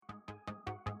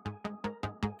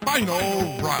Final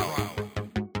round.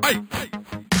 Fight!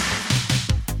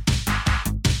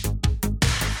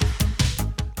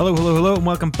 Hello, and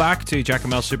welcome back to Jack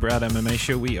and Mel Super Ad MMA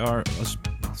Show. We are, as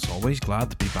always, glad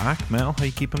to be back. Mel, how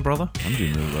you keeping, brother? I'm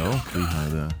doing really well. We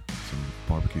had some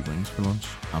barbecue wings for lunch,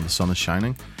 and the sun is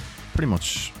shining. Pretty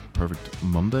much perfect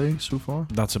Monday so far.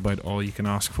 That's about all you can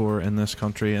ask for in this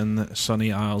country, in the sunny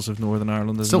Isles of Northern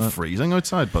Ireland, isn't Still it? freezing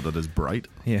outside, but it is bright.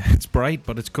 Yeah, it's bright,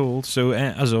 but it's cold. So,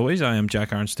 as always, I am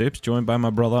Jack Aaron Stoops, joined by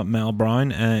my brother, Mel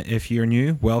Brown. If you're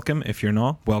new, welcome. If you're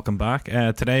not, welcome back.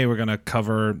 Today, we're going to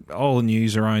cover all the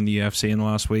news around the UFC in the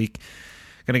last week.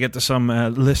 Going to get to some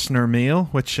listener mail,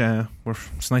 which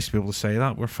it's nice to be able to say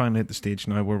that. We're finally at the stage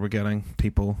now where we're getting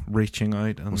people reaching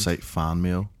out. And We'll say fan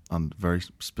mail, and very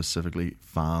specifically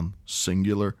fan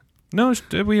singular. No,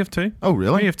 we have two. Oh,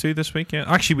 really? We have two this week, yeah.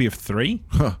 Actually, we have three.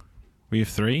 We have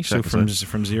three, so Check us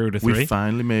from 0 to 3. We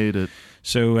finally made it.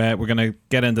 So we're going to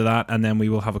get into that, and then we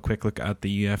will have a quick look at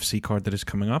the UFC card that is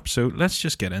coming up. So let's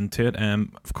just get into it.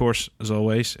 Of course, as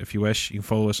always, if you wish, you can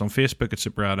follow us on Facebook at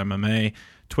Superad MMA,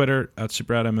 Twitter at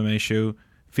Superad MMA Show,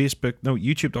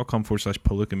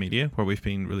 YouTube.com/Palooka Media, where we've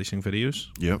been releasing videos.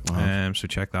 Yep. So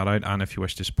check that out. And if you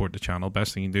wish to support the channel,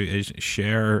 best thing you can do is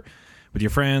share with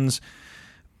your friends.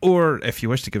 Or if you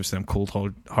wish to give us them cold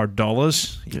hard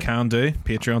dollars, you can do.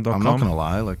 Patreon.com. I'm not going to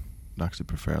lie, I actually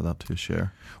prefer that to a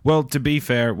share. Well, to be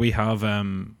fair, we have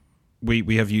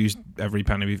we have used every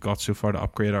penny we've got so far to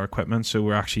upgrade our equipment. So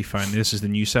we're actually finding this is the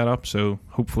new setup. So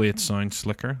hopefully it sounds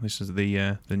slicker. This is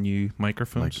the new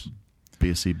microphones. Like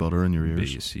BSC butter in your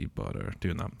ears. BSC butter,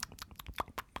 doing that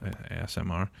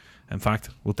ASMR. In fact,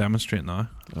 we'll demonstrate now.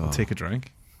 We'll take a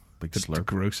drink. Big to slurp.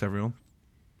 gross everyone.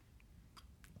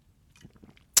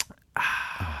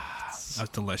 That's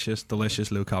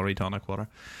delicious low calorie tonic water.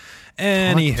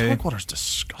 Anywho, Tonic water's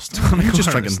disgusting. You're just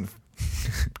drinking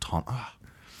tonic.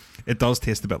 It does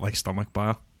taste a bit like stomach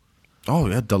bile. Oh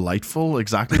yeah, delightful.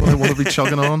 Exactly what I want to be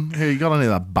chugging on. Here, you got any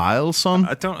of that bile, son?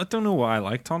 I don't know why I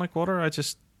like tonic water. I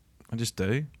just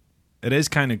do. It is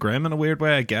kind of grim in a weird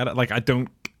way. I get it. Like I don't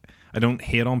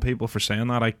hate on people for saying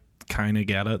that. I kind of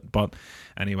get it. But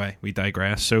anyway, we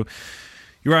digress. So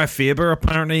Uriah Faber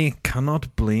apparently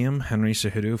cannot blame Henry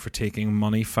Cejudo for taking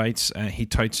money fights. He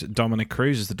touts Dominic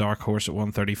Cruz as the dark horse at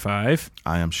 135.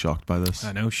 I am shocked by this.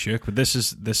 I know, shook, but this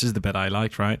is the bit I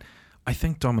liked, right? I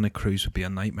think Dominic Cruz would be a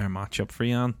nightmare matchup for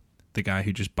Jan, the guy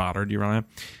who just battered Uriah.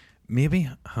 Maybe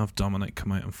have Dominic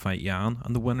come out and fight Jan,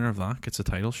 and the winner of that gets a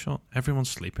title shot. Everyone's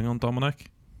sleeping on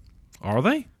Dominic. Are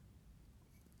they?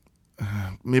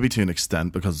 Maybe to an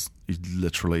extent, because he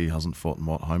literally hasn't fought in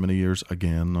how many years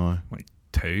again now? Like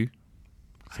 2,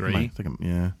 3. I think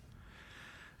yeah.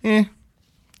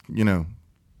 You know,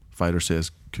 fighter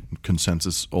says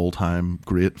consensus all-time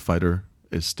great fighter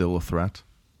is still a threat.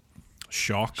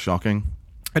 Shocking.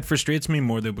 It frustrates me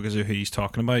more though because of who he's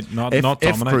talking about. Not If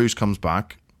Dominic. Cruz comes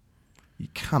back, you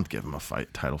can't give him a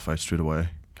title fight straight away,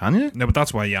 can you? No, but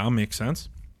that's why Jan makes sense.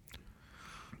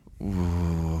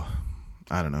 Ooh,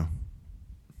 I don't know.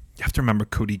 You have to remember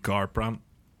Cody Garbrandt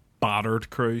battered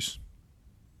Cruz.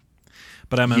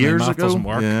 But MMA Years math ago, doesn't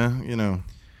work. yeah, you know.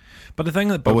 But the thing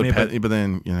that But, bugged me but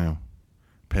then, you know,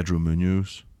 Pedro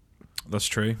Munoz that's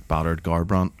true. battered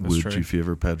Garbrandt. That's Would true. you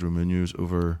favour Pedro Munoz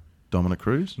over Dominic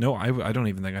Cruz? No, I don't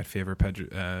even think I'd favour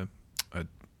Pedro. It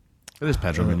is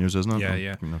Pedro Munoz, isn't it?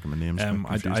 Yeah. I'm not going to names.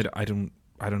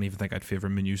 I don't even think I'd favour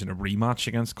Munoz in a rematch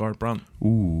against Garbrandt.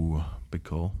 Ooh, big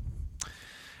call.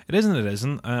 It isn't. It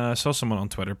isn't. I saw someone on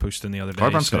Twitter posting the other day.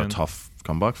 Garbrandt's got saying, a tough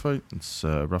comeback fight. It's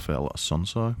Rafael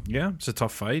Asuncao. Yeah, it's a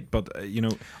tough fight, but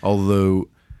Although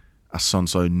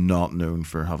Asuncao not known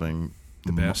for having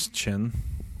the best chin.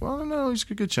 Well, no, he's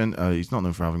got a good chin. He's not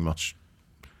known for having much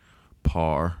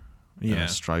power. Yeah,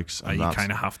 strikes. you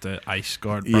kind of have to ice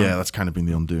Garbrandt. Yeah, that's kind of been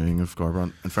the undoing of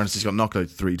Garbrandt. In fairness, he's got knocked out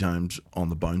 3 times on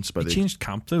the bounce by he changed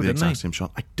camp though, the didn't exact he? same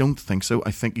shot. I don't think so.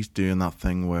 I think he's doing that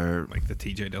thing where, Like the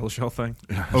TJ Dillashaw thing.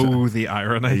 Oh, the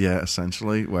irony. yeah,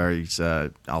 essentially, where he's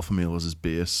alpha male is his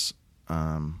base,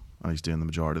 and he's doing the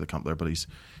majority of the camp there, but he's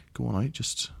going out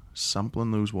just sampling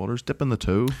those waters, dipping the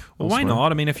toe. Well, why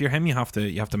not? I mean, if you're him, you have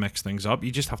to mix things up. You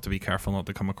just have to be careful not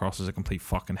to come across as a complete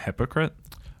fucking hypocrite.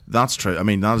 That's true. I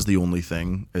mean, that is the only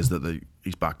thing, is that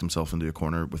he's backed himself into a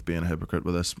corner with being a hypocrite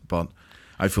with this. But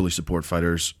I fully support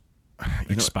fighters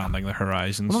expanding their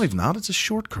horizons. Well, not even that. It's a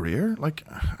short career. Like,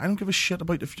 I don't give a shit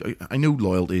about I know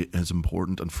loyalty is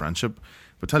important and friendship,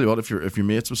 but tell you what, if you're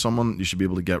mates with someone, you should be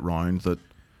able to get round that.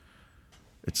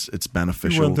 It's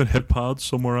beneficial. You went and hit pads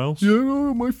somewhere else. Yeah,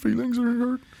 no, my feelings are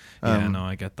hurt. Yeah, no,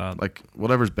 I get that. Like,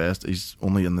 whatever's best. He's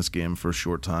only in this game for a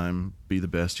short time. Be the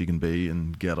best you can be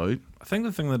and get out. I think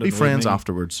the thing that be friends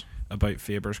afterwards. about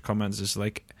Faber's comments is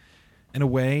like, in a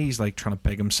way, he's like trying to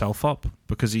big himself up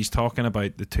because he's talking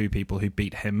about the two people who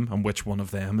beat him and which one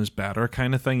of them is better,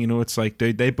 kind of thing. You know, it's like,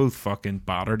 dude, they both fucking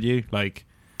battered you. Like,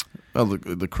 well,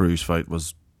 the Cruz fight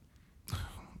was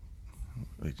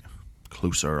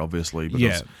closer, obviously, but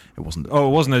it wasn't. Oh,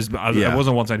 it wasn't it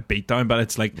wasn't one sided beatdown, but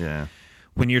it's like,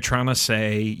 when you're trying to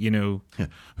say, you know,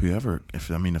 whoever, if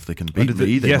they can beat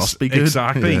me, they must be good.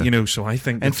 Exactly. Yeah. You know, so I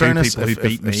think in the fairness, two people who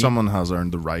beat me, if someone has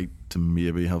earned the right to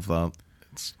maybe have that,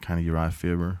 it's kind of Uriah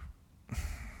Faber.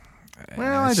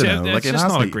 Well, I don't know. It's like, just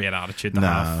not a great attitude to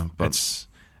have. But it's,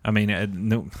 I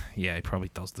mean, he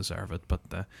probably does deserve it. But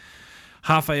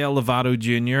Rafael Lovato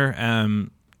Jr.,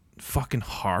 fucking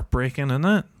heartbreaking, isn't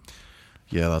it?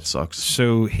 Yeah, that sucks.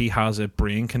 So he has a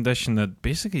brain condition that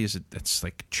basically it's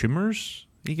like tumors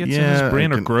he gets in his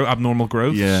brain, or abnormal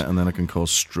growths. Yeah, and then it can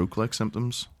cause stroke-like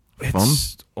symptoms.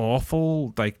 It's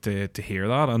awful, like to hear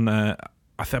that. And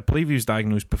I believe he was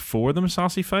diagnosed before the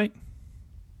Masasi fight.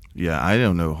 Yeah, I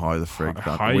don't know how the frig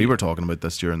that. We were talking about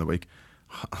this during the week.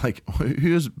 Like,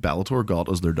 who has Bellator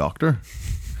got as their doctor?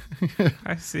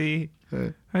 I see.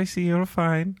 You're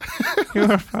fine.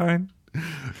 You're fine.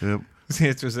 Yep.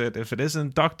 It was it. If it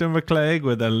isn't Dr. McClegg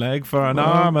with a leg for an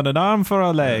arm and an arm for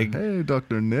a leg. Hey,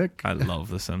 Dr. Nick. I love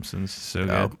The Simpsons. So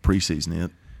good. Pre-season 8.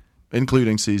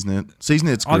 Including season 8. Season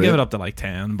 8's great. I'll give it up to like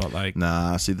 10, but like...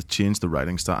 Nah, see, they changed the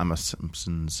writing staff. I'm a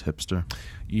Simpsons hipster.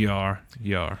 You are.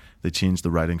 They changed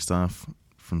the writing staff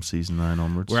from season 9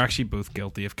 onwards. We're actually both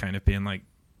guilty of kind of being like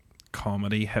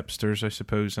comedy hipsters, I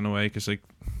suppose, in a way, because like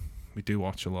we do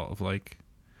watch a lot of like...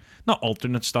 Not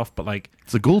alternate stuff, but like...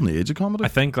 It's the golden age of comedy. I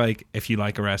think like if you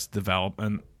like Arrested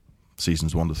Development...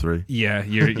 Seasons 1 to 3. Yeah,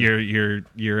 you're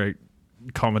a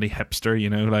comedy hipster, you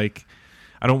know, like...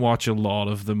 I don't watch a lot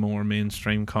of the more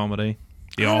mainstream comedy.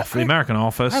 The American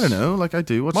Office. I don't know, like I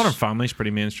do. Modern Family's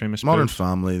pretty mainstream, I suppose. Modern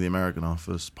Family, The American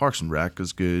Office, Parks and Rec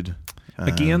is good.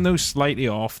 Again, though, slightly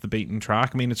off the beaten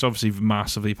track. I mean, it's obviously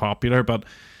massively popular, but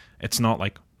it's not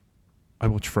like I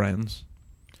watch Friends.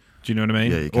 Do you know what I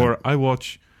mean? Yeah, or I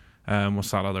watch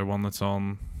what's that other one that's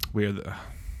on where the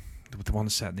one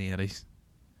that's set in the 80s?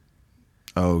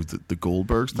 Oh, the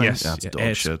Goldbergs thing? Yes, that's dog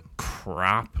it's shit.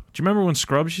 Crap. Do you remember when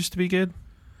Scrubs used to be good?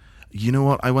 You know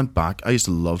what? I went back. I used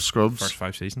to love Scrubs. First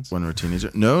 5 seasons? When we were a teenager.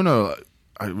 No.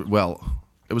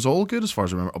 It was all good as far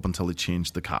as I remember, up until they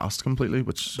changed the cast completely,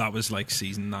 which... That was like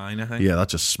season 9, I think. Yeah, that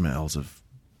just smells of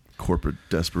corporate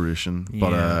desperation. Yeah.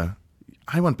 But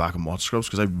I went back and watched Scrubs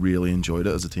because I really enjoyed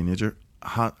it as a teenager.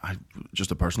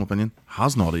 Just a personal opinion,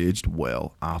 has not aged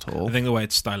well at all. I think the way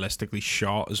it's stylistically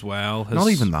shot as well has... Not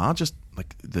even that, just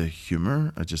like the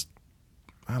humour,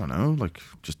 I don't know, like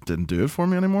just didn't do it for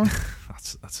me anymore.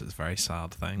 that's a very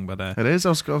sad thing, but it is. I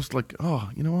was like, oh,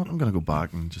 you know what? I'm going to go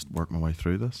back and just work my way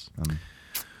through this. And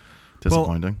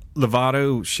disappointing. Well,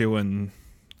 Lovato showing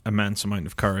immense amount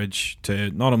of courage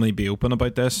to not only be open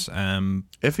about this.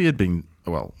 If he had been,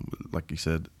 well, like you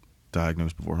said,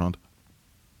 diagnosed beforehand,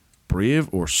 brave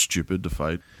or stupid to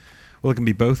fight. Well, it can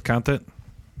be both, can't it?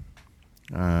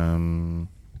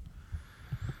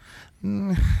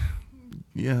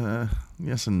 Yeah,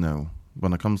 yes and no.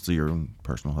 When it comes to your own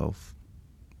personal health,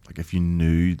 like if you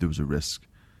knew there was a risk,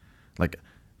 like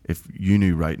if you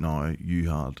knew right now you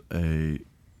had a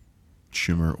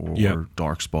tumour or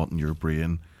dark spot in your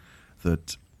brain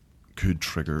that could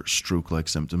trigger stroke-like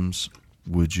symptoms,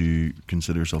 would you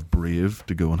consider yourself brave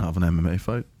to go and have an MMA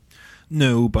fight?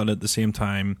 No, but at the same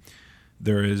time,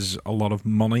 there is a lot of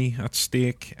money at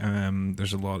stake.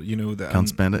 There's a lot, that can't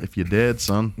spend it if you're dead,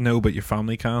 son. No, but your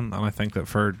family can, and I think that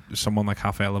for someone like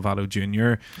Rafael Lovato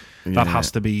Jr., that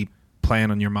has to be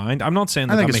playing on your mind. I'm not saying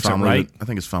that makes it right. I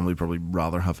think his family would probably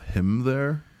rather have him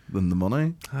there than the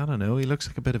money. I don't know. He looks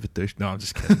like a bit of a douche. No, I'm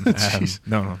just kidding.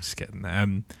 No, I'm just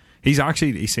kidding.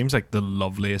 He seems like the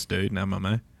loveliest dude in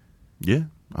MMA. Yeah,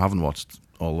 I haven't watched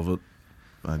all of it.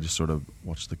 I just sort of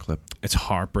watched the clip. It's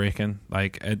heartbreaking.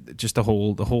 Like just the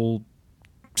whole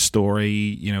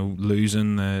story.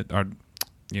 Losing or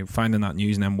finding that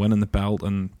news and then winning the belt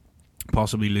and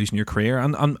possibly losing your career.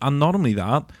 And not only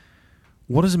that,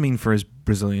 what does it mean for his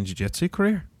Brazilian Jiu-Jitsu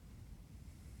career?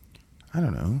 I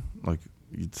don't know. Like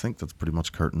you'd think that's pretty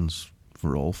much curtains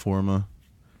for all form of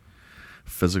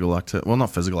physical activity. Well,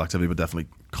 not physical activity, but definitely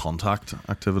contact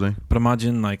activity. But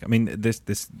imagine,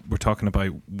 this we're talking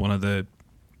about one of the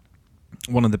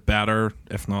better,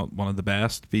 if not one of the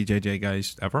best BJJ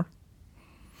guys ever.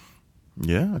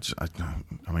 Yeah,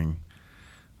 I mean,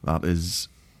 that is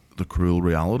the cruel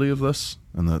reality of this,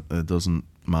 and that it doesn't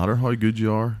matter how good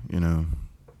you are.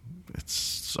 it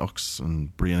sucks,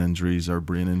 and brain injuries are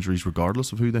brain injuries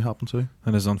regardless of who they happen to.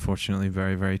 That is unfortunately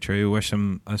very, very true. Wish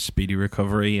him a speedy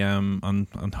recovery, and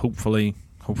hopefully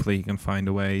he can find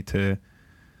a way to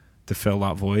fill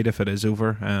that void if it is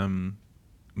over.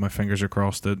 My fingers are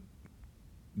crossed that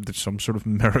there's some sort of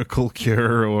miracle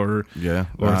cure or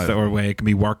way it can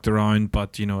be worked around,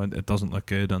 but it doesn't look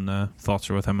good, and thoughts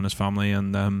are with him and his family,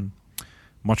 and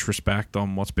much respect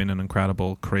on what's been an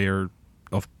incredible career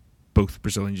of both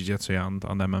Brazilian Jiu-Jitsu and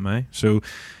MMA. So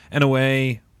in a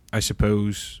way, I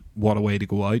suppose, what a way to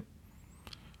go out.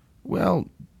 Well,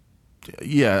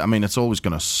 yeah, I mean, it's always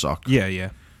going to suck. Yeah.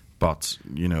 But,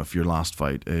 if your last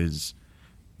fight is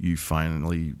you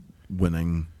finally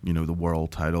winning, the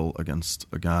world title against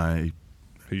a guy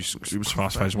who's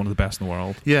classified as one of the best in the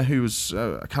world. Yeah, who was,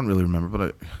 I can't really remember,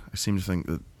 but I seem to think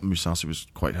that Mousasi was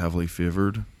quite heavily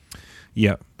favoured.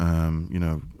 Yeah. A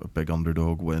big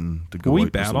underdog win to go we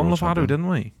out. bet on Lovato, didn't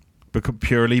we?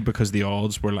 Purely because the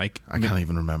odds were like... I can't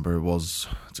even remember. It's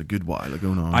a good while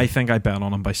ago now. I think I bet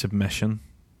on him by submission.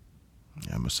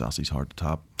 Yeah, Mousasi's hard to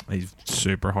tap. He's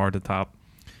super hard to tap.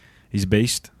 He's a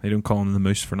beast. They don't call him the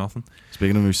Moose for nothing.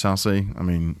 Speaking of Mousasi, I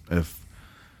mean,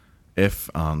 if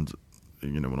and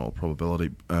in all probability,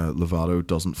 Lovato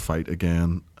doesn't fight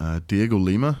again, Diego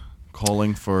Lima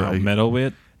calling for a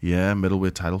middleweight. Yeah,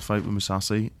 middleweight title fight with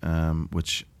Mousasi,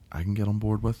 which I can get on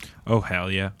board with. Oh,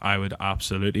 hell yeah. I would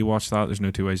absolutely watch that. There's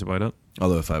no two ways about it.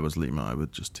 Although if I was Lima, I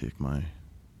would just take my...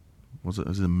 is it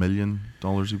 $1 million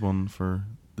he won for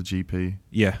the GP?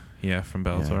 Yeah, from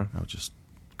Bellator. Yeah, I would just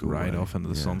go right away. off into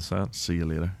the sunset. See you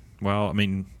later. Well, I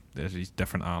mean, he's a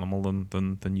different animal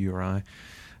than you or I.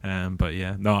 But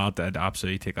yeah, no, I'd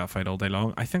absolutely take that fight all day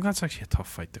long. I think that's actually a tough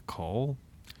fight to call.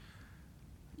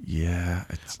 Yeah,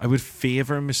 I would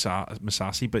favour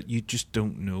Mousasi, but you just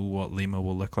don't know what Lima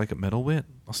will look like at middleweight.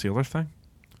 That's the other thing.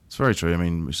 It's very true. I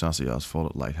mean, Mousasi has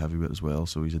fought at light heavyweight as well,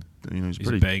 so he's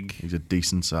pretty big. He's a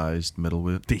decent sized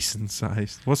middleweight. Decent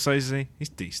sized. What size is he? He's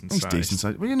decent sized. He's decent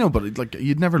sized. Well, but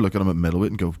you'd never look at him at middleweight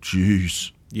and go,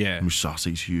 "Jeez, yeah,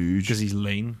 Mousasi's huge," because he's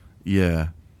lean. Yeah,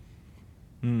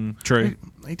 true.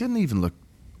 He didn't even look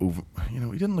over. He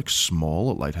didn't look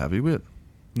small at light heavyweight.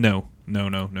 No,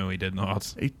 he did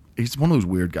not. He's one of those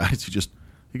weird guys who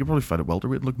he could probably fight at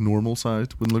welterweight and look normal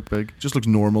sized, wouldn't look big. Just looks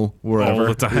normal wherever.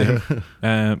 All the time.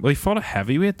 Yeah. Well, he fought a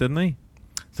heavyweight, didn't he?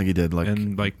 I think he did.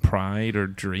 In Pride or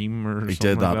Dream or he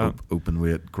something did like that open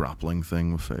weight grappling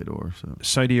thing with Fedor. So.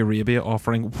 Saudi Arabia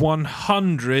offering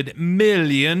 $100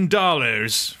 million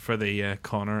for the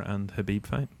Conor and Khabib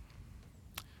fight.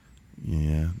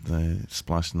 Yeah, they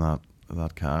splashing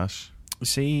that cash.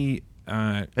 See,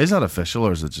 is that official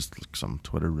or is it just like some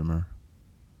Twitter rumor?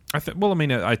 I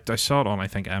saw it on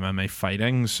MMA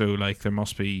Fighting, so there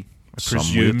must be, I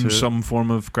presume, some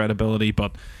form of credibility.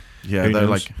 But yeah, they're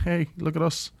like, hey, look at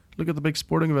us, look at the big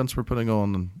sporting events we're putting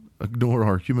on, and ignore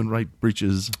our human right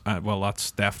breaches. Well,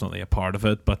 that's definitely a part of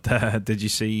it. But did you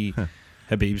see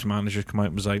Khabib's manager come out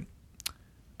and was like,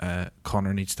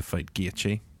 Conor needs to fight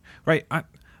Gaethje? Right, I'm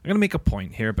going to make a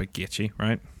point here about Gaethje,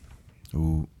 right?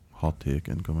 Ooh, hot take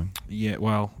incoming. Yeah,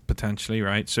 well, potentially,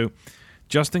 right? So,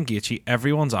 Justin Gaethje,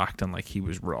 everyone's acting like he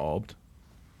was robbed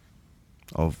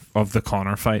of the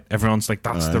Conor fight. Everyone's like,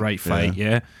 that's the right fight,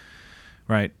 yeah.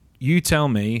 Right. You tell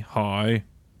me how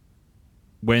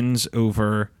wins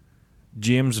over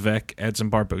James Vick,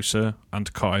 Edson Barbosa,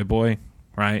 and Cowboy,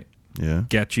 right? Yeah.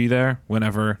 Get you there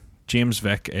whenever James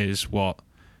Vick is what?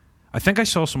 I think I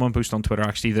saw someone post on Twitter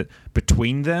actually that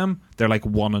between them, they're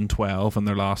 1-12 in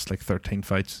their last 13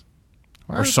 fights.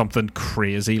 Or something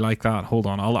crazy like that. Hold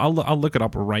on, I'll look it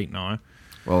up right now.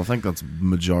 Well, I think that's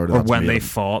majority. Or when they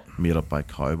fought, made up by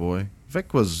Cowboy.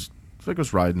 Vic was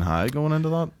riding high going into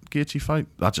that Gaethje fight.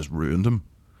 That just ruined him.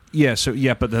 Yeah. So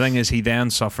but the thing is, he then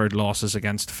suffered losses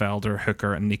against Felder,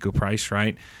 Hooker, and Nico Price,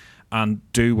 right? And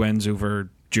do wins over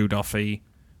Joe Duffy,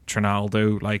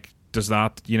 Trinaldo. Does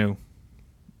that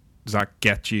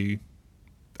get you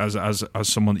as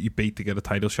someone that you beat to get a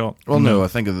title shot? Well, no. I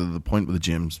think the point with the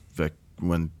James Vick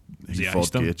when he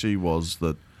fought Gaethje was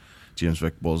that James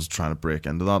Vick was trying to break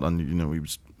into that, and he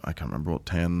was, I can't remember what,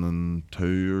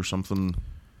 10-2 or something.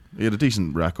 He had a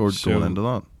decent record going into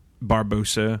that.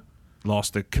 Barbosa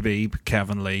lost to Khabib,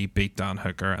 Kevin Lee beat Dan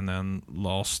Hooker, and then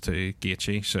lost to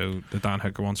Gaethje. So the Dan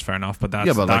Hooker one's fair enough, but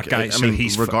that's that guy.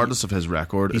 He's regardless of his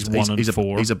record, he's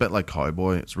 1-4. He's a bit like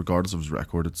Cowboy. It's regardless of his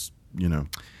record. It's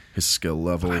his skill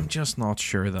level. But I'm just not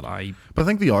sure that But I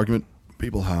think the argument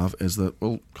people have is that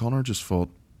Conor just fought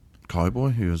Cowboy,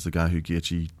 who is the guy who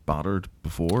Gaethje battered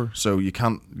before. So you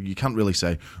can't really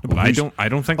say. But I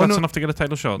don't think that's enough to get a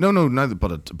title shot. No, neither.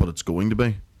 But it's going to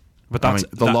be. But that's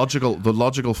the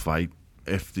logical fight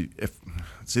if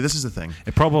see, this is the thing.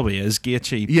 It probably is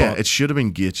Gaethje. Yeah, but it should have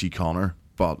been Gaethje Conor,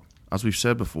 but as we've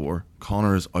said before,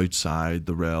 Conor is outside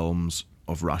the realms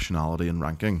of rationality and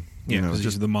ranking. yeah, You know, because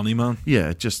just he's the money man, yeah,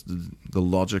 it just the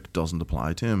logic doesn't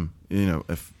apply to him. You know,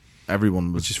 if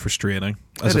everyone was which is frustrating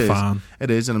as It a is. fan.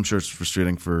 It is, and I'm sure it's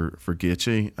frustrating for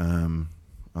Gaethje,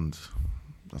 and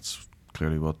that's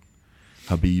clearly what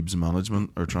Khabib's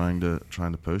management are trying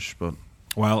to push. But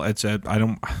Well, it's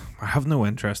I have no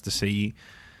interest to see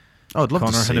I'd love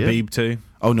Conor to see and it. Khabib too.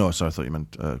 Oh no, sorry, I thought you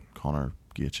meant Conor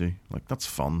Gaethje. Like that's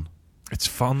fun. It's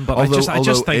fun, but Although- I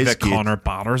just think is that Conor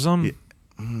batters him. Yeah.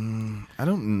 I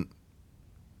don't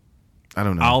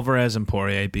know. Alvarez and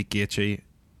Poirier beat Gaethje,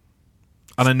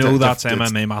 and I know Diff- that's it's-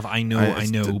 MMA math. I know,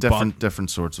 It's but different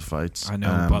sorts of fights. I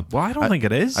know, but I don't think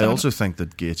it is. I also think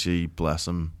that Gaethje, bless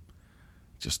him,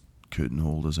 just couldn't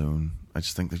hold his own. I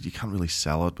just think that you can't really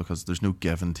sell it because there's no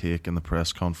give and take in the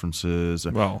press conferences.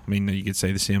 Well, I mean, you could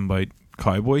say the same about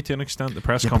Cowboy to an extent. The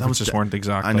press Yeah, but that was conferences the- weren't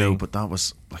exactly. I know, but that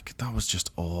was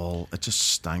just all. It just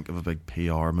stank of a big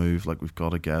PR move. Like we've got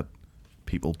to get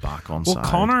people back on well, side.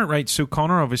 Conor, right? So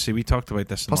Conor, obviously, we talked about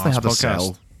this in Plus the they last had to podcast.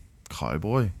 sell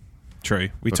Cowboy True,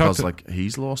 we because talked. like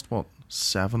he's lost what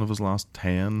 7 of his last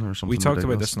 10 or something. We talked about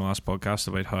ridiculous. this in the last podcast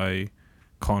about how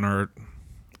Conor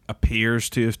appears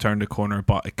to have turned a corner,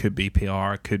 but it could be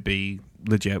PR, it could be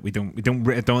legit. I don't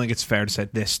think it's fair to say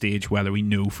at this stage whether we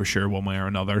know for sure one way or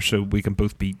another. So we can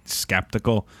both be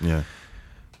skeptical. Yeah.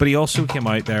 But he also came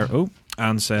out there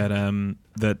and said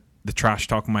that the trash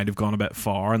talk might have gone a bit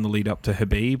far in the lead up to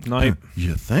Khabib. Now,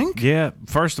 You think? yeah,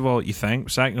 first of all, you think.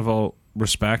 Second of all,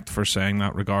 respect for saying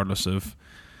that, regardless of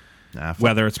Nah, fuck,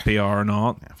 whether it's PR or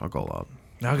not. yeah, fuck all that.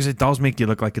 No, because it does make you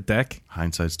look like a dick.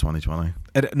 Hindsight's 2020.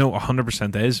 No,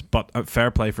 100% is, but fair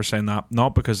play for saying that.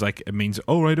 Not because like it means,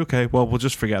 oh right, okay, well we'll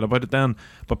just forget about it then,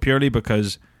 but purely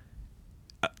because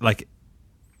like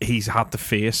he's had to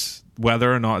face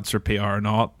whether or not it's for PR or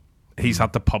not. He's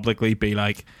had to publicly be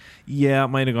like, yeah, it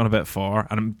might have gone a bit far,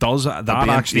 and it does that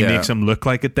actually makes him look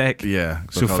like a dick. Yeah.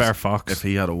 So because fair fucks. If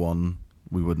he had won,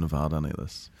 we wouldn't have had any of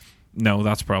this. No,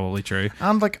 that's probably true.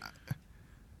 And like,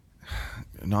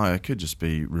 no, it could just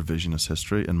be revisionist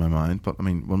history in my mind. But I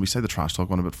mean, when we say the trash talk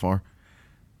went a bit far,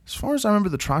 as far as I remember,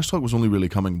 the trash talk was only really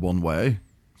coming one way.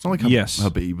 It's not like Yes.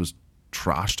 Habib was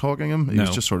trash talking him. He No.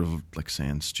 was just sort of like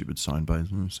saying stupid sound bites,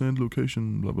 send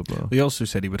location, blah blah blah. He also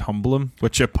said he would humble him,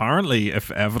 which apparently, if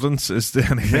evidence is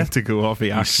anything to go off,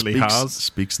 he actually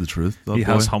speaks the truth. That He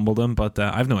boy. has humbled him, but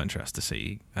I've no interest to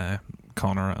see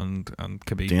Conor and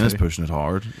Khabib Dana's too. pushing it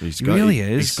hard. He really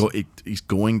is. He's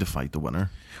going to fight the winner.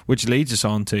 Which leads us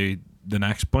on to the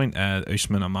next point,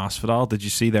 Usman and Masvidal. Did you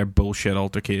see their bullshit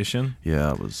altercation?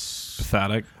 Yeah, it was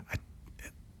Pathetic.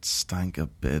 stank a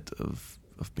bit of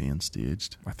being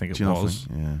staged. I think it Do you not was.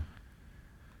 think? Yeah.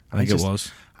 I think just- it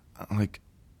was. Like,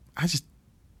 I just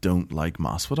don't like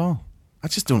Masvidal. I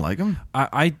just don't like him.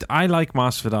 I like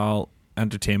Masvidal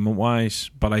entertainment wise,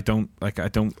 but I don't. I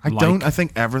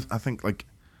think like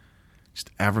just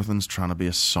everything's trying to be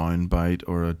a soundbite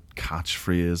or a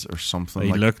catchphrase or something.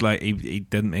 He like, looked like he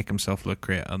didn't make himself look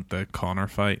great at the Conor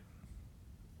fight.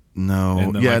 no,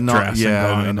 in the, yeah, like, no, dressing yeah,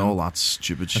 gown and all that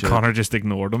stupid And shit. Conor just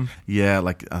ignored him. Yeah,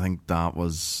 like I think that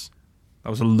was That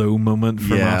was a low moment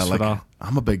for Masvidal. like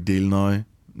I'm a big deal now.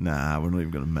 Nah, we're not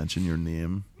even going to mention your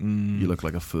name. You look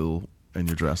like a fool in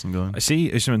your dressing gown. I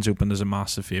see Usman's opened as a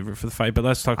massive favourite for the fight, but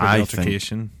let's talk about the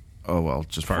altercation. Oh well,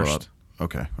 just First. for that.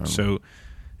 Okay. So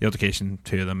the altercation,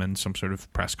 two of them in some sort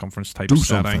of press conference type Do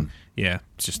setting. something. Yeah,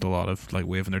 it's just a lot of like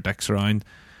waving their dicks around,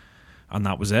 and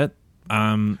that was it.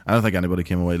 I don't think anybody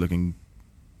came away looking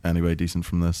anyway decent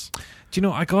from this. Do you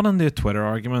know, I got into a Twitter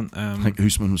argument. Like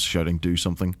Usman was shouting "do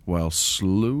something" while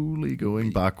slowly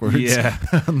going backwards. Yeah,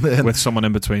 and then with someone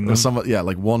in between them. with someone, yeah,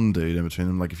 like one dude in between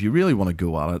them. Like if you really want to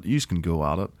go at it, you can go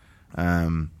at it.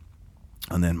 And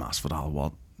then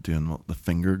Masvidal doing the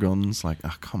finger guns? Like,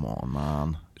 come on,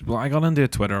 man. Well, I got into a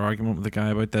Twitter argument with a guy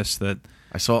about this that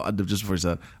I saw just before he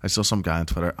said, I saw some guy on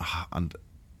Twitter, and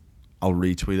I'll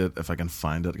retweet it if I can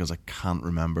find it because I can't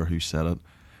remember who said it.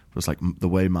 But it's like the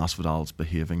way Masvidal's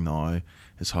behaving now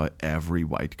is how every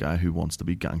white guy who wants to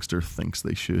be gangster thinks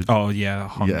they should. oh yeah,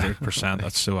 100%.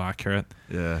 That's so accurate.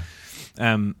 Yeah.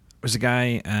 There's a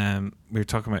guy, we were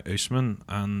talking about Usman,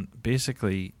 and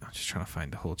basically, I'm just trying to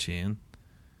find the whole chain.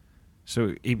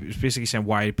 So he was basically saying,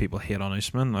 why do people hate on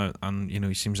Usman? And, you know,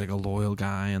 he seems like a loyal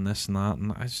guy and this and that.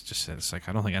 And I just said, it's like,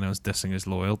 I don't think anyone's dissing his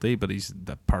loyalty, but he's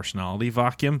the personality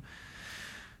vacuum.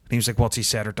 And he was like, what's he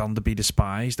said or done to be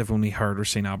despised? I've only heard or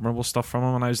seen admirable stuff from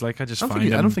him. And I was like, I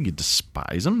don't think you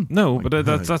despise him. No, Like, but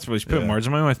that's what he's putting words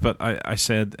in my mouth. But I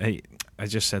said, hey, I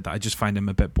just said that I just find him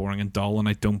a bit boring and dull, and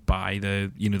I don't buy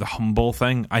the humble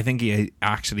thing. I think he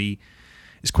actually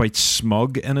is quite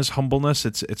smug in his humbleness.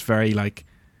 It's very like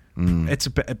it's a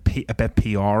bit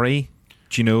PR-y.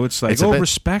 Do you know? It's like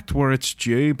respect where it's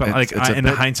due, but like in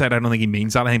hindsight, I don't think he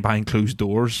means that. I think behind closed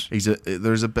doors,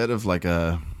 there's a bit of like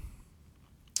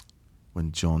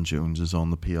when John Jones is on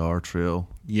the PR trail.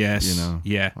 Yes, you know,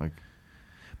 yeah. Like,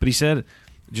 but he said,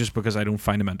 just because I don't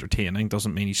find him entertaining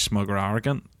doesn't mean he's smug or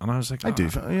arrogant. And I was like, I do,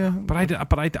 yeah. But I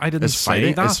didn't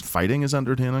say that. His fighting is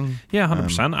entertaining. Yeah,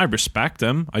 100%. I respect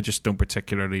him. I just don't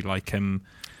particularly like him.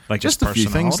 Like just his a few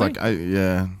things,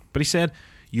 personality. But he said,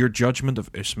 your judgment of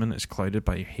Usman is clouded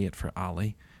by your hate for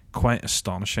Ali. Quite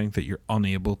astonishing that you're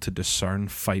unable to discern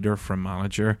fighter from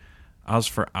manager. As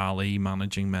for Ali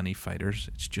managing many fighters,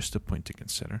 it's just a point to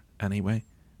consider. Anyway,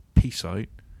 peace out.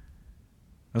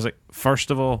 I was like,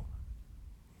 first of all,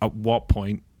 at what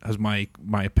point has my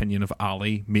opinion of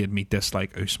Ali made me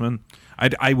dislike Usman?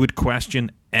 I would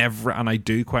question I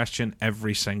do question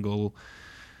every single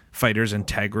fighter's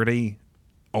integrity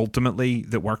ultimately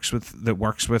that works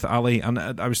with Ali. And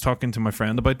I was talking to my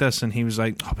friend about this, and he was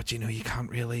like, oh, but you can't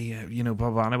really blah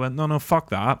blah. And I went, no, fuck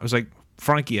that. I was like,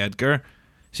 Frankie Edgar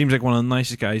seems like one of the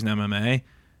nicest guys in MMA,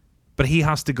 but he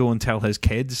has to go and tell his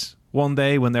kids one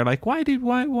day when they're like, why are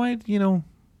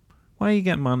you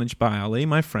getting managed by Ali?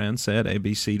 My friend said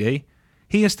ABCD.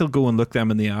 He has to go and look them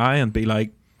in the eye and be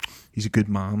like, he's a good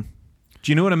man.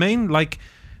 Do you know what I mean? Like,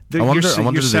 you're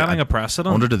setting a precedent.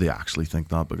 I wonder, do they actually think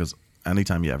that? Because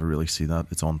anytime you ever really see that,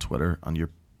 it's on Twitter, and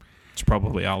it's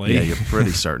probably Ali. Yeah, you're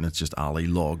pretty certain it's just Ali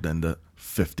logged into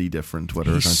 50 different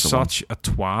Twitter accounts. He's such a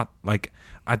twat. Like,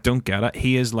 I don't get it.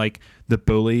 He is like the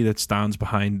bully that stands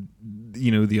behind,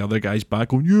 the other guy's back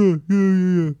going, yeah.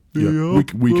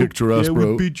 We kicked your ass,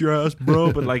 bro. We beat your ass,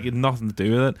 bro. But like, it had nothing to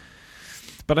do with it.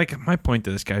 But like, my point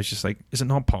to this guy is just like, is it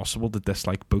not possible to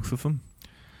dislike both of them?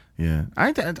 Yeah,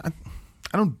 I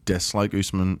don't dislike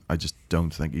Usman. I just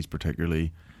don't think he's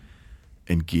particularly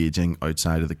engaging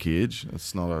outside of the cage.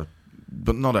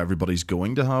 But not everybody's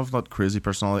going to have that crazy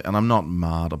personality, and I'm not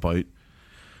mad about.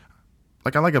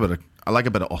 Like, I like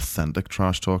a bit of authentic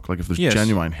trash talk. Like, if there's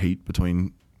genuine heat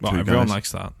between two guys, everyone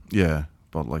likes that. Yeah,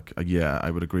 but like, I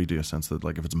would agree to a sense that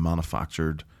like if it's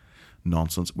manufactured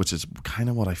nonsense, which is kind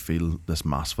of what I feel this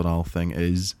Masvidal thing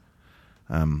is.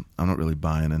 I'm not really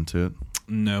buying into it.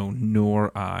 No,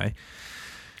 nor I.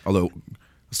 Although,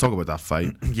 let's talk about that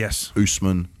fight. Yes,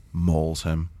 Usman mauls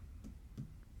him.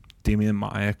 Damian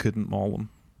Maia couldn't maul him.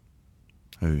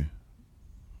 Who?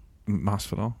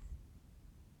 Masvidal.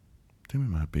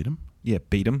 Damian Maia beat him? Yeah,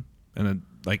 beat him. But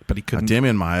he couldn't.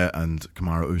 Damian Maia and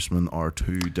Kamaru Usman are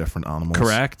two different animals.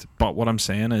 Correct. But what I'm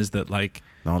saying is that, like,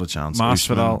 not a chance.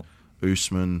 Masvidal.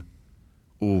 Usman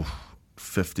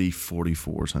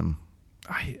 50-44's him.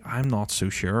 I'm not so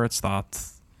sure it's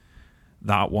that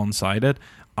one-sided.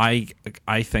 I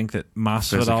think that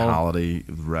Masvidal, physicality,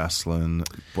 wrestling,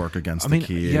 work against the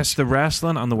cage. Yes, the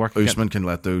wrestling and the work. Usman can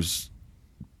let those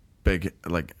big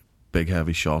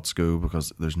heavy shots go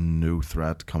because there's no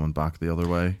threat coming back the other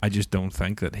way. I just don't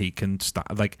think that he can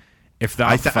like if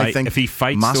if he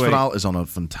fights. Masvidal is on a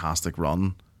fantastic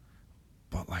run,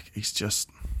 but like there's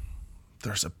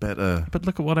a bit of. But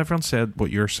look at what everyone said. What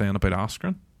you're saying about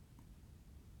Askren.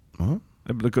 What?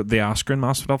 Look at the Askren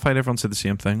Masvidal fight. Everyone said the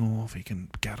same thing. Oh, if he can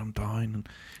get him down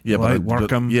and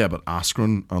work him. Yeah, but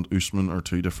Askren and Usman are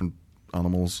two different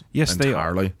animals. Yes,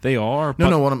 entirely. They are.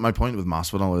 No. My point with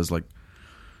Masvidal is like,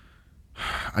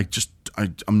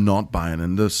 I'm not buying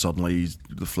into suddenly he's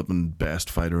the flipping best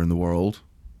fighter in the world,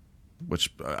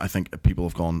 which I think people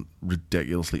have gone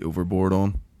ridiculously overboard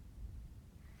on.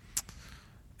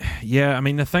 Yeah, I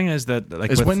mean the thing is that like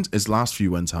his last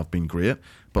few wins have been great,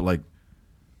 but like.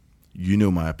 You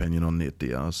know my opinion on Nate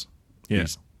Diaz.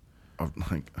 Yes, as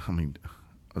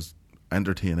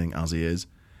entertaining as he is,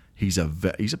 he's a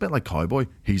bit like Cowboy.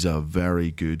 He's a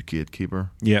very good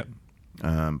gatekeeper. Yeah.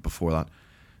 Before that,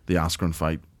 the Askren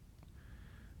fight,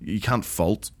 you can't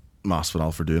fault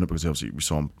Masvidal for doing it because obviously we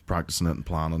saw him practicing it and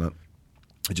planning it.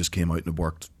 It just came out and it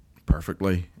worked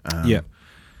perfectly. Yeah.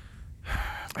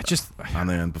 And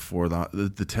then before that,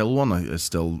 the Till one is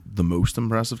still the most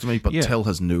impressive to me. But Till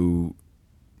has no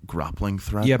grappling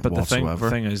threat whatsoever.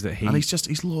 The thing is that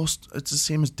he's lost. It's the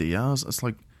same as Diaz. It's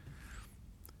like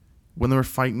when they were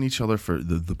fighting each other for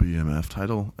the BMF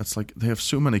title, it's like they have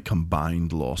so many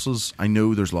combined losses. I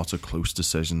know there's lots of close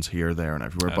decisions here, there, and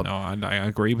everywhere. But no, I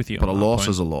agree with you. But a loss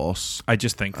is a loss. I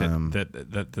just think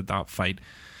that fight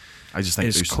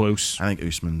is close. I think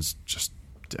Usman's just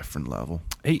different level.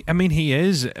 He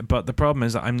is, but the problem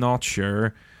is that I'm not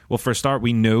sure. Well, for a start,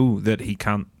 we know that he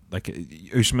can't like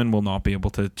Usman will not be able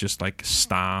to just like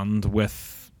stand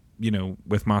with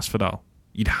Masvidal.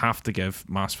 You'd have to give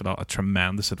Masvidal a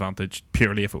tremendous advantage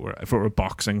purely if it were a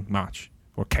boxing match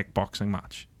or kickboxing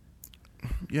match.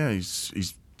 Yeah,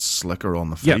 he's slicker on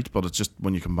the feet, but it's just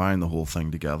when you combine the whole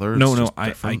thing together.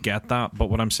 I get that, but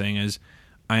what I'm saying is,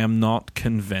 I am not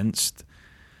convinced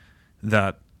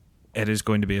that it is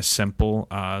going to be as simple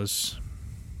as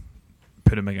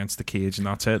put him against the cage and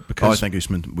that's it. Because I think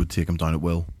Usman would take him down at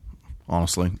will.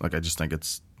 Honestly, like I just think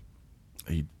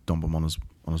he'd dump him on his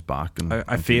back. And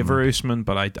I favour Usman,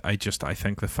 but I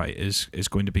think the fight is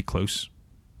going to be close.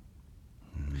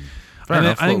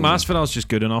 I think Masvidal's just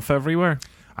good enough everywhere.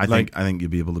 I think you'll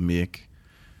be able to make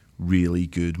really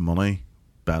good money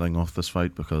betting off this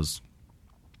fight because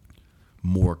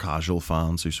more casual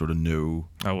fans who sort of know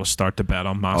I will start to bet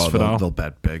on Masvidal. They'll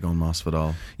bet big on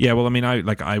Masvidal. Yeah, well, I mean,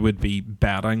 I would be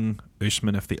betting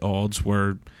Usman if the odds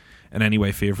were in any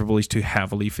way favourable. He's too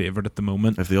heavily favoured at the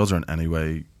moment. If the odds are in any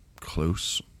way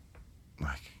close,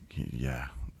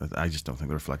 I just don't think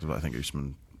they're reflective. I think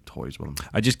Usman toys with him.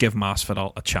 I just give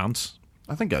Masvidal a chance.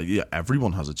 I think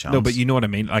everyone has a chance. No, but you know what I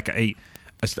mean. Like a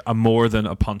more than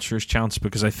a puncher's chance,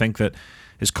 because I think that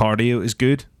his cardio is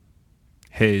good,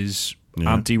 his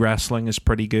anti-wrestling is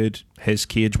pretty good, his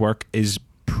cage work is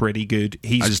pretty good.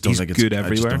 He's good everywhere. I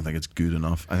just don't think it's good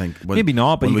enough. I think maybe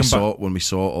not. But when we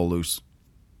saw all those,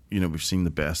 we've seen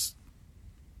the best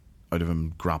out of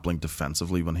him grappling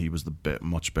defensively when he was the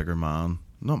much bigger man.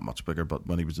 Not much bigger, but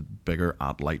when he was a bigger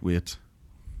at lightweight.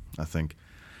 I think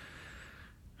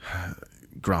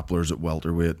grapplers at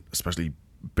welterweight, especially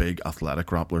big athletic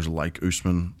grapplers like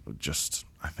Usman,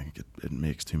 I think it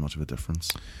makes too much of a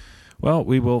difference. Well,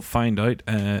 we will find out.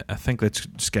 I think that's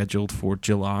scheduled for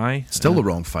July. Still the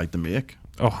wrong fight to make.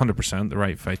 100%. The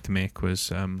right fight to make was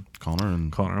Conor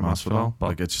and Masvidal.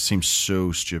 Like, it just seems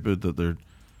so stupid that they're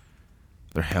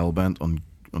hell bent on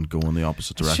going the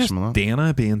opposite direction. It's just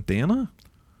Dana being Dana.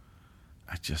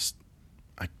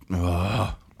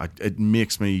 It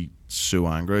makes me so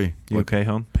angry. You okay,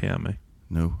 hon? PM me.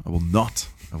 No, I will not.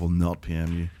 I will not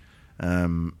PM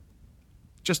you.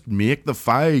 Just make the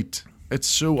fight. It's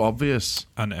so obvious.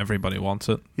 And everybody wants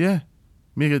it. Yeah.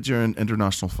 Make it during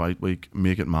International Fight Week.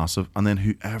 Make it massive. And then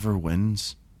whoever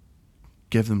wins,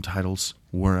 give them titles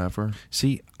wherever.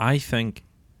 See, I think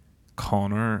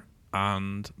Conor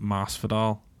and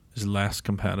Masvidal is less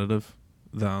competitive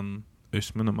than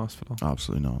Usman and Masvidal.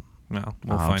 Absolutely not. Well,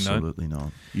 we'll find out. Absolutely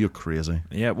not. You're crazy.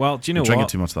 Yeah, well, do you know You're drinking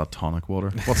too much of that tonic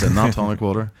water. What's in that tonic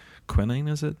water? Quinine,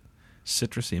 is it?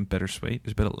 Citrusy and bittersweet.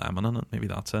 There's a bit of lemon in it. Maybe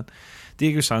that's it.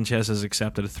 Diego Sanchez has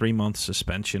accepted a 3-month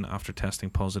suspension after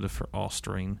testing positive for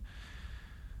Osterine.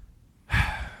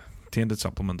 Tainted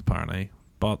supplement, apparently.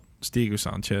 But it's Diego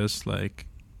Sanchez, he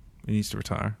needs to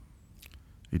retire.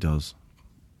 He does.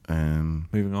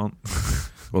 Moving on.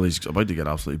 Well, he's about to get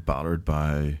absolutely battered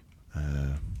by,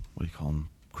 what do you call him?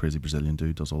 Crazy Brazilian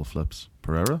dude, does all the flips.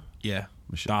 Pereira? Yeah.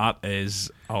 That is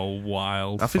a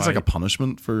wild That feels fight. like a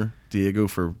punishment for Diego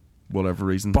for whatever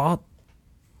reason. But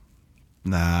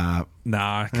Nah,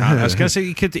 I can't. I was gonna say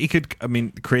he could. I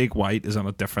mean, Craig White is on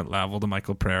a different level to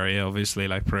Michael Pereira. Obviously,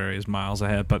 Pereira is miles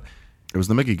ahead. But it was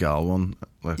the Mickey Gall one.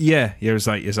 Yeah, is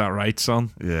that right,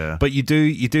 son? Yeah. But you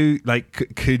do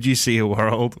could you see a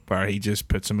world where he just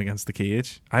puts him against the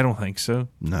cage? I don't think so.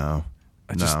 No.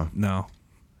 No.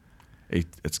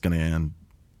 It's gonna end.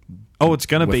 Oh, it's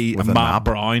gonna be a Matt nap.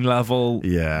 Brown level.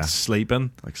 Yeah.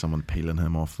 Sleeping. Like someone peeling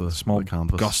him off the small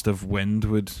canvas. Gust of wind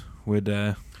would.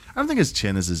 I don't think his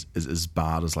chin is as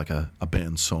bad as a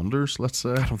Ben Saunders, let's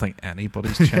say. I don't think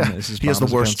anybody's chin is as bad. He has the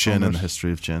as worst Ben chin Saunders. in the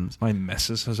history of chins. My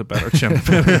missus has a better chin.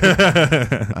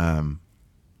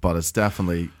 But it's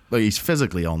definitely he's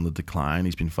physically on the decline.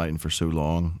 He's been fighting for so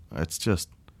long. It's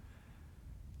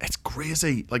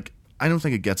crazy. I don't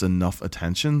think it gets enough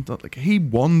attention that he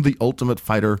won the Ultimate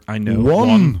Fighter. I know.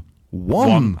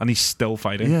 Won. And he's still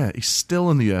fighting. Yeah, he's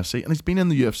still in the UFC, and he's been in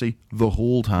the UFC the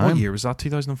whole time. What year was that?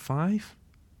 2005?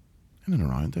 In and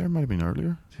around there. Might have been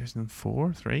earlier.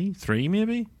 2004? 3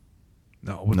 maybe?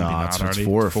 No, it wouldn't be that it's early.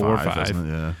 4 or 5, isn't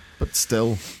it? Yeah. But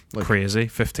still. Crazy.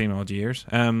 15 odd years.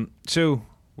 So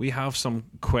we have some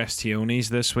questiones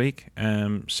this week.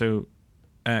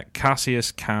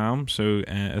 Cassius Cam. So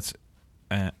it's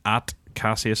at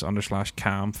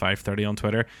Cassius_Cam 530 on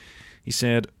Twitter. He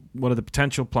said, what are the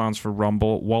potential plans for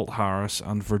Rumble, Walt Harris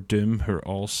and Verdum, who are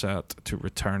all set to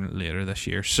return later this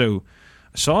year? So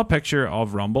I saw a picture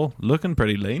of Rumble looking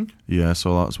pretty lean. Yeah, I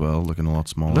saw that as well, looking a lot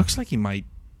smaller. Looks like he might.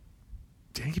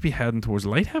 Do you think he'd be heading towards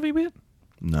light heavyweight?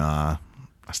 Nah,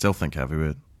 I still think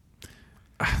heavyweight.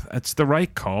 It's the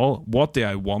right call. What do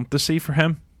I want to see for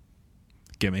him?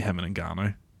 Give me him and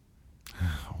Ngannou.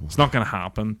 It's not going to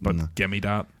happen, but No. give me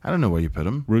that. I don't know where you put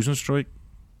him. Rosenstruik.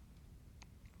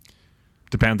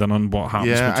 Depending on what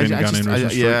happens Yeah, between Gunny and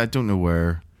Rosenstruik. yeah, I don't know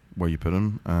where you put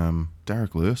him.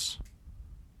 Derek Lewis.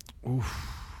 Oof.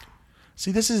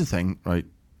 See, this is the thing, right?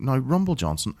 Now, Rumble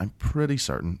Johnson, I'm pretty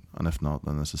certain, and if not,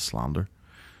 then this is slander,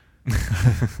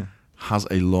 has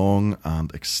a long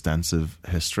and extensive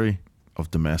history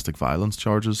of domestic violence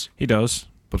charges. He does.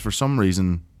 But for some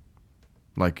reason,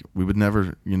 like, we would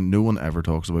never, no one ever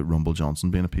talks about Rumble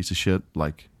Johnson being a piece of shit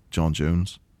like John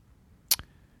Jones.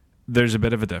 There's a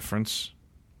bit of a difference.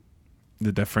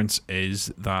 The difference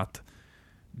is that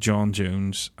John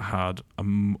Jones had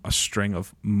a string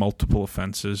of multiple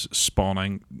offences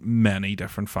spawning many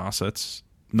different facets.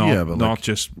 Not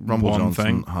just Rumble one Johnson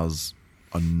thing. has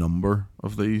a number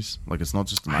of these. Like, it's not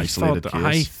just an isolated case.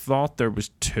 I thought there was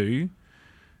two.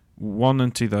 One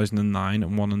in 2009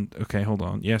 and one in... Okay, hold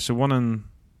on. Yeah, so one in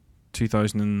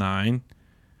 2009,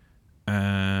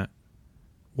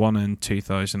 one in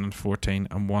 2014,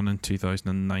 and one in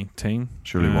 2019.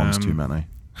 Surely one's too many.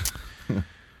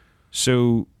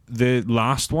 So the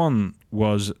last one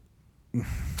was,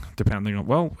 depending on...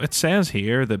 Well, it says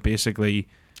here that basically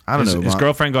his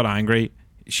girlfriend got angry.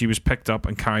 She was picked up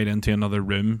and carried into another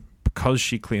room because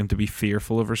she claimed to be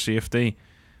fearful of her safety.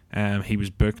 He was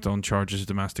booked on charges of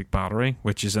domestic battery,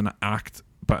 which is an act,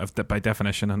 but by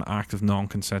definition, an act of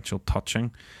non-consensual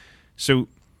touching. So,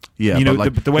 yeah, you know,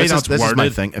 but like, the way this that's is worded, my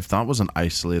thing. If that was an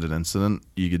isolated incident,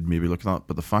 you could maybe look at that.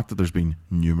 But the fact that there's been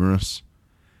numerous,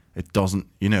 it doesn't.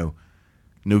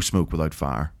 No smoke without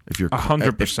fire. If you're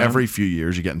 100%, every few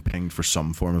years you're getting pinged for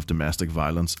some form of domestic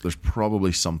violence, there's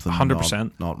probably something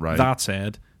 100% not right. That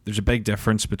said, there's a big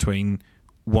difference between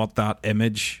what that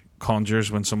image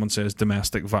conjures when someone says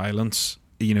domestic violence.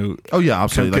 Oh yeah,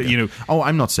 absolutely.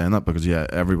 I'm not saying that because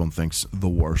everyone thinks the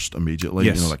worst immediately.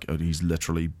 Yes. Like he's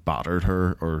literally battered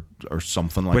her or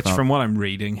something like Which, that. from what I'm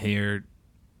reading here,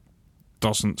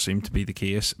 doesn't seem to be the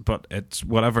case. But it's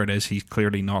whatever it is, he's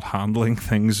clearly not handling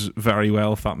things very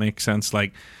well. If that makes sense,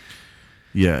 like.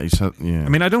 Yeah, he's had, yeah. I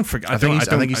mean, I don't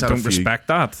respect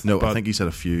that. No, I think he's had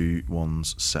a few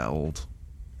ones settled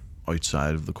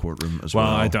outside of the courtroom as well.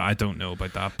 Well, I don't know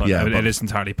about that, but it is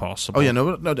entirely possible. Oh yeah,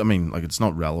 no, I mean, like, it's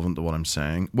not relevant to what I'm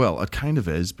saying. Well, it kind of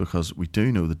is, because we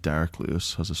do know that Derek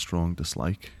Lewis has a strong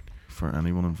dislike for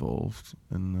anyone involved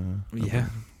in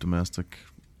domestic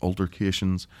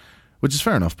altercations, which is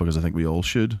fair enough, because I think we all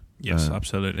should. Yes,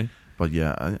 absolutely. But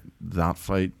yeah, that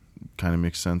fight kind of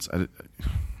makes sense.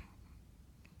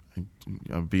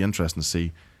 I'd be interested to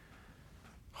see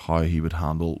how he would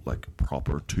handle like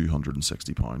proper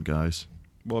 260-pound guys.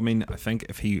 Well, I mean, I think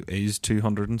if he is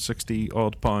 260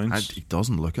 odd pounds, He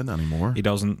doesn't look it anymore. He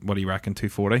doesn't. What do you reckon?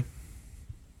 240?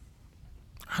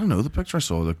 I don't know. The picture I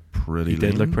saw looked pretty. He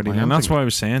did look pretty lean. That's why I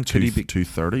was saying, could he be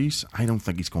 230s? I don't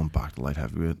think he's going back to light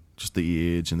heavyweight. Just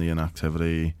the age and the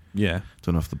inactivity. Yeah.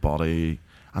 Don't know if the body,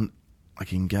 and like,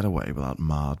 he can get away with that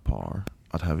mad power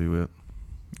at heavyweight.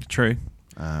 True.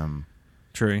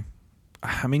 True.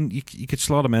 I mean, you could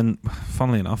slot him in.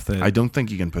 Funnily enough, I don't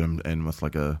think you can put him in with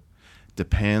like a.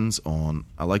 Depends on.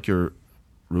 I like your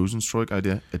Rosenstruik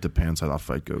idea. It depends how that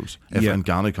fight goes. If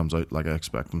Ngannou comes out like I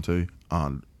expect him to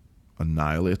and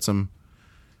annihilates him,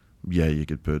 yeah, you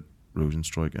could put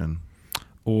Rosenstruik in.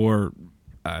 Or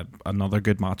another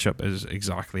good matchup is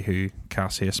exactly who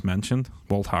Cassius mentioned,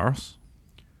 Walt Harris.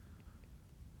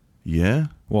 Yeah,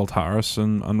 Walt Harris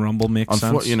and Rumble makes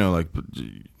sense. Like,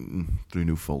 through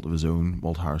no fault of his own,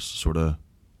 Walt Harris sort of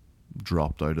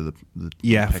dropped out of the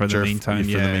picture for the meantime.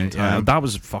 Yeah, that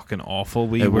was fucking awful.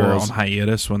 We were on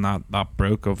hiatus when that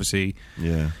broke. Obviously,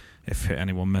 if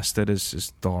anyone missed it,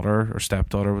 his daughter or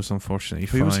stepdaughter was unfortunately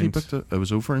found. Who was he booked? It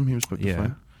was over him. He was booked to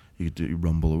fight. You could do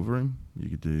Rumble over him. You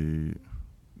could do.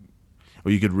 Or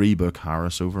you could rebook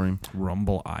Harris over him.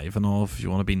 Rumble Ivanov, if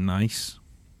you want to be nice.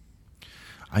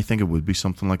 I think it would be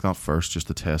something like that first, just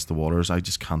to test the waters. I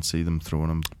just can't see them throwing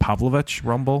him. Pavlovich,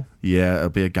 Rumble? Yeah, it'll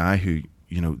be a guy who,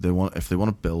 if they want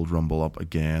to build Rumble up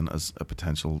again as a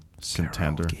potential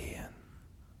contender. Gain.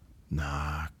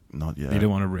 Nah, not yet. You don't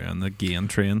want to ruin the Gain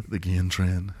train. The Gain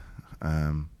train.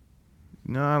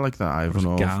 No, I like that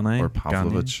Ivanov or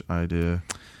Pavlovich idea.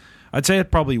 I'd say it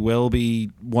probably will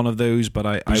be one of those, but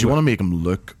you want to make him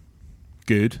look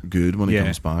good when he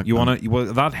comes back. You want to.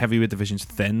 That heavyweight division's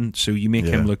thin, so you make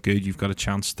him look good. You've got a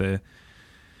chance to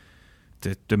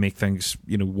make things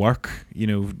work.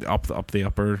 Up the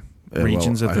upper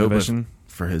regions of the division.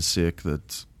 For his sake,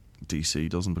 that DC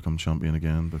doesn't become champion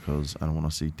again, because I don't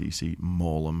want to see DC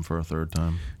maul him for a third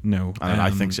time. No, and I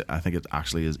think it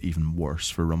actually is even worse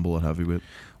for Rumble at heavyweight.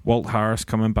 Walt Harris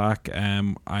coming back.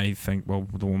 I think, well,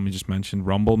 the one we just mentioned,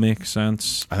 Rumble makes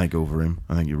sense. I think over him.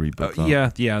 I think you rebook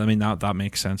that. Yeah. I mean, that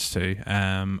makes sense too.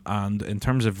 And in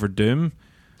terms of Verdum,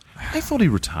 I thought he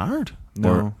retired.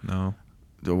 No.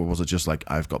 Or was it just like,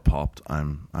 I've got popped,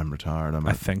 I'm retired?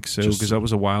 I think so, because that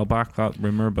was a while back, that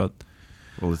rumour, but...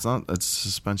 Well, it's not. It's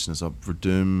suspension is up for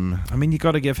Doom. I mean, you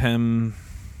got to give him...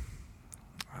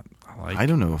 I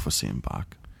don't know if I see him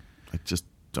back. I just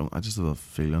don't. I just have a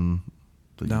feeling...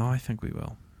 No, I think we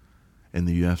will. In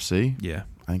the UFC? Yeah.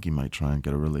 I think he might try and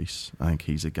get a release. I think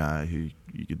he's a guy who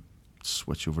you could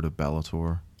switch over to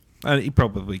Bellator. He'd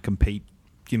probably compete,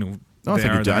 No, I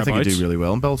think he'd do really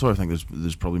well in Bellator. I think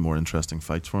there's probably more interesting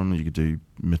fights for him. You could do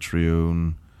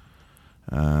Mitrione,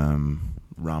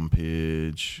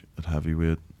 Rampage at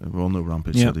heavyweight. Well, no,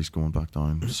 Rampage said he's going back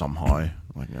down somehow.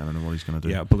 Like, I don't know what he's going to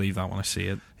do. Yeah, I believe that when I see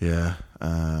it. Yeah.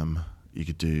 You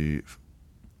could do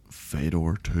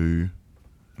Fedor too.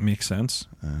 Makes sense.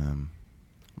 I'm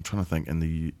trying to think in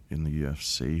the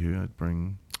UFC who I'd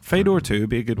bring. Fedor too would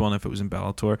be a good one if it was in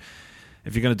Bellator.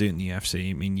 If you're going to do it in the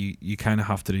UFC, I mean, you kind of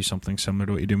have to do something similar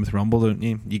to what you're doing with Rumble, don't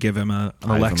you? You give him an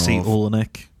Alexei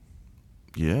Olenek.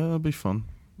 Yeah, that'd be fun.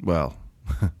 Well,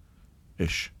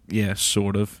 ish. Yeah,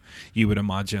 sort of. You would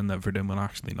imagine that Verdum will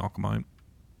actually knock him out.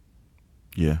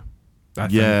 Yeah.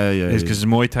 Yeah. Because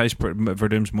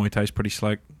Verdum's Muay Thai's pretty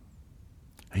slick.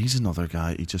 He's another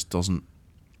guy. He just doesn't.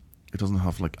 He doesn't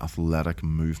have like athletic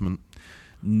movement.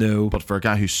 No. But for a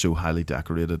guy who's so highly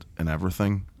decorated in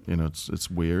everything,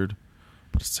 it's weird.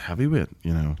 But it's heavyweight,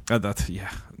 That's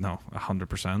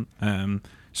 100%.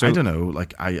 So I don't know.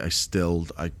 Like I just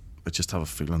have a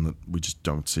feeling that we just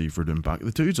don't see Verdum back.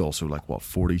 The dude's also like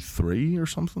 43 or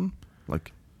something.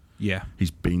 Like, yeah,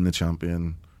 he's been the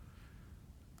champion.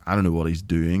 I don't know what he's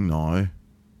doing now,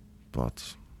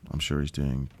 but I'm sure he's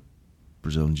doing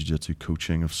Brazilian Jiu-Jitsu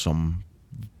coaching of some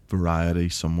variety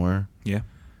somewhere. Yeah.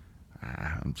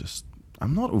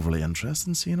 I'm not overly interested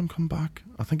in seeing him come back.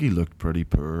 I think he looked pretty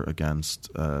poor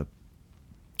against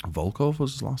Volkov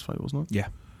was his last fight, wasn't it? Yeah.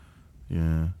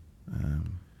 Yeah.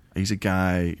 He's a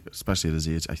guy, especially at his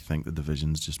age, I think the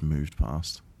division's just moved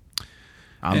past.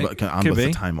 And with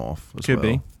the time off as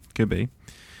well. Could be.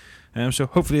 So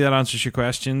hopefully that answers your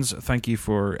questions. Thank you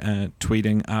for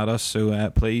tweeting at us. So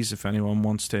please, if anyone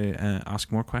wants to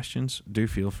ask more questions, do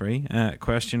feel free.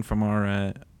 Question from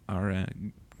our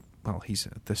well, he's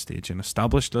at this stage an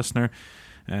established listener,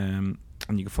 and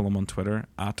you can follow him on Twitter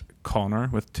at Conor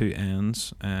with 2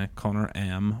 N's, Conor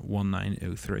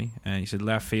M1903. He said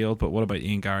left field, but what about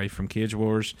Ian Gary from Cage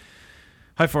Wars?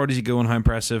 How far does he go and how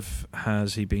impressive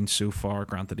has he been so far?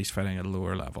 Granted, he's fighting at a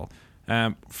lower level.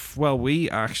 Well,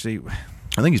 I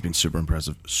think he's been super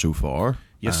impressive so far.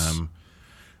 Yes.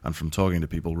 And from talking to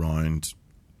people around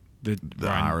the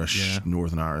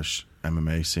Northern Irish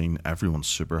MMA scene, everyone's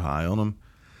super high on him.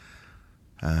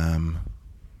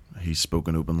 He's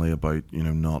spoken openly about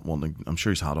not wanting. I'm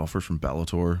sure he's had offers from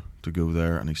Bellator to go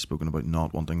there, and he's spoken about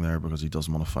not wanting there because he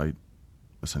doesn't want to fight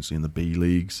essentially in the B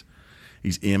leagues.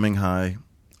 He's aiming high.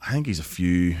 I think he's a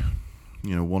few,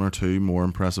 1 or 2 more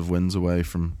impressive wins away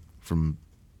from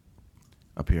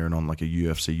appearing on like a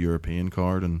UFC European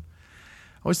card, and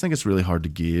I always think it's really hard to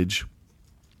gauge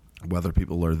whether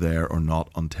people are there or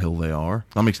not until they are.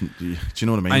 That makes. Do you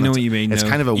know what I mean? I know what you mean. It's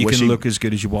kind of a you can look as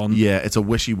good as you want. Yeah, it's a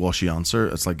wishy-washy answer.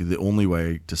 It's like the only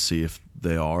way to see if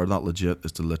they are that legit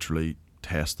is to literally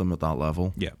test them at that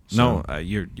level. Yeah. So, no,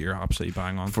 you're absolutely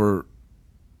bang on.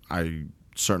 I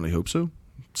certainly hope so.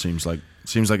 Seems like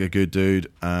a good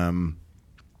dude.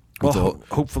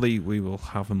 Hopefully we will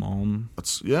have him on.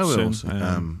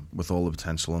 Soon. With all the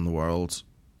potential in the world,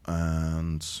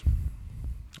 and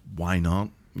why not?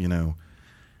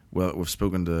 Well, we've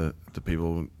spoken to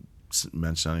people,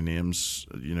 mention any names,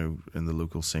 in the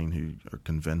local scene who are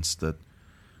convinced that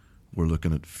we're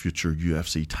looking at future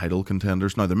UFC title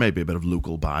contenders. Now there may be a bit of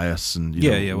local bias, and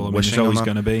there's always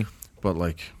going to be. But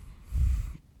like,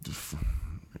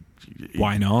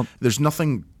 why not? There's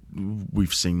nothing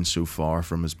we've seen so far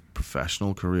from his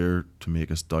professional career to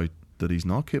make us doubt that he's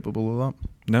not capable of that.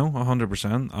 No,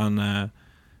 100%. And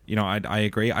I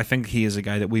agree. I think he is a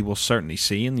guy that we will certainly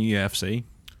see in the UFC.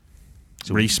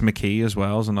 So Reese McKee as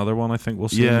well is another one I think we'll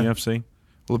see in the UFC.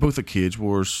 Well, they're both at Cage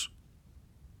Wars,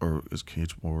 or is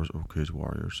Cage Wars or Cage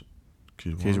Warriors?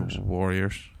 Cage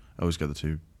Warriors. I always get the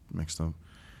two mixed up.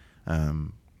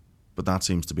 But that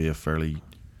seems to be a fairly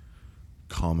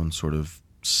common sort of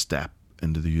step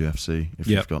into the UFC if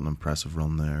you've got an impressive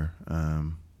run there.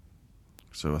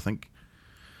 So I think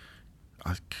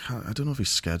I don't know if he's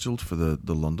scheduled for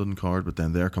the London card, but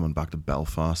then they're coming back to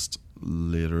Belfast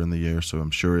later in the year, so I'm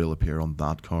sure he'll appear on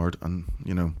that card. And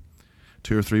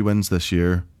 2 or 3 wins this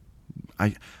year.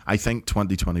 I think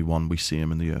 2021 we see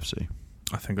him in the UFC.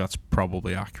 I think that's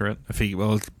probably accurate. If he,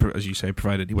 well, as you say,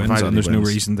 provided he wins, Provided and he there's no wins.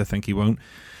 reason to think he won't.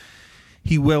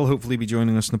 He will hopefully be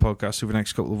joining us in the podcast over the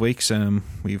next couple of weeks.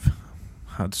 We've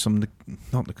had some,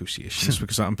 not negotiations,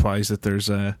 because that implies that there's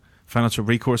financial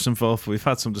recourse involved. We've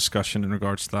had some discussion in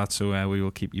regards to that, so we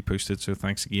will keep you posted. So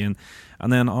thanks again.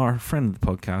 And then our friend of the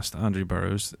podcast, Andrew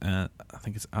Burrows, I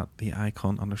think it's at the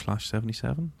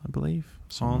icon_77, I believe,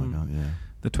 Something like that, yeah.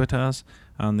 the Twitters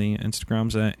and the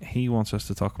Instagrams. He wants us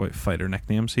to talk about fighter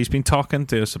nicknames. He's been talking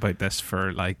to us about this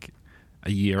for like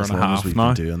a year As and a long as half we've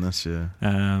now. been doing this, yeah.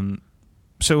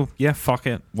 So yeah, fuck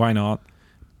it. Why not?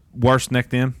 Worst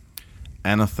nickname?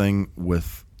 Anything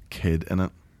with kid in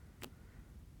it.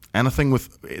 Anything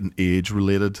with an age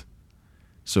related.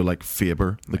 So like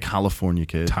Faber, the Like California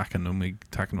kid.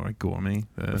 Takanori Gourmet,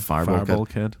 the Fireball Fireball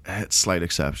kid. Slight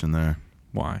exception there.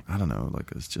 Why? I don't know,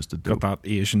 like it's just a Got dope. that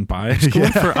Asian bias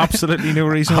going for absolutely no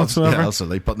reason whatsoever. Yeah,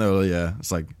 absolutely. But no, yeah,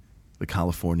 it's like the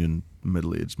Californian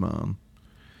middle-aged man.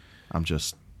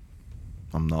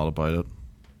 I'm not about it.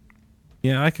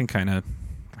 Yeah, I can kind of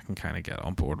get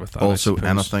on board with that. Also, I suppose.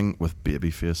 anything with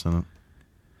babyface in it.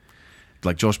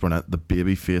 Like Josh Barnett, the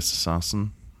babyface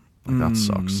assassin. Like, that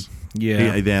sucks.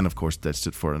 Yeah. He then, of course, ditched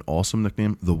it for an awesome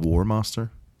nickname, the War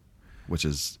Master, which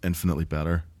is infinitely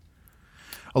better.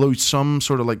 Although some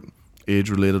sort of like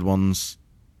age-related ones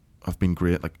have been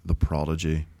great, like the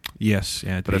Prodigy. Yes,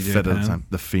 yeah. But it DJ fit at the Penn. time.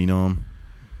 The Phenom,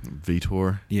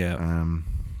 Vitor. Yeah.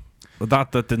 But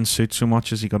that didn't suit so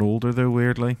much as he got older, though,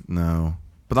 weirdly. No.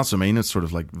 But that's what I mean. It's sort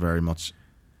of like very much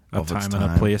A of its time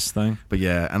and a place thing. But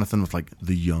yeah, anything with like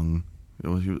the young. It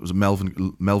was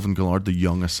Melvin Gillard, the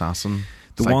young assassin.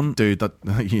 The It's like, one- dude, that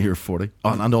you're 40.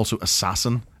 Oh, and also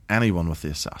assassin. Anyone with the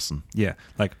assassin. Yeah,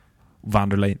 like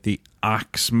Vanderlei, the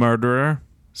axe murderer.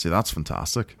 See, that's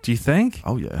fantastic. Do you think?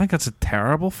 Oh I yeah. think that's a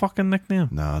terrible fucking nickname.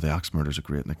 No, the Axe Murder's a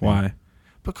great nickname. Why?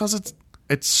 Because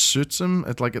it suits him.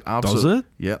 It absolutely. Does it?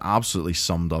 Yeah, it absolutely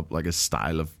summed up like his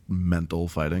style of mental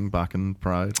fighting back in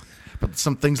Pride. But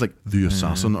some things like the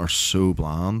assassin are so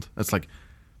bland. It's like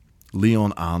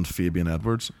Leon and Fabian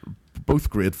Edwards, both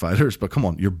great fighters. But come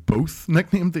on, you're both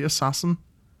nicknamed the assassin.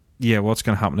 Yeah, what's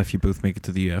going to happen if you both make it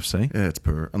to the UFC? Yeah, it's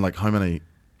poor. And like, how many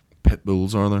pit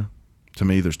bulls are there? To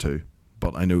me, there's 2,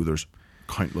 but I know there's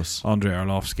countless. Andrei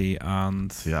Arlovsky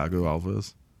and... Thiago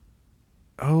Alves.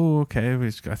 Oh, okay. I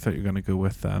thought you were going to go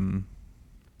with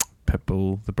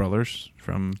Pitbull, the brothers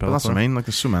from Bellator. But that's what I mean. Like,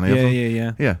 there's so many of Yeah, them.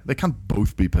 yeah. Yeah, they can't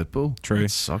both be Pitbull. True. It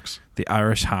sucks. The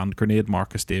Irish hand grenade,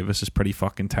 Marcus Davis, is pretty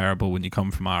fucking terrible when you come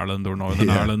from Ireland or Northern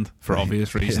Yeah. Ireland for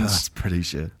obvious Yeah, reasons. that's pretty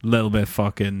shit. Little bit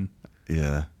fucking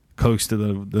Yeah. close to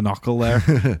the knuckle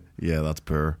there. Yeah, that's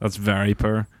poor. That's very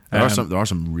poor. There are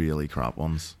some really crap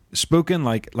ones. Spoken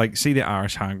like see the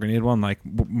Irish hand grenade one, like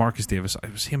Marcus Davis,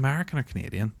 was he American or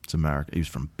Canadian? It's America. He was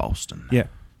from Boston. Yeah.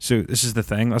 So this is the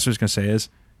thing. That's what I was going to say is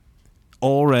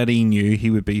already knew he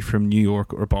would be from New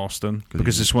York or Boston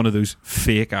because it's one of those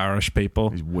fake Irish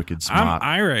people. He's wicked I'm smart.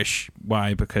 Irish.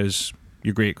 Why? Because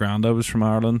your great granddad was from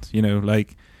Ireland. You know,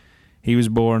 like he was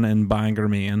born in Bangor,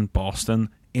 Maine, Boston.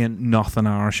 Ain't nothing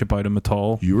Irish about him at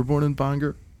all. You were born in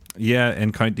Bangor? Yeah,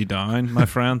 in County Down, my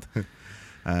friend.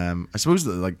 I suppose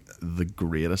that the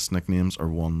greatest nicknames are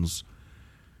ones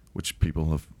which people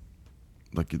have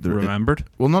they're Remembered?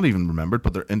 well, not even remembered,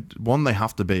 but they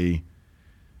have to be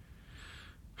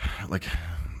like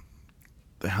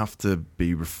they have to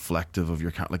be reflective of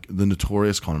your like the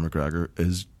notorious Conor McGregor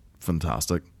is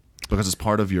fantastic because it's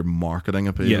part of your marketing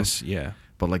appeal. Yes, yeah.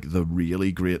 But like the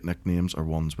really great nicknames are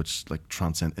ones which like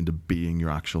transcend into being your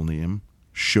actual name.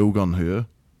 Shogun Hua.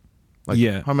 Like,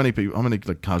 Yeah. How many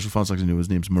like casual fans actually know his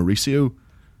name's Mauricio?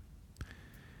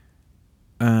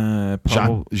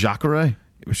 Jacare?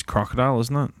 It was crocodile,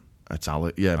 isn't it? It's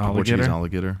Portuguese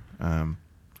alligator.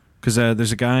 Because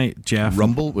there's a guy, Jeff.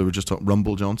 Rumble. We were just talking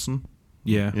Rumble Johnson.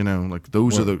 Yeah. You know, like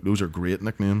those are great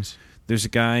nicknames. There's a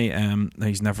guy.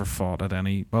 He's never fought at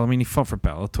any. Well, I mean, he fought for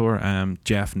Bellator.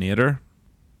 Jeff Nader,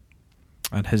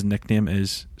 and his nickname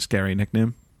is Scary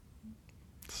Nickname.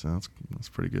 So that's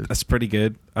pretty good. That's pretty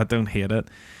good. I don't hate it.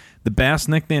 The best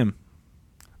nickname,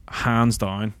 hands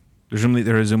down.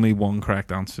 There is only one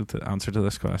correct answer to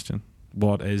this question.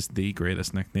 What is the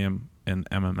greatest nickname in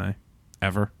MMA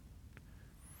ever?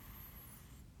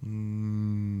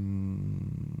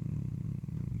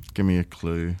 Give me a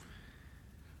clue.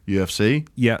 UFC?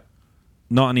 Yeah,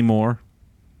 not anymore.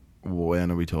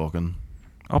 When are we talking?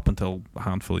 Up until a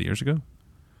handful of years ago.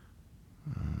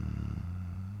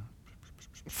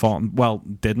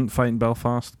 Didn't fight in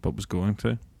Belfast, but was going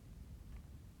to.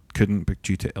 Couldn't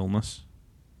due to illness.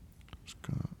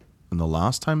 And the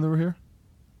last time they were here?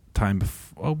 time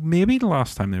before. Oh, maybe the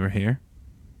last time they were here.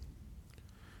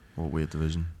 What weight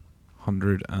division?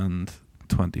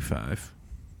 125.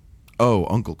 Oh,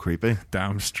 Uncle Creepy.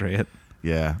 Damn straight.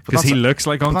 Yeah, Because he looks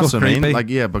like Uncle that's what I Creepy. mean. Like,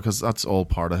 yeah, because that's all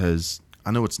part of his. I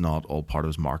know it's not all part of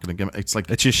his marketing gimmick. It's like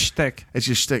It's just shtick. it's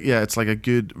your shtick. Yeah, it's like a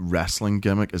good wrestling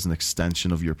gimmick is an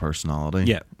extension of your personality.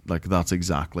 Yeah. like that's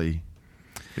exactly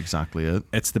it.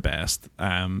 It's the best.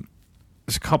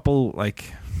 There's a couple,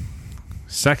 like,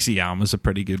 Sexy Yam is a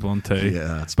pretty good one too. Yeah,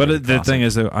 that's but pretty the classic. thing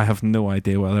is, though, I have no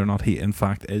idea whether or not he in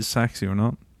fact is sexy or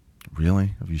not.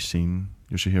 Really, have you seen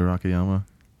Yoshihiro Akiyama?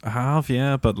 I have,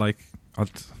 yeah, but like,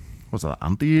 What's that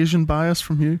anti-Asian bias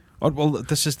from you? well,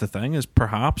 this is the thing, is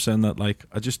perhaps in that, like,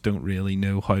 I just don't really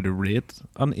know how to rate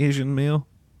an Asian male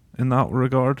in that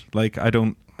regard. Like, I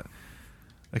don't.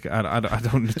 Like, I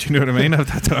don't. Do you know what I mean?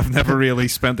 I've never really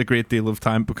spent a great deal of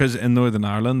time, because in Northern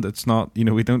Ireland, it's not. We're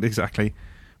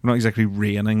not exactly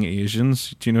reigning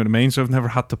Asians. Do you know what I mean? So I've never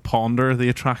had to ponder the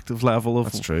attractive level of.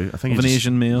 That's true. I think of an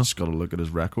Asian male. You just got to look at his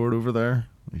record over there.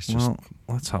 He's just Well,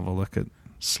 let's have a look at.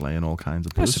 slaying all kinds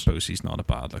of I posts. suppose he's not a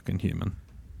bad-looking human.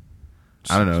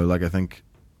 I don't know. Like, I think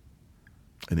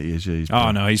in Asia, he's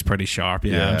Oh no, he's pretty sharp.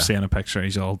 Yeah, Yeah. I'm seeing a picture.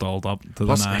 He's all dolled up to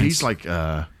Plus, the nines. he's like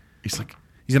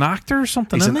He's an actor or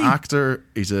something. he's isn't an he? actor.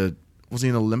 Was he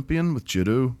an Olympian with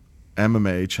judo,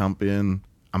 MMA champion?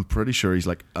 I'm pretty sure he's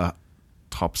like a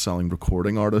top-selling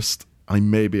recording artist, and he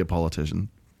may be a politician.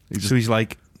 So he's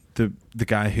like the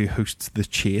guy who hosts the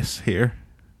Chase here,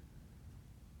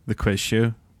 the quiz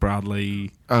show.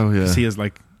 Bradley. Oh yeah, He has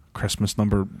like Christmas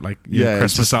number, like Yeah,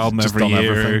 Christmas just album every done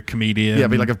year. everything. Comedian. yeah.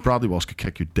 But like, if Bradley Walsh could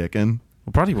kick your dick in,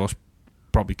 well, Bradley Walsh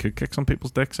probably could kick some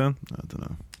people's dicks in. I don't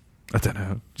know. I don't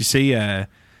know. Do you see?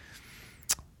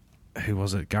 Who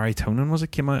was it? Gary Tonin was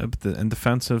it? Came out in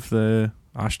defense of the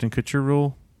Ashton Kutcher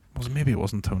rule. Maybe it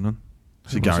wasn't Tonin.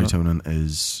 So Who Gary was it? Tonin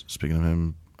is, speaking of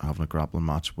him, having a grappling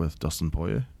match with Dustin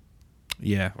Poirier.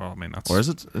 Yeah. Well, I mean that's. Or is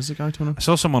it Gary Tonin? I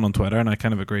saw someone on Twitter and I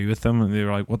kind of agree with them, and they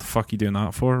were like, "What the fuck are you doing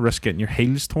that for? Risk getting your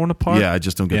heels torn apart?" Yeah, I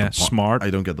just don't get Yeah, the point. smart. I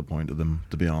don't get the point of them,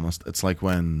 to be honest. It's like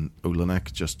when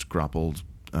Olenek just grappled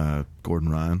Gordon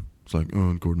Ryan. It's like,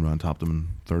 oh, Gordon Ryan tapped him in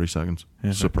 30 seconds.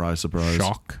 Yeah, Surprise, surprise.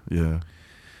 Shock. Yeah.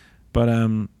 But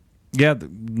yeah, the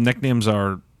nicknames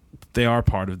are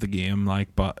part of the game. Like,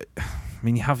 but I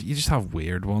mean, you just have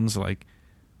weird ones. Like,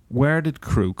 where did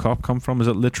Crew Cop come from? Is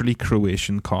it literally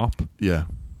Croatian cop? Yeah.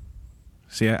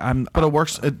 See, But it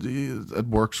works. It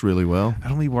works really well.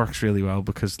 it only works really well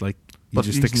because like you But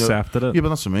just he's accepted it. Yeah, but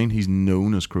that's what I mean. He's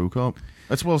known as Crew Cop.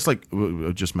 It's like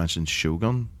I just mentioned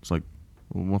Shogun. It's like,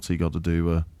 well, what's he got to do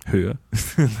with? Who?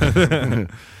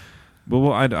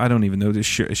 Well, I don't even know. Is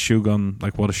Shogun,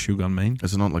 like, what does Shogun mean?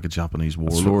 Is it not like a Japanese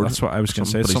warlord? That's what I was going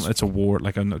to say. It's a war,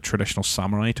 like a traditional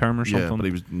samurai term or something. Yeah, but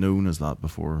he was known as that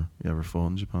before he ever fought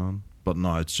in Japan. But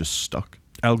now it's just stuck.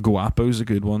 El Guapo's a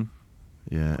good one.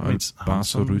 Yeah, Right, it's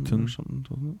Basso handsome Rutan. or something,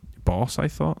 doesn't it? Boss, I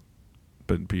thought.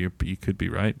 But you could be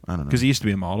right. I don't know. Because he used to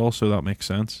be a model, so that makes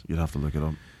sense. You'd have to look it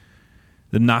up.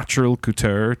 The Natural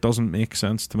Couture doesn't make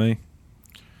sense to me,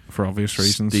 for obvious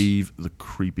reasons. Steve the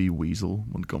Creepy Weasel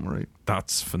Montgomery.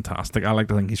 That's fantastic. I like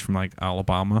to think he's from, like,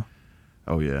 Alabama.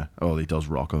 Oh yeah. Oh, he does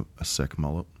rock a sick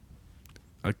mullet.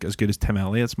 Like, as good as Tim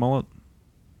Elliott's mullet.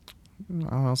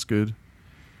 Oh, that's good.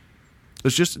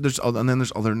 And then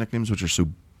there's other nicknames which are so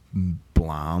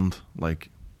bland, like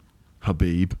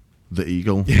Khabib, the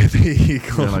Eagle. Yeah, the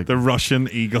eagle. You're like- the Russian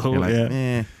eagle. You're like, yeah.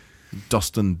 eh.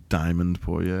 Dustin Diamond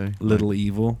Poirier. Little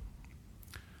Evil.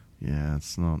 Yeah,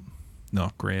 it's not.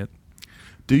 Not great.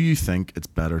 Do you think it's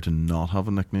better to not have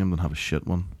a nickname than have a shit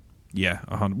one? Yeah,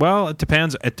 well, it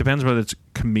depends. It depends whether it's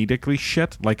comedically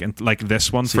shit, like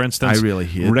this one, See, for instance. I really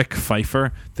hate Rick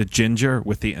Pfeiffer, the ginger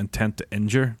with the intent to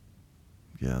injure.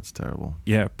 Yeah, it's terrible.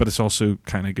 Yeah, but it's also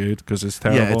kind of good because it's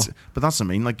terrible. Yeah, but that's what I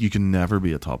mean. Like, you can never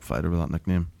be a top fighter with that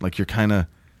nickname. Like, you're kind of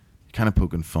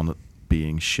poking fun at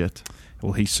being shit.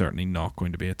 Well, he's certainly not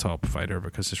going to be a top fighter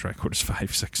because his record is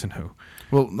 5-6-0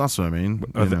 Well, that's what I mean.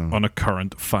 on a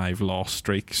current 5-loss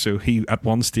streak. So he at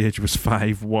one stage was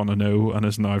 5-1-0 and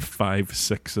is now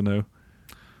 5-6-0.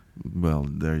 Well,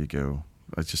 there you go.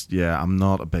 I'm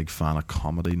not a big fan of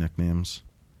comedy nicknames.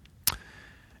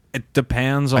 It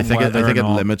depends on I think whether it or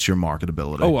not. limits your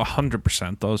marketability. Oh,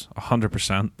 100% does.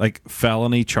 100%. Like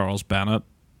Felony Charles Bennett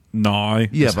now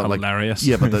yeah, is but hilarious.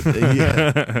 Like,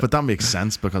 but that makes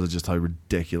sense because of just how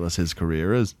ridiculous his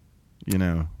career is. You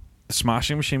know.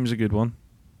 Smashing Machine was a good one.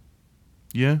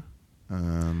 Yeah.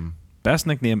 Best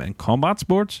nickname in combat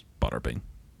sports? Butterbean.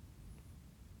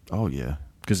 Oh yeah.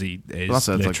 Because he is Well, that's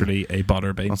it, it's literally a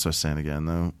butterbean. That's what I was saying again.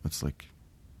 Though it's like,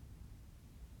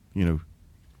 you know,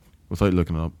 without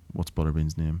looking it up, what's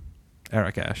Butterbean's name?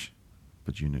 Eric Ash.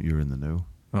 but you're in the know.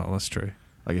 Well, that's true.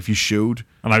 Like if you showed,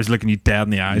 And I was looking you dead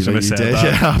in the eyes when I said did, that.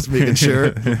 yeah, I was making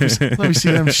sure. Let me see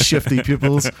them shifty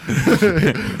pupils.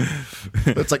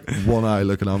 It's like one eye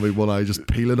looking at me, one eye just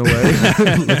peeling away,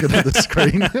 looking at the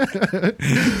screen.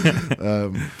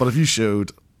 But if you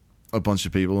showed a bunch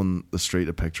of people in the street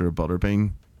a picture of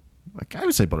Butterbean, like I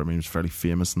would say Butterbean was fairly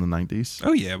famous in the 90s.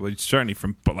 Oh yeah, well certainly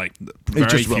but like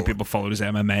very few people followed his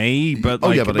MMA, but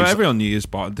but everyone knew his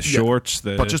the shorts.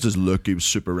 But just his look, he was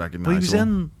super recognizable. But he was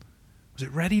in. Was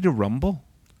it Ready to Rumble?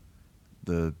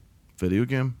 The video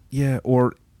game? Yeah,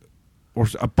 or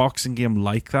a boxing game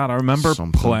like that. I remember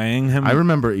playing him. I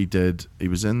remember he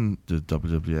was in the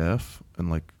WWF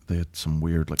and like they had some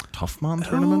weird like tough man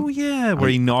tournament. Oh yeah, where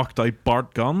he knocked out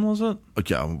Bart Gunn, was it?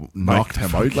 Yeah, knocked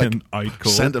him out, like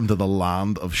sent him to the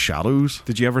land of shadows.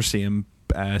 Did you ever see him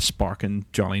sparking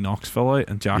Johnny Knoxville out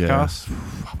in Jackass? Yeah.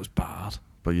 That was bad.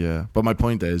 But my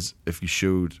point is, if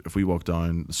we walked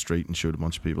down the street and showed a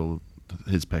bunch of people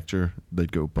his picture,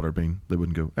 they'd go Butterbean. They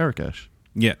wouldn't go Erikesh.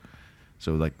 Yeah.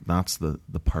 So like that's the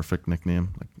perfect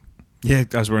nickname. Like, yeah,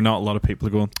 as we're not a lot of people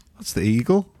are going, that's the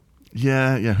Eagle.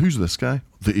 Yeah. Who's this guy?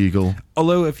 The Eagle.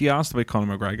 Although if you asked about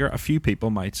Conor McGregor, a few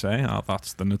people might say, "Oh,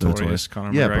 that's the notorious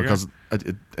Conor McGregor." Yeah, because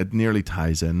it nearly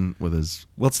ties in with his.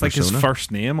 Well, it's persona. like his first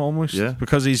name almost. Yeah.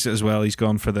 Because he's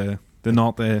gone for the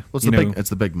not the. Well, it's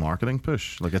the big marketing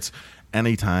push. Like it's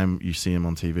anytime you see him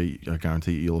on TV, I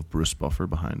guarantee you'll have Bruce Buffer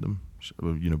behind him.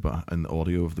 You know, in the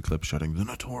audio of the clip shouting the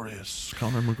notorious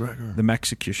Conor McGregor. The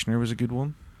Mexicutioner was a good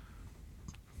one.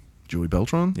 Joey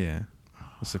Beltran. Yeah,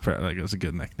 that's a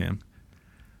good nickname.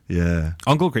 Yeah,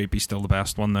 Uncle Creepy's still the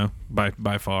best one though,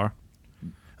 by far.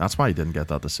 That's why he didn't get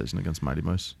that decision against Mighty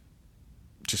Mouse.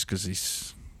 Just because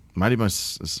he's Mighty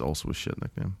Mouse is also a shit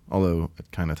nickname, although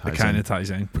it kind of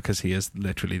ties in because he is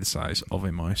literally the size of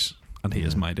a mouse, and he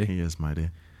is mighty. He is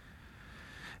mighty.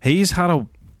 He's had a.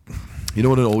 You know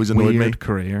what? It always annoyed me.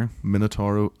 Career.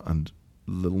 Minotauro and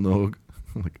Little Nog,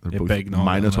 like they're both big Nog,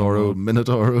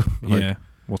 Minotauro. Like, yeah.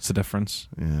 What's the difference?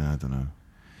 Yeah, I don't know.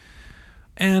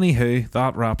 Anywho,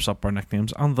 that wraps up our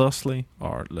nicknames and thusly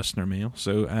our listener mail.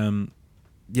 So,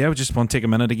 we just want to take a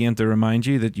minute again to remind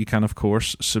you that you can, of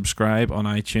course, subscribe on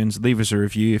iTunes. Leave us a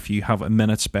review if you have a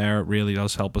minute spare. It really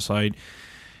does help us out.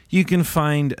 You can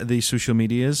find the social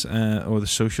medias, or the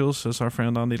socials, as our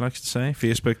friend Andy likes to say,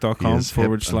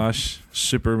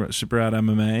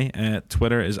 facebook.com/SuperAdMMA.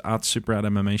 Twitter is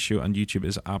 @SuperAdMMA Show, and YouTube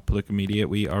is @PoliticaMedia.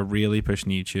 We are really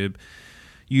pushing YouTube.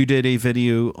 You did a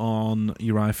video on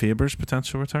Uriah Faber's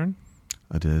potential return.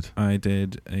 I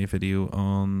did a video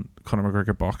on Conor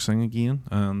McGregor boxing again,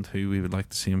 and who we would like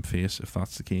to see him face if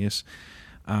that's the case.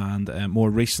 And more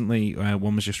recently,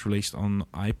 one was just released on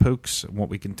eye pokes, what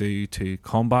we can do to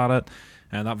combat it.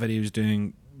 And that video is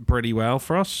doing pretty well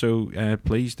for us, so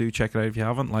please do check it out if you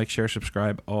haven't. Like, share,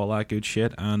 subscribe, all that good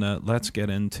shit. And let's get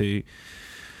into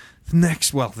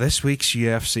this week's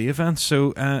UFC event.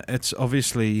 So it's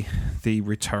obviously the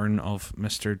return of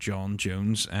Mr. John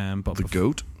Jones. But the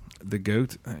GOAT? The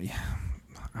GOAT.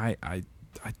 I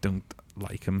don't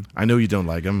like him. I know you don't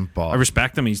like him, but I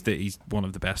respect him. He's one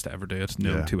of the best to ever do it.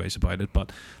 No two ways about it.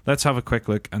 But let's have a quick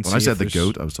look and see. When I said the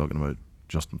GOAT, I was talking about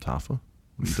Justin Taffa.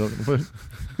 What are you talking about?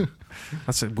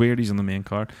 That's weird. He's on the main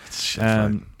card.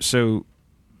 So,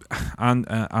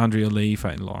 Andrea Lee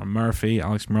fighting Lauren Murphy,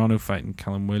 Alex Morano fighting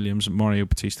Callum Williams, Mario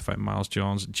Batista fighting Miles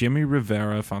Johns, Jimmy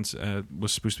Rivera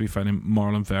was supposed to be fighting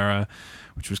Marlon Vera,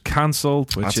 which was cancelled.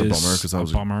 That's a bummer because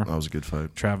that was a good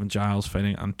fight. Trevin Giles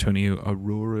fighting Antonio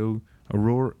Arroyo.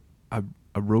 So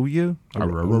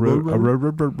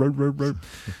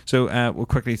we'll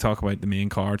quickly talk about the main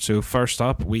card. So first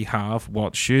up, we have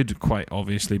what should quite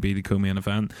obviously be the co-main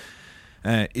event.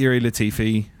 Iri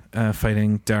Latifi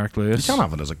fighting Derek Lewis. You can't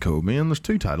have it as a co-main. There's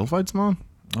 2 title fights, man.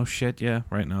 Oh shit, yeah,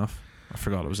 right enough. I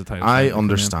forgot it was a title fight. I fight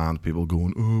understand people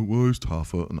going, oh, why is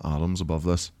Taffa and Adams above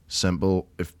this? Simple.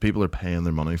 If people are paying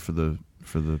their money for the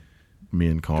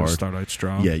main card, gotta start out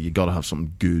strong. Yeah, you got to have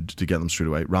something good to get them straight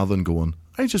away, rather than going,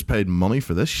 I just paid money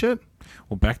for this shit.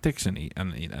 Well, Bektiks and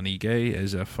Ige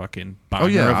is a fucking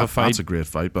banger of a fight. That's a great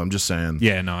fight, but I'm just saying.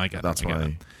 Yeah, no, I get that's it.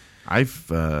 That's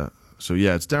why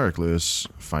it's Derek Lewis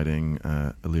fighting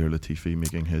Ilir Latifi,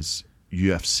 making his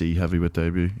UFC heavyweight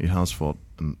debut. He has fought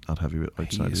at heavyweight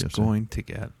outside he is the UFC. Going to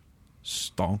get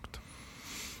stonked.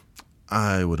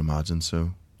 I would imagine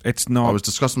so. It's not. I was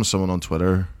discussing with someone on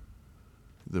Twitter.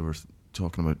 They were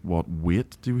talking about what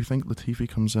weight do we think Latifi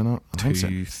comes in at?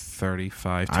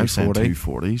 235, 240. I'm saying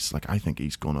 240s. Like, I think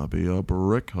he's gonna be a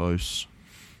brick house.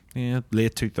 Yeah,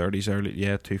 late 230s, early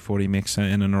 240 makes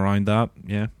in and around that.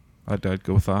 Yeah, I'd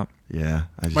go with that. Yeah,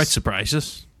 might surprise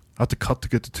us. I had to cut to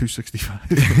get to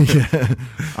 265. Yeah.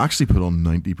 Actually put on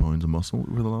 90 pounds of muscle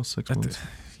over the last 6 months.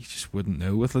 You just wouldn't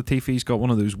know with Latifi. He's got one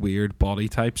of those weird body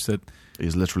types that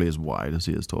He's literally as wide as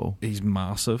he is tall. he's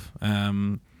massive.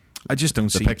 I just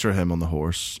don't The see. picture of him on the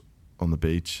horse on the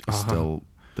beach is still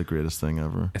the greatest thing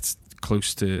ever. It's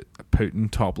close to Putin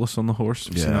topless on the horse.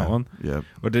 Have you seen that one? Yeah.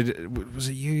 Or was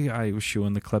it you? I was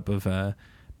showing the clip of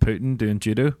Putin doing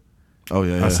judo. Oh,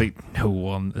 yeah. I was like, no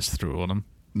one is throwing him.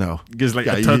 No. Because like,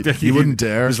 Yeah, you wouldn't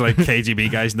dare. There's like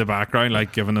KGB guys in the background,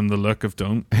 like giving him the look of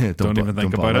don't even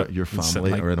think about it. Your And sit,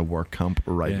 family like- are in a work camp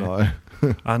right Yeah.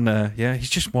 now. And he's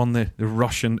just won the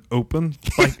Russian Open.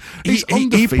 Like, He's he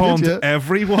undefeated, pawned yeah.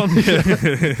 everyone.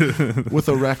 With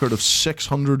a record of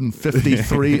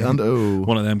 653-0.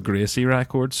 One of them Gracie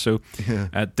records. So Yeah.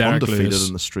 Derek Undefeated Lewis,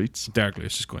 in the streets. Derek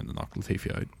Lewis is going to knock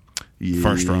Latifi out. Yeah,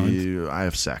 First round. I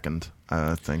have second.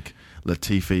 I think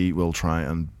Latifi will try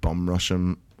and bum rush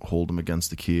him, hold him against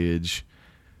the cage.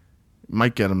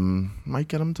 Might get him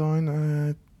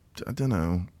down. I don't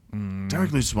know.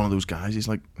 Derek Lewis is one of those guys. He's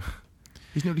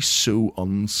nearly so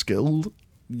unskilled.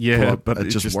 Yeah, but it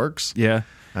just works. Yeah,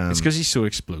 it's because he's so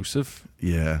explosive.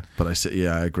 Yeah, but I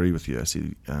agree with you. I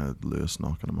see Lewis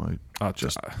knocking him out,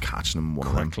 just catching him one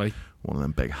quickly. of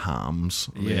them big hams.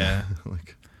 Yeah,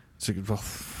 like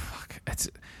it's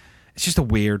just a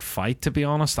weird fight, to be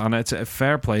honest, and it's a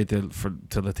fair play to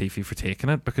Latifi for taking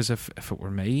it, because if it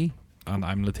were me and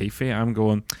I'm Latifi, I'm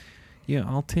going, yeah,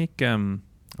 I'll take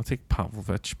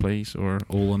Pavlovich, please, or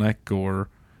Olenek, or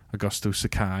Augusto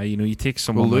Sakai. You know, you take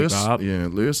someone Lewis, like that. Yeah,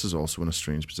 Lewis is also in a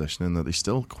strange position in that he's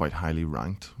still quite highly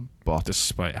ranked, but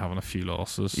Despite having a few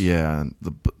losses. yeah,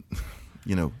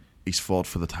 he's fought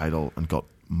for the title and got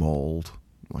mauled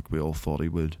like we all thought he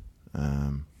would.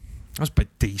 That's by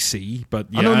DC, but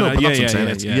yeah, I don't know, but that's what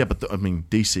I'm saying. yeah. But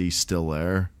DC's still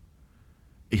there.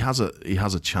 He has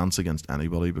a chance against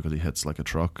anybody because he hits like a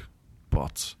truck,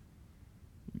 but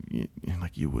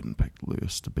you wouldn't pick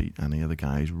Lewis to beat any of the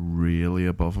guys really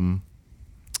above him.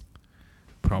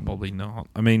 Probably not.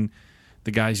 I mean,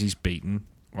 the guys he's beaten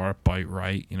are about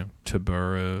right. You know,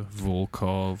 Tabura,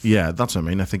 Volkov. Yeah, that's what I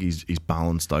mean. I think he's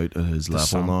balanced out at his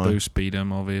level now. Santos beat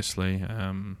him, obviously.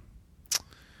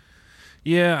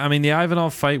 Yeah, I mean, the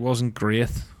Ivanov fight wasn't great.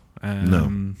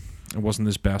 No. It wasn't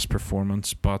his best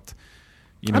performance, but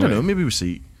I don't know. Maybe we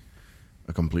see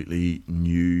a completely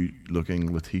new looking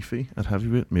Latifi at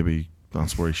heavyweight. Maybe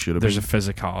that's where he should have been. There's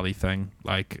a physicality thing.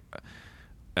 Like,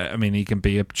 I mean, he can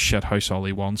be a shithouse all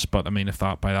he wants, but I mean, if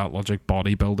that by that logic,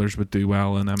 bodybuilders would do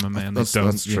well in MMA, and that's they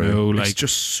don't. That's you true. know, like, it's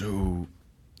just so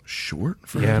short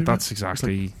for yeah, heavyweight. that's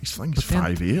exactly. He's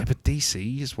 5'8". Yeah, but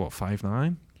DC is what,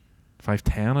 5'9",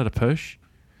 5'10" at a push.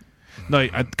 No,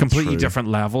 at completely True. different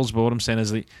levels. But what I'm saying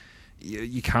is that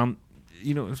you can't.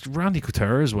 You know, Randy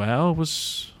Couture as well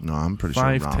was. No, I'm pretty sure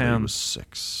 5'10". Randy was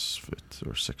 6 foot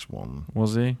or 6'1".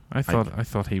 Was he? I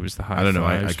thought he was the high. I don't know.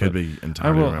 I fives, could but be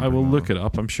entirely. I will look it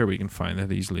up. I'm sure we can find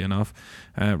it easily enough.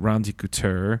 Randy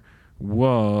Couture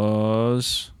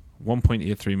was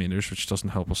 1.83 meters, which doesn't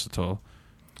help us at all.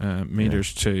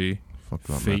 Meters to Fuck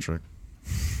that feet. metric.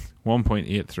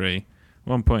 1.83.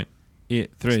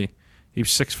 1.83. He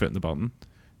was 6 foot in the bottom.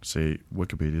 See,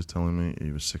 Wikipedia's telling me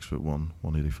he was 6'1",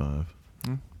 185.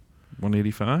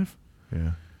 185.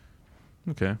 Yeah.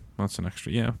 Okay, that's an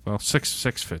extra. Yeah, well, 6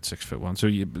 foot, 6'1".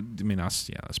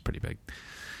 So that's pretty big.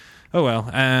 Oh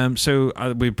well. So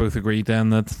we both agreed then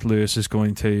that Lewis is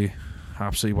going to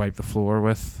absolutely wipe the floor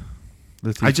with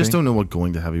Latifi. I just don't know what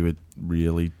going to heavyweight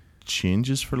really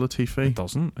changes for Latifi. It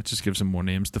doesn't. It just gives him more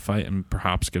names to fight, and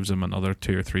perhaps gives him another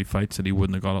 2 or 3 fights that he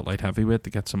wouldn't have got at light heavyweight to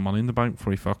get some money in the bank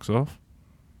before he fucks off.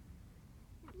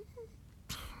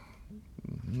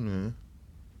 Yeah.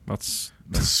 That's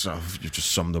You've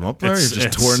just summed him up there. It's- You've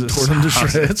just it's torn him to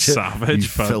savage, shreds. savage, You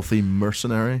but- filthy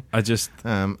mercenary. I just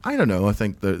I don't know. I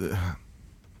think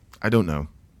I don't know.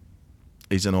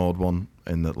 He's an odd one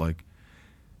in that, like,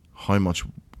 how much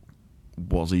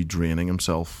was he draining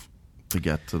himself to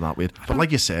get to that weight? But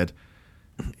like you said,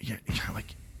 you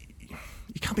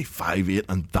can't be 5'8"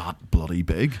 and that bloody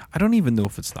big. I don't even know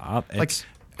if it's that. It's,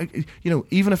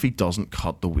 Even if he doesn't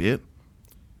cut the weight,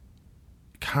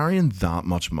 carrying that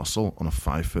much muscle on a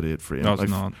 5'8" frame, No, it's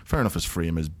not. fair enough, his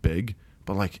frame is big,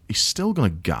 but like he's still gonna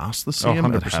gas the same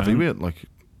at 100%. heavyweight. Like,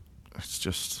 it's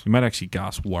just you might actually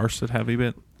gas worse at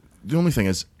heavyweight. the only thing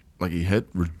is, like, he hit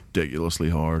ridiculously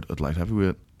hard at light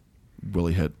heavyweight. Will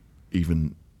he hit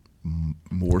even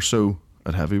more so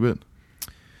at heavyweight?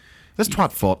 This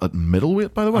twat fought at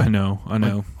middleweight, by the way. I know.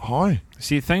 Like, how?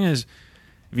 See, the thing is,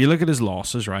 if you look at his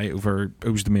losses, right, over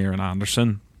Ozdemir and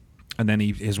Anderson, and then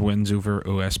his wins over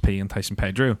OSP and Tyson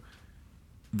Pedro,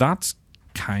 that's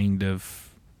kind of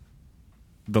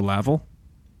the level.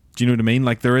 Do you know what I mean?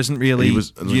 Like there isn't really, He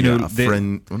was, a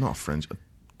fringe, well, not a fringe,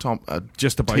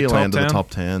 just about tail top end 10. of the top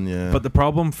 10. Yeah, But the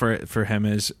problem for him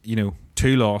is,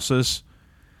 2 losses.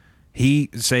 He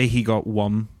got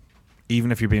one,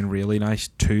 even if you're being really nice,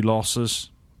 2 losses,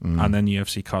 and then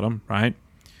UFC cut him, right?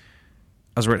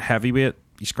 As we're at heavyweight,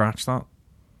 you scratch that.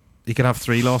 He could have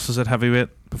 3 losses at heavyweight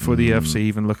before the UFC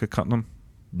even look at cutting him.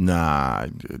 Nah,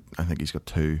 I think he's got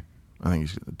 2. I think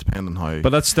he's depending on how. But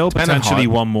that's still potentially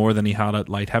one more than he had at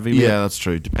light heavyweight. Yeah, that's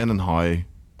true. Depending on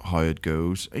how it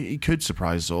goes, he could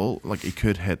surprise us all. Like he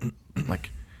could hit like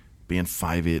being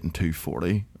 5'8" and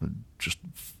 240, just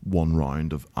one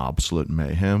round of absolute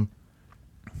mayhem.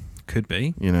 Could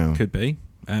be, could be.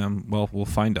 Well, we'll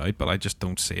find out, but I just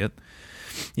don't see it.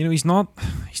 He's not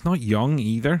young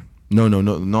either. No,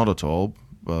 not at all.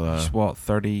 But he's what,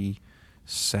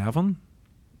 37?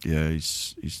 Yeah,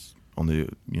 he's on the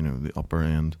the upper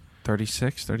end.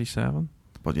 36, 37.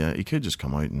 But yeah, he could just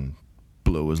come out and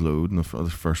blow his load in the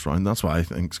first round. That's what I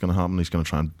think is going to happen. He's going to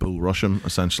try and bull rush him,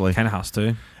 essentially. Kind of has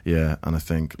to. Yeah, and I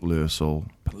think Lewis will.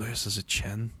 But Lewis has a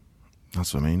chin.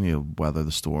 That's what I mean. He'll weather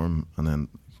the storm, and then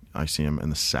I see him in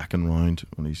the second round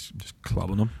when he's just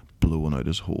clubbing him, blowing out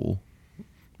his hole.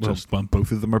 Well, when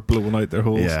both of them are blowing out their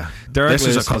holes. Yeah, this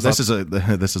is a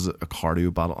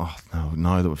cardio battle. Oh no!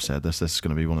 Now that we've said this is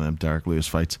going to be one of them Derek Lewis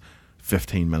fights.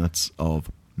 15 minutes of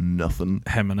nothing.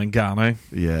 Him and Ngannou.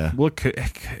 Yeah. Well, it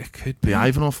could be. The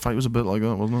Ivanov fight was a bit like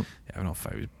that, wasn't it? The Ivanov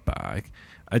fight was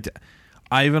bad.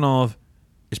 Ivanov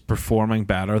is performing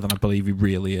better than I believe he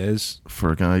really is.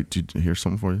 For a guy, did you hear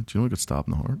something for you? Do you know he got stabbed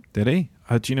in the heart? Did he?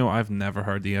 Do you know I've never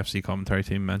heard the UFC commentary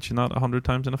team mention that 100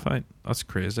 times in a fight? That's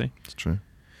crazy. It's true.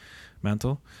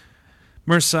 Mental.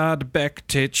 Mirsad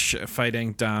Bektic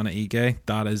fighting Dan Ige.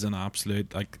 That is an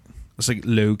absolute it's like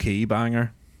low key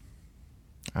banger.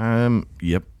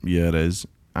 Yep, yeah, it is.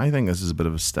 I think this is a bit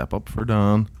of a step up for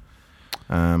Dan.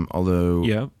 Although,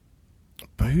 yeah.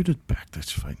 But who did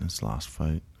Bektic fight in his last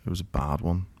fight? It was a bad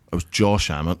one. It was Josh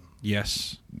Emmett.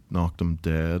 Yes, knocked him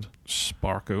dead.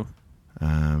 Sparko.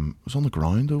 It was on the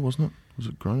ground though, wasn't it? Was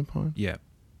it ground pound? Yeah,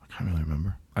 I can't really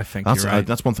remember. I think you're right.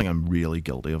 That's one thing I'm really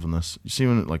guilty of in this. You see,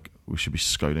 when we should be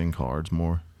scouting cards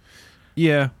more.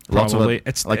 Yeah, lots probably. Of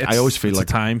it, I always feel like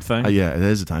a time thing. Yeah, it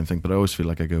is a time thing. But I always feel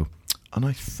like I go, and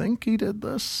I think he did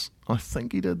this. I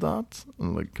think he did that.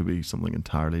 And it could be something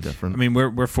entirely different. I mean,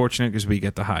 we're fortunate because we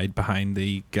get to hide behind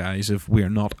the guise of we're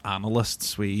not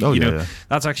analysts.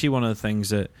 That's actually one of the things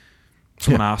that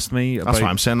someone asked me about. That's why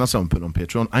I'm saying that's what I'm putting on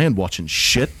Patreon. I ain't watching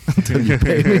shit until you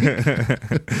pay me.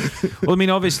 Well, I mean,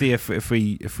 obviously, if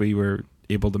we were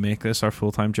able to make this our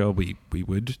full-time job, we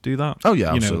would do that. Oh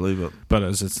yeah, absolutely. But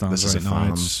as it stands this right is a now,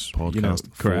 fans it's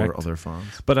podcast correct. for other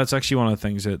fans. But that's actually one of the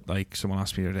things that someone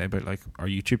asked me the other day about our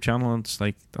YouTube channel, and it's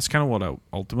that's kind of what I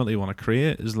ultimately want to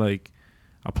create, is a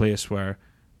place where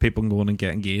people can go in and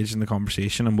get engaged in the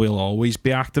conversation, and we'll always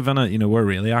be active in it. We're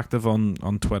really active on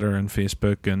Twitter and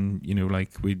Facebook, and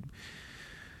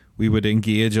we would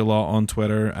engage a lot on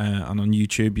Twitter and on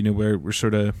YouTube. We're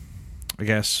sort of, I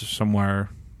guess, somewhere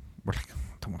we're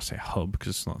I don't want to say a hub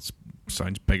because it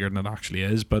sounds bigger than it actually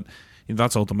is, but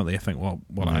that's ultimately, I think,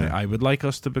 what I would like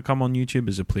us to become on YouTube,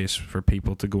 is a place for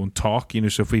people to go and talk.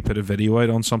 So if we put a video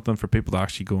out on something, for people to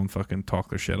actually go and fucking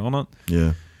talk their shit on it.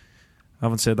 Yeah.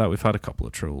 Having said that, we've had a couple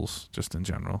of trolls just in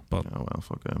general, but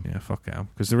fuck them. Yeah, fuck them.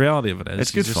 Because the reality of it is,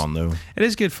 it's good fun though. It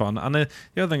is good fun, and the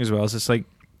other thing as well is, it's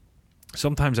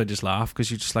sometimes I just laugh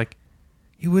because you're just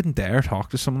you wouldn't dare talk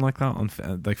to someone like that on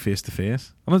face to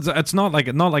face. And it's not like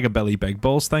a Billy Big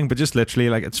Balls thing, but just literally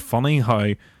it's funny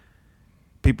how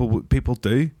people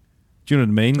do. Do you know what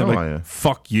I mean? They're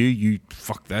fuck you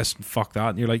fuck this, and fuck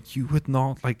that, and you're you would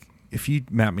not if you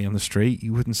met me on the street,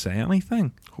 you wouldn't say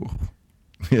anything.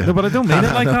 Yeah. No, but I don't mean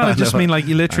it like that. I just mean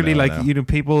you literally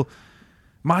people.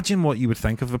 Imagine what you would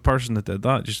think of a person that did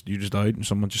that. You're just out and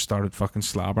someone just started fucking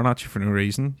slabbering at you for no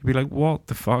reason. You'd be like, what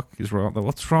the fuck is wrong?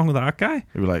 What's wrong with that guy?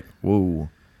 You'd be like, whoa,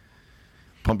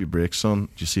 pump your brakes, son.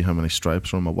 Do you see how many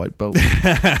stripes are on my white belt?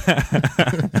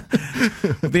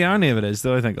 The irony of it is,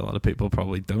 though, I think a lot of people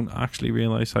probably don't actually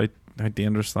realise how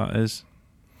dangerous that is.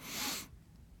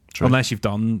 True. Unless you've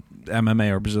done MMA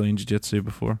or Brazilian Jiu-Jitsu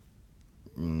before.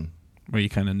 Where you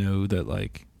kind of know that,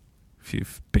 if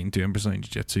you've been doing Brazilian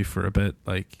Jiu-Jitsu for a bit,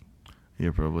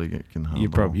 you probably can handle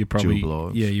you probably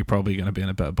blows. Yeah, you're probably going to be in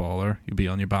a bit of baller. You'll be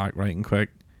on your back right and quick.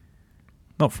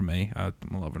 Not for me. I'm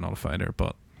a lover, not a fighter,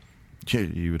 but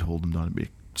you would hold them down and be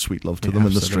sweet love to them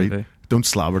in the street. Don't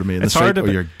slabber to me in the street, or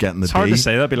you're getting the. It's hard to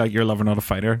say that. Be like, you're a lover, not a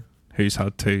fighter, who's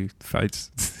had 2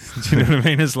 fights. Do you know what I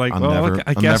mean? It's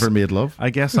I guess never made love. I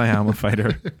guess I am a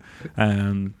fighter.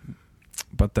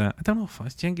 But I don't know if do you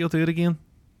think you'll do it again?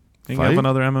 Think you have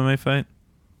another MMA fight?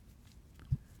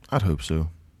 I'd hope so.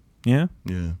 Yeah?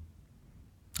 Yeah.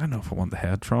 I don't know if I want the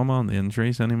head trauma and the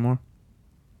injuries anymore.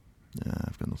 Yeah,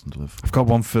 I've got nothing to live for. I've got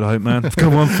 1 foot out, man. I've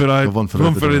got 1 foot out. One foot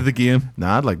out of the game.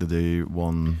 Nah, I'd like to do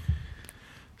one.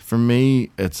 For me,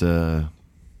 it's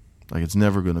it's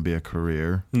never going to be a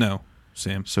career. No,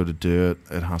 same. So to do it,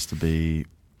 it has to be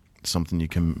something you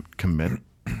can commit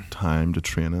time to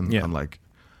training. Yeah. And like,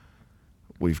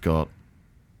 we've got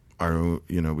our own,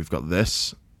 we've got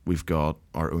this, we've got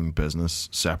our own business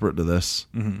separate to this,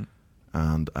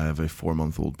 and I have a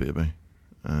 4-month-old baby.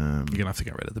 You're gonna have to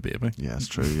get rid of the baby. Yeah, it's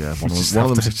true. Yeah,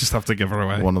 Just have to give her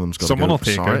away. One of them's got. Someone to will go.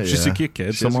 take Sorry, her. She's a cute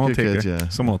kid. Someone will take her. Yeah.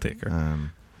 Someone will take her.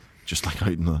 Just like out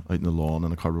in the lawn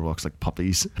in a cardboard box, like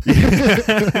puppies.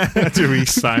 Do we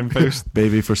signpost?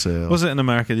 Baby for sale. Was it in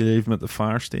America they leave them at the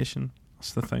fire station?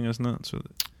 That's the thing, isn't it? So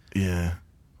Yeah.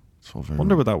 It's all very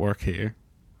wonder would that work here?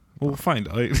 We'll find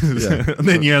out. Yeah. And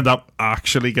then you end up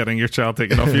actually getting your child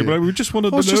taken off you. But we just wanted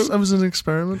to know. It was an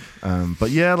experiment. But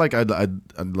yeah, like I'd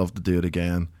love to do it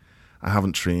again. I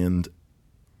haven't trained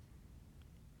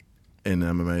in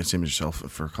MMA, same as yourself,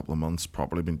 for a couple of months.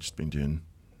 Probably been doing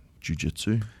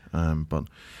jiu-jitsu. But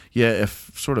yeah,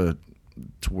 if sort of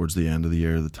towards the end of the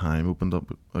year the time opened up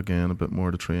again a bit more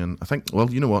to train, I think.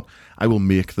 Well, you know what? I will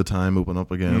make the time open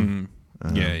up again.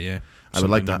 Yeah. I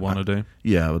would like to want to do.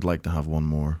 Yeah, I would like to have one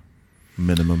more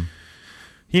minimum.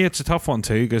 Yeah, it's a tough one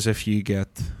too, because if you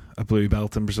get a blue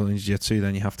belt in Brazilian Jiu-Jitsu,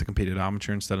 then you have to compete at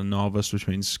amateur instead of novice, which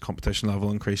means competition level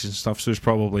increases and stuff. So there's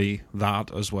probably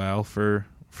that as well for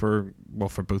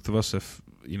both of us. If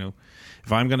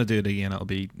I'm going to do it again, it'll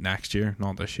be next year,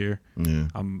 not this year. Yeah.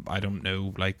 I don't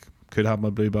know. Like, could have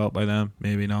my blue belt by then,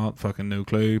 maybe not. Fucking no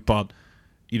clue. But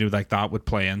like that would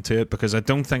play into it, because I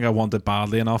don't think I want it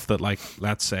badly enough that, like,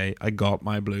 let's say I got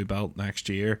my blue belt next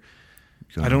year.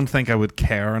 I don't think I would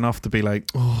care enough to be like,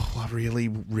 oh, I really,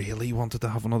 really wanted to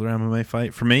have another MMA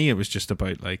fight. For me, it was just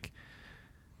about, like,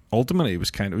 ultimately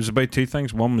it was about two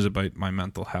things. One was about my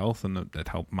mental health, and it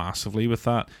helped massively with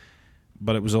that.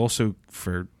 But it was also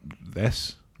for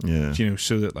this. Yeah.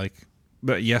 So that, like,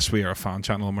 but yes, we are a fan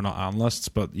channel and we're not analysts,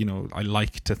 but, I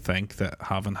like to think that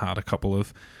having had a couple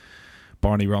of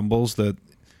Barney Rumbles, that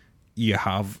you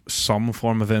have some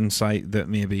form of insight that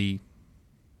maybe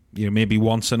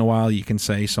once in a while you can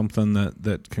say something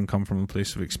that can come from a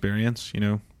place of experience,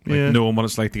 knowing what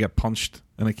it's like to get punched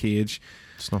in a cage.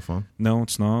 It's not fun. No,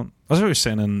 it's not. As I was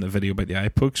saying in the video about the eye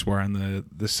pokes, wearing the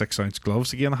 6-ounce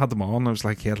gloves again, I had them on, and I was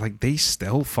like, yeah, like, they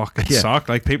still fucking suck.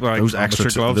 Like, people are like, those extra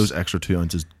gloves. Those extra 2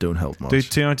 ounces don't help much. Dude,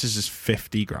 2 ounces is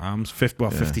 50 grams.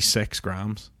 56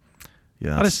 grams.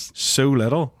 Yeah, that is so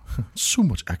little. So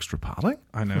much extra padding.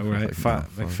 I know, right?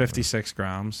 Like 56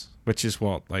 grams, which is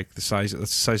what, like, the size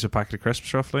of a packet of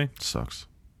crisps, roughly. It sucks.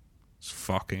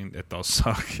 It does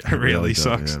suck. It really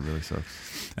sucks. Yeah, it really sucks.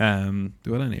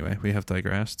 Well, anyway, we have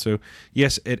digressed. So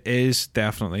yes, it is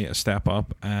definitely a step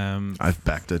up. I've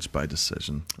backed it by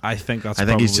decision. I think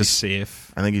probably he's just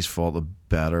safe. I think he's fought a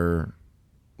better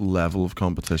level of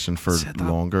competition for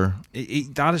longer.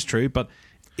 That is true, but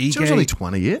he was only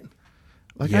 28.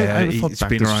 Like, yeah, he's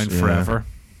been around forever.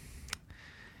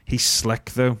 He's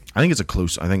slick, though. I think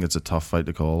it's a tough fight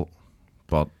to call,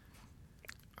 but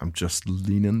I'm just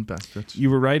leaning back it. You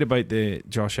were right about the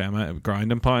Josh Emmett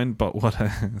ground and pound, but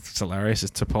it's hilarious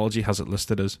is Topology has it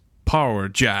listed as power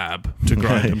jab to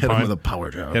ground and pound. Hit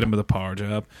him with a power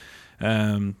jab.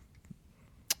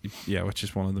 Yeah, which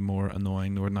is one of the more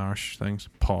annoying Northern Irish things.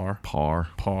 Par.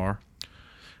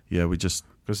 Yeah, we just...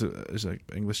 Because it's like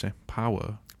English saying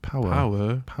power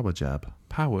jab.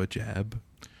 Power jab.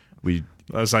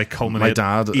 As I culminate my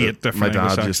dad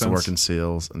used to work in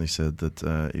sales, and he said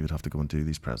that he would have to go and do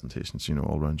these presentations,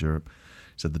 all around Europe.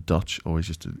 He said the Dutch always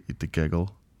used to eat the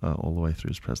giggle all the way through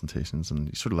his presentations, and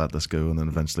he sort of let this go, and then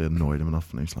eventually it annoyed him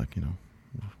enough, and he's like,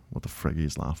 what the frig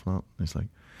he's laughing at? And he's like,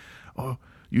 oh,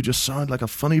 you just sound like a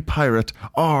funny pirate.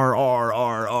 R, R,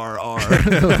 R, R, R.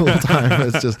 The whole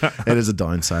time. It is a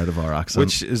downside of our accent.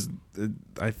 Which is,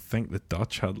 I think the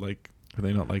Dutch had, like, are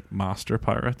they not like master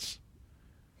pirates?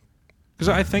 Because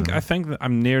I think that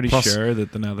I'm nearly sure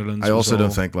that the Netherlands. I also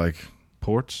don't think, like,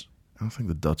 ports. I don't think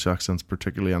the Dutch accent's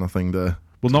particularly anything to.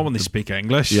 Well, not when they speak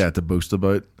English. Yeah, to boast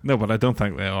about. No, but I don't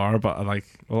think they are. But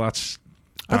that's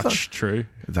true.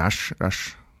 There's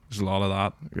a lot of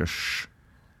that. Yes.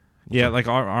 Yeah, like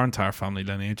our entire family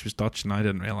lineage was Dutch, and I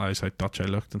didn't realise how Dutch I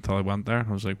looked until I went there.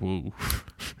 I was like, whoa.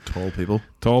 Tall people.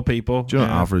 Do you know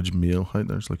average male height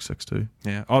there's like 6'2"?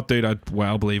 Yeah. Oh, dude, I'd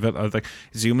well believe it. I was like,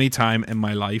 it's the only time in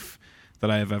my life that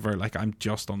I have ever, like, I'm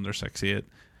just under 6'8",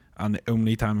 and the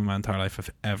only time in my entire life I've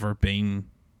ever been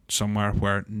somewhere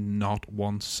where not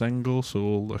one single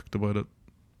soul looked about it.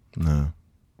 No.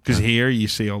 Because here you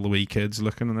see all the wee kids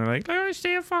looking and they're like, "Let me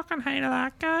see a fucking height of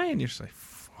that guy," and you're just like,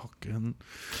 "Fucking."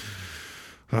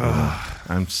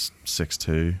 I'm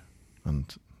 6'2"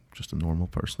 and just a normal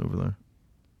person over there.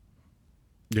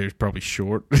 You're probably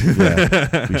short.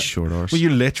 Yeah, be short arse. Well,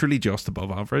 you're literally just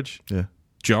above average. Yeah.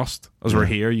 Just as we're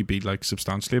here, you'd be like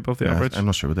substantially above the average. I'm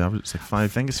not sure what the average. It's like 5'10". I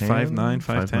think it's 5'9",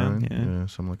 5'10". Yeah,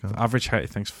 something like that. Average height, I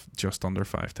think, is just under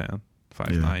 5'10",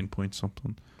 5'9" point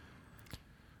something.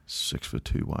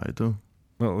 6'2" wide though.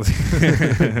 Well,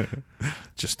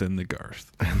 just in the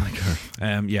girth. In the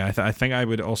girth. Yeah, I think I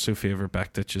would also favour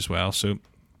Bektic as well. So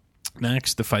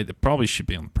next, the fight that probably should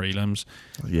be on the prelims.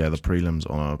 Yeah, the prelims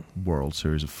on a World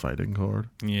Series of Fighting card.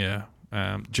 Yeah,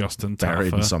 Justin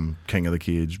Buried in Taffa. some King of the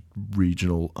Cage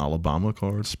regional Alabama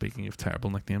card. Speaking of terrible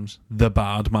nicknames, the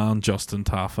bad man Justin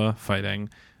Taffa fighting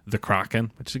the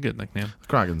Kraken, which is a good nickname. The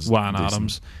Kraken's Juan decent.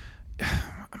 Adams.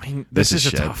 I mean, this is a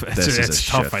shit. tough. This is It's a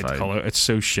a tough shit fight to fight. call out. It's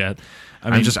so shit. I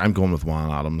mean, I'm going with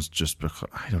Juan Adams just because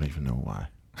I don't even know why.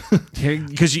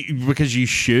 because you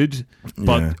should,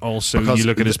 but Yeah. also Because you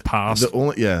look at his past. The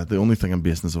only thing I'm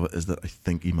basing this on is that I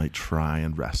think he might try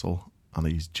and wrestle, and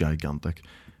he's gigantic.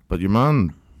 But your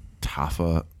man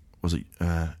Taffa was it?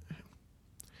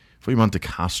 For your man De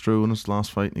Castro in his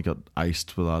last fight, and he got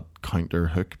iced with that counter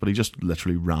hook, but he just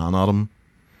literally ran at him.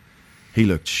 He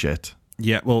looked shit.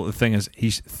 Yeah, well, the thing is,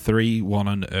 he's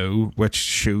 3-1-0, which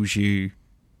shows you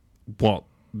what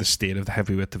the state of the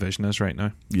heavyweight division is right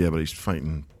now. Yeah, but he's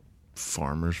fighting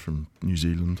farmers from New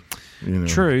Zealand. You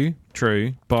know.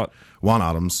 True, but Juan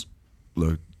Adams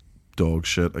looked dog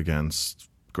shit against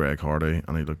Greg Hardy,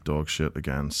 and he looked dog shit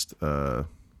against who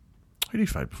did he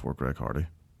fight before Greg Hardy?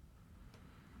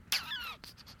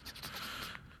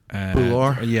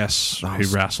 Bular? Yes, That who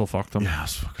was- wrestle fucked him. Yeah,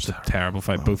 it's fucking It's a terrible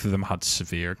fight. Oh. Both of them had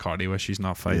severe cardio issues in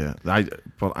that fight. Yeah,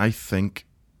 but I think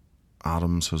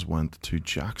Adams has went to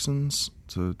Jackson's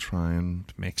to try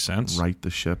and Makes sense. right the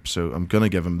ship. So I'm gonna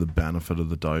give him the benefit of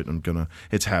the doubt.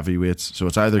 It's heavyweights, so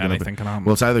it's either gonna Anything can happen.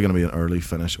 well, it's either gonna be an early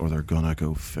finish or they're gonna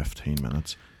go 15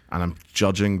 minutes. And I'm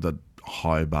judging that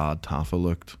how bad Taffa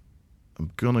looked.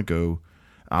 I'm gonna go.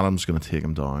 Adams gonna take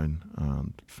him down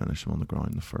and finish him on the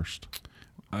ground the first.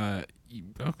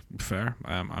 Fair.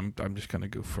 I'm just gonna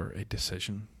go for a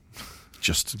decision.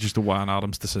 Just A Juan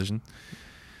Adams decision.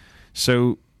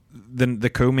 So the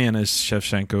co-main is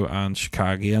Shevchenko and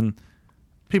Shikagian.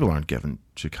 people aren't giving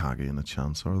Chikagian a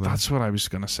chance, are they? That's what I was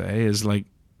gonna say. Is like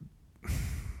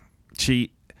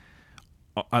she,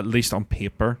 at least on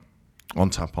paper, On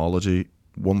Tapology,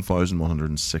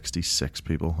 1,166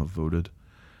 people have voted,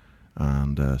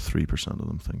 and 3% of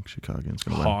them think Chikagian's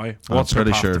going to win. how? And What's I'm her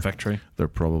pretty path sure to victory? they're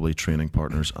probably training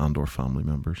partners and or family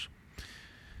members.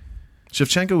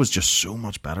 Shevchenko was just so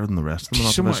much better than the rest of them. in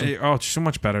that division. She's so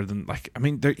much better than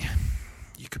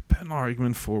you could put an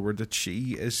argument forward that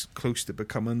she is close to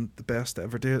becoming the best to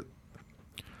ever do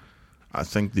it. I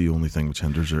think the only thing which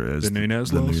hinders her is The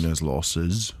Nunes the loss? Nunes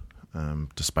losses,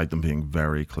 despite them being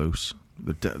very close.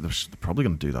 They're probably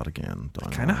going to do that again. Down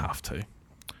the Kind of line. have to.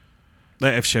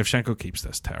 Like, if Shevchenko keeps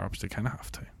this tear up, they kind of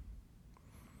have to.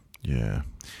 Yeah.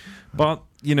 But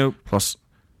Plus,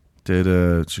 did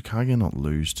Chikagian not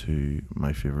lose to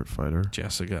my favorite fighter?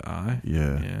 Jessica Ai.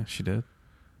 Yeah. Yeah, she did.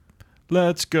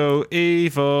 Let's go,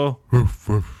 Evo.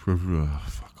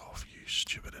 Fuck off, you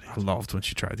stupid idiot. I loved when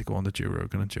she tried to go on to Joe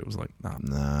Rogan and Joe was like, nah.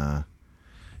 Nah.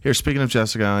 Here, speaking of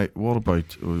Jessica, what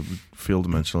about, we failed to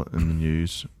mention it in the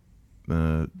news,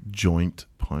 joint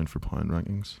pound-for-pound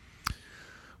rankings?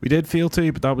 We did feel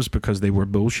to, but that was because they were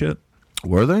bullshit.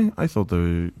 Were they? I thought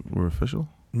they were official.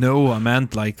 No, I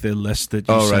meant like the list that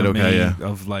you sent me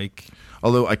of like...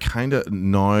 Although I kind of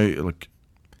now, like,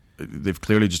 they've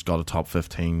clearly just got a top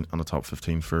 15 and a top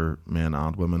 15 for men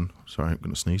and women. Sorry, I'm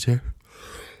going to sneeze here.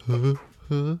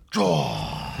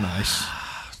 Nice.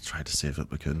 Tried to save it,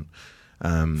 but couldn't.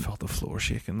 Felt the floor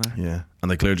shaking there. Yeah, and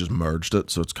they clearly just merged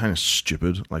it, so it's kind of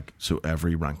stupid. Like, so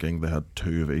every ranking they had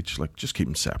two of each. Like, just keep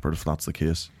them separate if that's the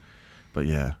case. But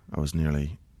yeah, I was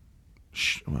nearly,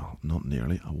 well, not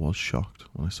nearly. I was shocked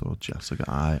when I saw Jessica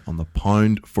Ai on the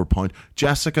pound for pound.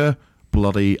 Jessica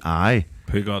bloody Ai.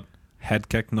 Who got head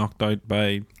kick knocked out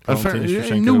by Valentina Yeah,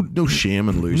 Shevchenko. no shame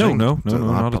in losing. No, to that,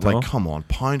 not but at all. like, come on,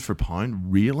 pound for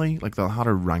pound, really? Like, they had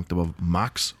her ranked above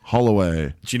Max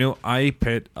Holloway. Do you know, I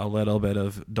put a little bit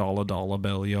of dollar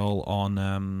bill y'all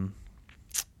on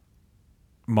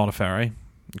Modafferi.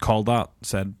 Called that,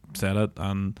 said it,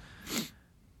 and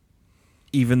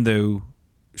even though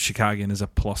Shikagian is a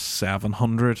plus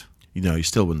 700, You know, you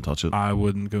still wouldn't touch it. I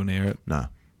wouldn't go near it. Nah.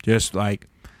 Just like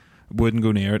wouldn't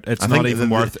go near it. It's I not think even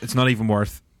the- worth. It's not even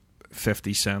worth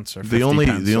 50 cents or 50 The only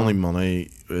pence on.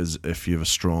 money is if you have a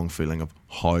strong feeling of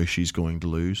how she's going to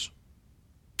lose.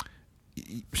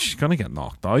 She's gonna get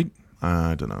knocked out.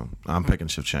 I don't know. I'm picking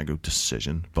Shevchenko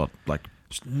decision, but like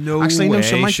There's no Actually, no, way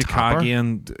she might tap her.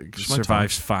 Shikagian She might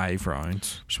survives 5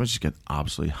 rounds. she might just get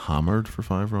absolutely hammered for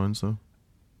 5 rounds though.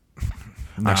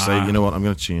 Nah. Actually, you know what? I'm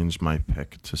going to change my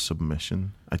pick to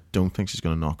submission. I don't think she's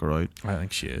going to knock her out. I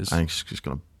think she is. I think she's just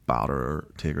going to batter her,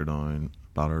 take her down,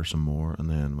 batter her some more, and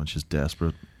then when she's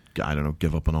desperate, I don't know,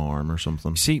 give up an arm or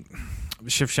something. See,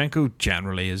 Shevchenko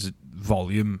generally is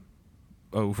volume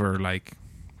over like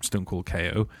Stone Cold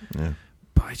KO. Yeah.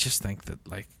 But I just think that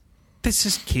like this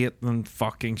is Caitlin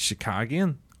fucking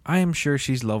Shikagian. I am sure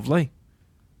she's lovely.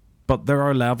 But there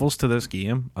are levels to this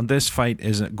game, and this fight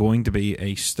isn't going to be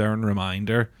a stern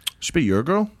reminder. Should be your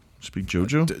girl. Should be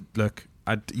JoJo. Look,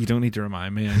 you don't need to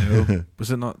remind me. I know.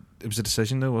 Was it not? It was a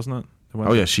decision, though, wasn't it?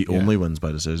 Oh yeah, she only wins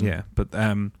by decision. Yeah, but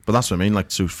that's what I mean.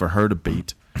 Like, so for her to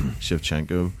beat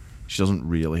Shevchenko, she doesn't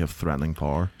really have threatening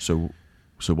power. So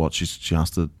what? She has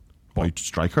to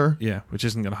outstrike her. Yeah, which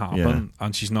isn't going to happen, Yeah.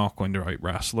 and she's not going to out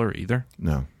wrestle her either.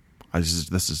 No,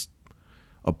 this is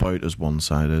about as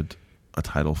one-sided a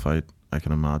title fight I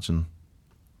can imagine.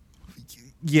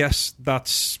 Yes,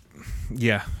 that's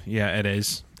it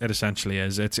is. It essentially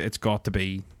is. It's got to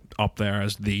be up there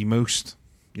as the most.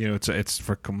 You know, it's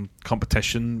for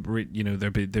competition. You know,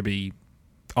 there be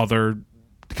other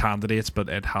candidates, but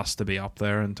it has to be up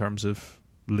there in terms of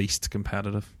least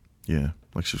competitive. Yeah,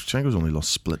 like Shevchenko's only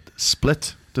lost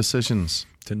split decisions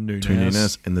To Nunes. to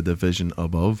Nunes in the division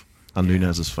above, and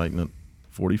Nunes is fighting at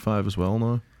 45 as well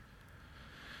now.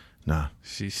 Nah,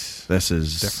 this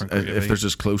is different. If there's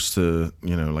as close to,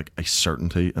 you know, like a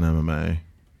certainty in MMA,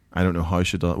 I don't know how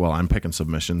she does. Well, I'm picking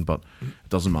submission, but it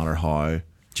doesn't matter how.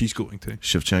 She's going to.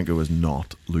 Shevchenko is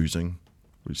not losing.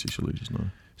 We see she loses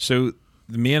now. So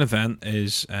the main event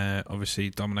is obviously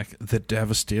Dominic the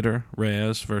Devastator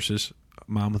Reyes versus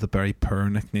a man with a very poor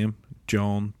nickname,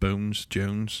 John Bones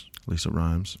Jones. At least it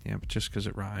rhymes. Yeah, but just because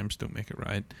it rhymes, don't make it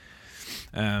right.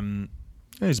 Yeah,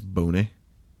 he's bony.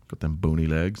 Got them bony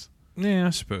legs. Yeah, I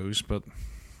suppose, but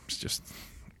it's just...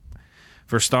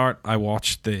 For a start, I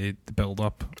watched the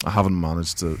build-up. I haven't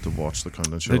managed to watch the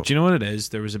countdown show. Do you know what it is?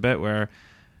 There was a bit where...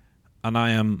 And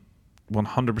I am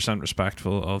 100%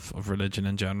 respectful of religion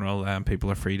in general, and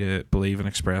people are free to believe and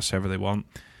express however they want.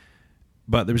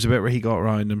 But there was a bit where he got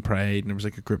around and prayed, and there was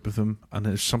like a group of them, and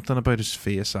there's something about his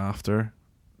face after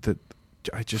that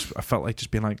I felt like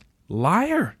just being like,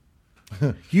 liar!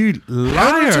 You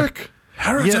liar!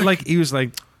 Heretic! Yeah, like he was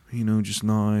like, you know, just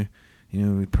now, you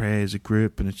know, we pray as a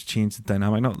group and it's changed the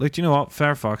dynamic. No, like, you know what?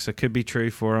 Fair fox, it could be true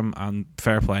for him and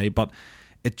fair play, but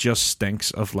it just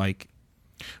stinks of like,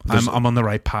 I'm on the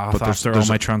right path after all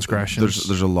my transgressions.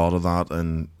 There's a lot of that,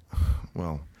 and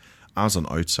well, as an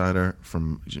outsider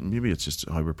from, maybe it's just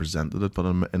how we presented it, but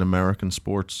in American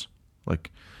sports, like,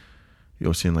 you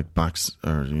know, seeing like backs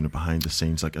or, you know, behind the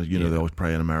scenes, like, you know, they always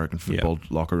pray in American football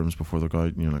locker rooms before they go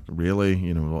out, and you're like, really?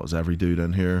 You know, what is every dude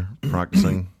in here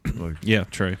practicing? Like, yeah,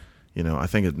 true. You know, I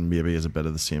think it maybe is a bit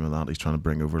of the same of that. He's trying to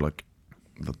bring over like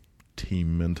the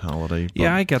team mentality. But,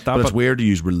 yeah, I get that. But it's weird to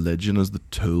use religion as the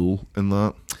tool in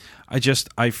that.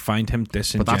 I find him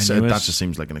disingenuous. But that just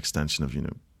seems like an extension of, you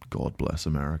know, God bless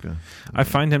America. I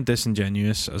find him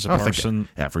disingenuous as a person.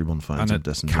 Everyone finds and him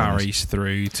disingenuous. Carries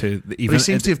through to even. But he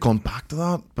seems to have gone back to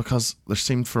that, because there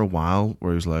seemed for a while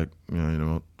where he was like, you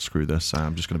know what, screw this,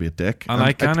 I'm just going to be a dick. And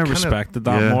I kind of respected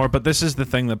that more. But this is the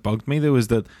thing that bugged me, though, is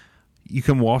that you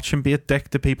can watch him be a dick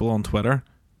to people on Twitter.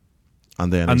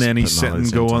 And then he's sitting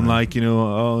going like, you know,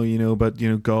 oh, you know, but, you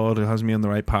know, God has me on the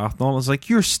right path. And all. It's like,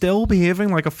 you're still behaving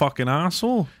like a fucking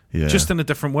asshole. Yeah. Just in a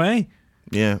different way.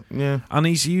 Yeah, yeah. And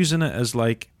he's using it as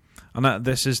like, and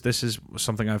this is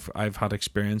something I've had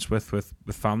experience with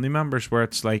family members, where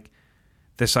it's like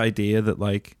this idea that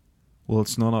like, well,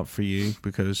 it's not up for you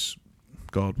because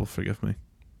God will forgive me.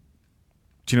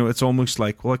 Do you know? It's almost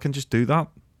like, well, I can just do that.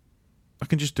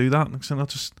 And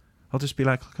I'll just be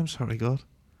like, look, I'm sorry, God,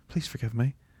 please forgive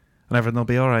me, and everything will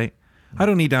be all right. I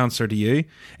don't need to answer to you.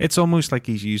 It's almost like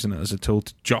he's using it as a tool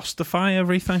to justify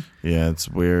everything. Yeah, it's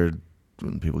weird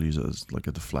when people use it as like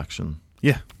a deflection.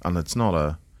 Yeah. And it's not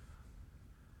a...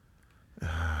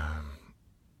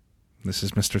 This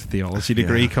is Mr. Theology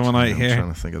degree coming out here. I'm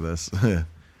trying to think of this.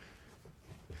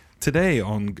 Today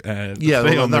on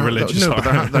the religious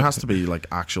but there has to be like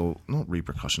actual, not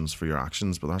repercussions for your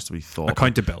actions, but there has to be thought.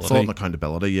 Accountability. Thought and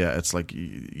accountability, yeah. It's like,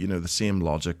 you know, the same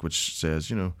logic which says,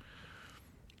 you know,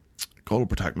 God will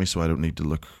protect me so I don't need to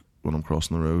look when I'm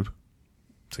crossing the road.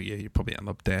 So yeah, you probably end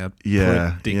up dead.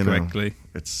 Yeah, pretty quickly.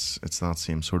 It's that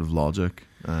same sort of logic.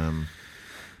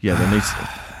 Yeah, there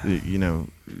needs, you know,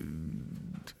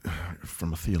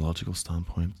 from a theological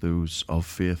standpoint, those of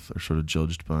faith are sort of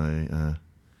judged by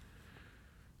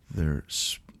their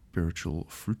spiritual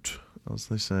fruit, as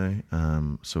they say.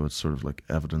 So it's sort of like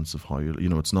evidence of how you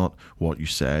know, it's not what you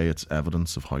say, it's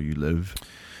evidence of how you live.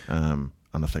 And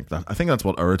I think that's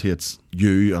what irritates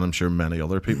you, and I'm sure many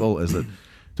other people, is that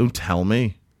don't tell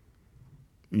me,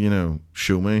 you know,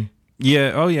 show me.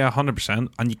 Yeah, oh yeah, 100%.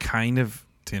 And you kind of,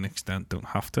 to an extent, don't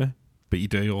have to, but you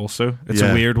do also. It's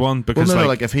a weird one because, well, no,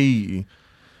 like if he,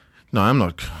 no, I'm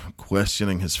not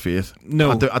questioning his faith.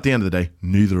 No, at the end of the day,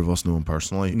 neither of us know him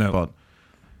personally. No, but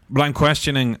I'm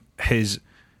questioning his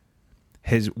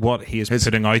what he is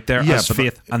putting out there as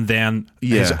faith, and then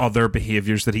his other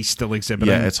behaviours that he's still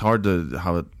exhibiting. Yeah, it's hard to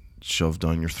have it shoved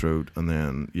down your throat and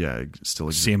then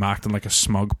still see him acting like a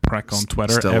smug prick on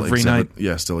Twitter every night.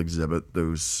 Yeah, still exhibit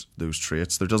those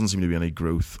traits. There doesn't seem to be any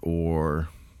growth or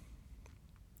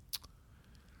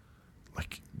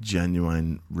like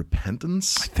genuine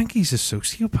repentance. I think he's a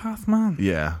sociopath, man.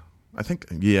 Yeah, I think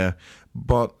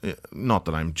but not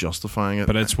that I'm justifying it.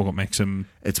 But it's what makes him.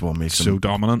 It's what makes so him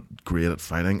dominant, great at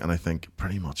fighting, and I think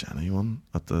pretty much anyone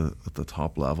at the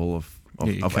top level of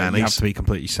any, you have to be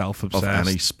completely self-obsessed of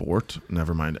any sport.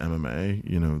 Never mind MMA.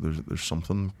 You know, there's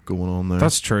something going on there.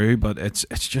 That's true, but it's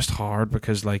just hard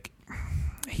because like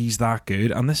he's that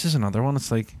good, and this is another one.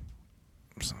 It's like,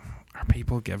 are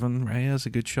people giving Reyes a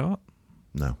good shot?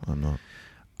 No, I'm not.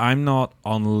 I'm not,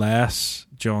 unless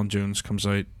John Jones comes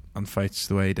out and fights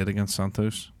the way he did against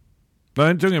Santos.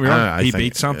 No, don't get me wrong. He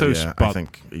beat Santos. But I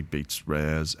think he beats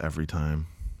Reyes every time.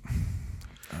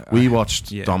 We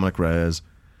watched Dominic Reyes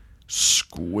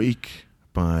squeak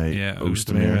by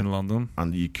Ozdemir in London,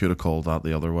 and you could have called that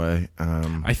the other way.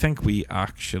 I think we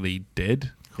actually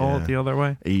did call it the other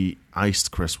way. He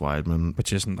iced Chris Weidman,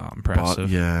 which isn't that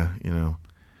impressive. But you know,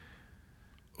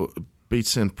 beat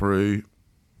St. Preux,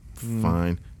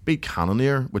 fine. Beat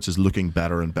Cannonier, which is looking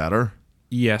better and better.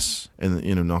 Yes, and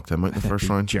you know, knocked him out in the first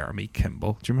round. Jeremy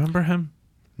Kimball, do you remember him?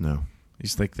 No,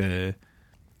 he's like kind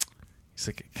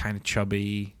of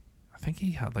chubby. I think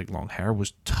he had like long hair.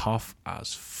 Was tough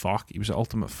as fuck. He was an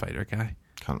Ultimate Fighter guy.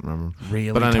 Can't remember.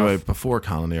 Really, but anyway, tough. Before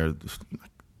Cannonier,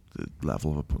 the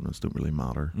level of opponents don't really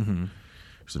matter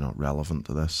because they're not relevant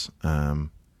to this.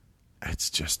 It's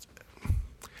just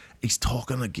he's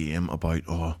talking a game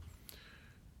about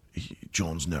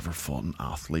John's never fought an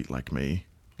athlete like me.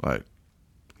 Like,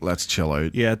 let's chill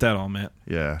out. Yeah, dead on, mate.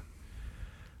 Yeah.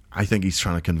 I think he's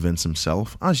trying to convince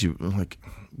himself,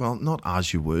 not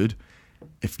as you would.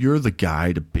 If you're the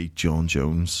guy to beat John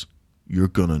Jones, you're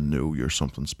gonna know you're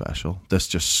something special. This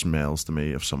just smells to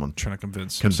me of someone trying to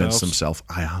convince himself.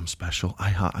 I am special.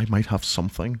 I might have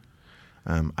something.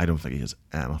 I don't think he has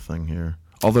anything here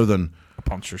other than a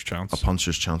puncher's chance.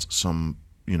 Some,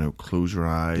 you know, close your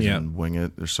eyes and wing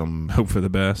it. There's some hope for the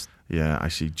best. Yeah, I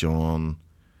see John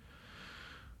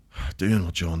doing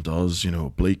what John does, you know,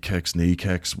 oblique kicks, knee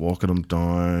kicks, walking him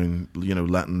down, you know,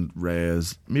 letting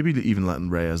Reyes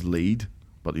lead,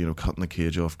 but, you know, cutting the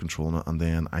cage off, controlling it, and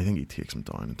then I think he takes him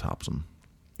down and taps him.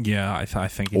 Yeah, I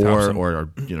think he taps him. Or,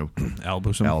 you know,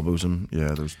 elbows him. Yeah,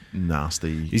 those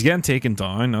nasty... He's getting taken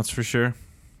down, that's for sure.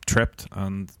 Tripped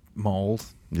and mauled.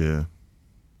 Yeah.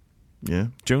 Yeah.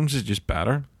 Jones is just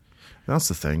better. That's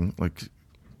the thing. Like,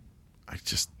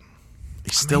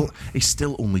 He's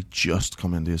still only just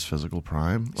come into his physical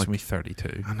prime. He's only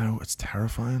 32. I know, it's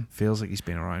terrifying. Feels like he's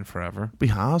been around forever. But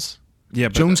he has. Yeah,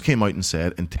 but Jones came out and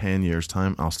said, in 10 years'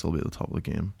 time, I'll still be at the top of the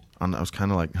game. And I was kind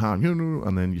of like,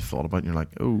 and then you thought about it and you're like,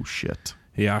 oh shit.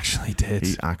 He actually did.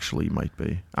 He actually might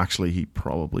be. Actually, he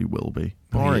probably will be.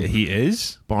 He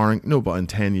is? But in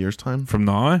 10 years' time. From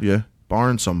now? Yeah.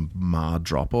 Barring some mad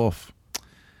drop-off.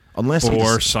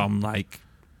 Some, like...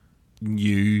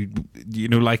 you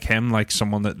know, like him, like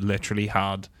someone that literally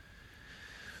had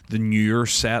the newer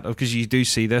set of, because you do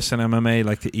see this in MMA,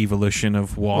 like the evolution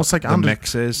of what the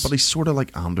mix is. But he's sort of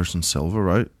like Anderson Silva,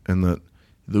 right? In that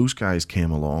those guys came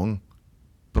along,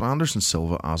 but Anderson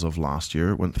Silva, as of last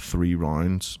year, went 3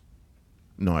 rounds.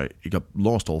 No, he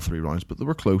lost all 3 rounds, but they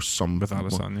were close. Some with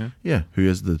Adesanya, who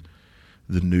is the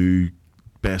new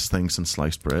best thing since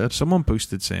sliced bread. Someone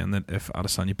boosted saying that if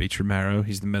Adesanya beats Romero,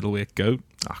 he's the middleweight GOAT.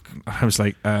 I was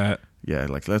like,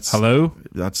 hello?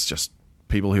 That's just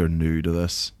people who are new to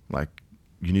this. Like,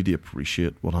 you need to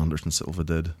appreciate what Anderson Silva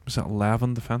did. Was that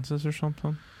 11 defenses or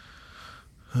something?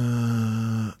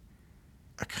 I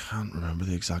can't remember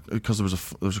the exact, because there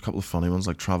was a couple of funny ones.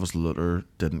 Like Travis Lutter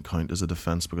didn't count as a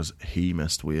defense because he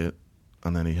missed weight,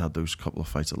 and then he had those couple of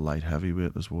fights at light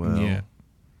heavyweight as well. Yeah.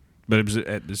 But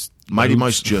it was Mighty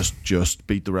Mouse just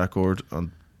beat the record,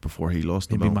 and before he lost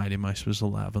the Maybe belt. Mighty Mouse was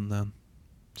 11 then.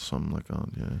 Something like that,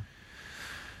 yeah.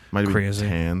 Might have Crazy.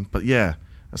 been 10. But yeah,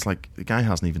 it's like the guy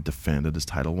hasn't even defended his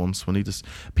title once. When he just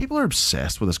people are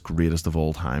obsessed with this greatest of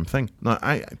all time thing. Now,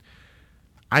 I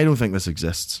don't think this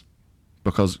exists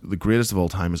because the greatest of all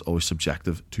time is always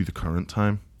subjective to the current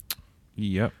time.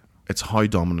 Yep. It's how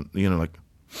dominant, like,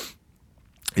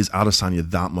 is Adesanya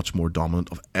that much more dominant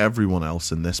of everyone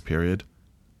else in this period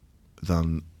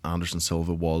than Anderson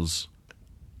Silva was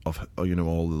of,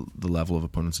 all the level of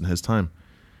opponents in his time?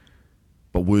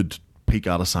 But would peak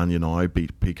Adesanya now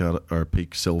beat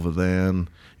peak Silva then?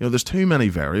 There's too many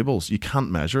variables. You can't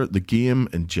measure it. The game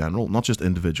in general, not just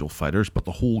individual fighters, but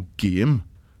the whole game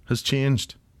has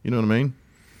changed. You know what I mean?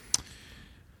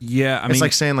 Yeah, I mean, it's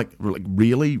like saying, like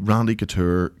really, Randy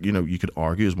Couture, you could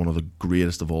argue is one of the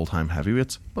greatest of all time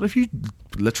heavyweights. But if you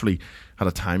literally had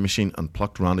a time machine and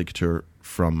plucked Randy Couture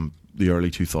from the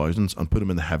early 2000s and put him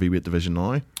in the heavyweight division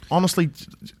now, honestly,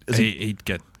 he'd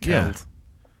get killed. Yeah.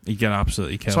 He'd get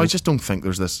absolutely killed. So I just don't think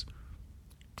there's this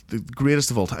the greatest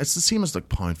of all time. It's the same as like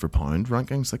pound for pound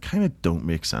rankings. They kind of don't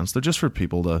make sense. They're just for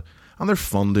people to, and they're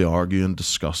fun to argue and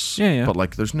discuss. Yeah. But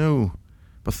like,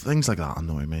 but things like that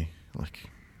annoy me. Like,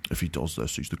 if he does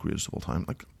this, he's the greatest of all time.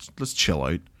 Like, let's chill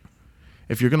out.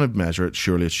 If you're going to measure it,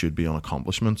 surely it should be on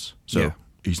accomplishments. So Yeah.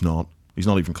 he's not. He's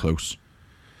not even close.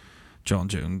 John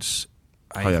Jones,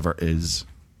 However, is.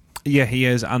 Yeah, he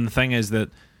is. And the thing is that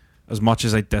as much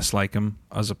as I dislike him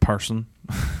as a person,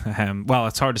 well,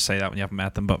 it's hard to say that when you haven't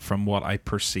met him, but from what I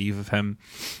perceive of him,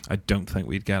 I don't think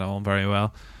we'd get on very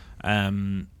well.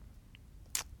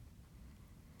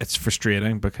 It's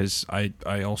frustrating because I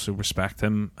also respect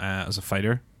him as a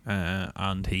fighter,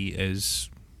 and he's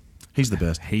the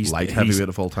best heavyweight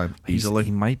of all time, easily.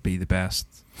 He might be the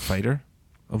best fighter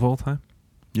of all time.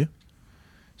 Yeah.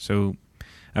 So,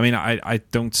 I mean, I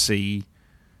don't see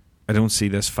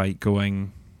this fight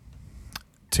going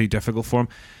too difficult for him.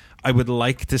 I would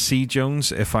like to see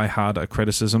Jones if I had a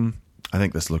criticism. I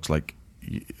think this looks like,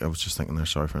 I was just thinking there,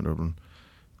 sorry for interrupting,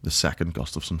 the second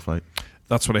Gustafsson fight.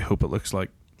 That's what I hope it looks like.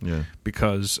 Yeah.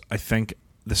 Because I think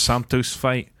the Santos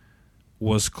fight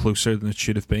was closer than it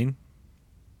should have been.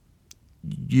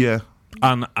 Yeah.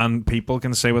 And people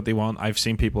can say what they want. I've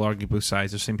seen people argue both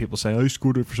sides. I've seen people say, I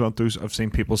scored it for Santos. I've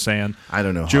seen people saying, I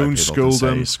don't know Jones how people schooled can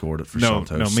say him. he scored it for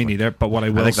Santos. No, me neither. But what I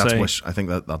will say, I think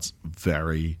that's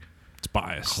very, it's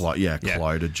biased.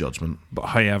 Clouded judgment. But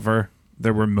however,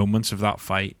 there were moments of that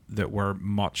fight that were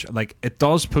much like, it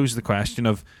does pose the question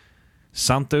of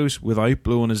Santos, without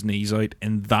blowing his knees out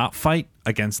in that fight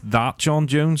against that John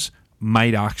Jones,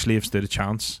 might actually have stood a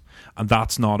chance. And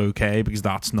that's not okay because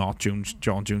that's not John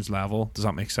Jones' level. Does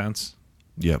that make sense?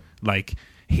 Yep. Like,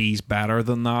 he's better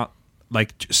than that.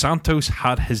 Like, Santos,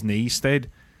 had his knees stayed,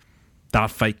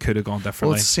 that fight could have gone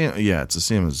differently. Well, it's the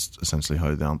same as essentially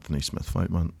how the Anthony Smith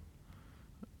fight went.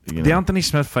 The Anthony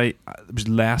Smith fight, there was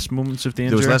less moments of danger.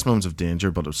 There was less moments of danger,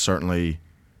 but it was certainly,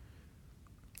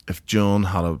 if John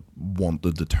had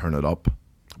wanted to turn it up.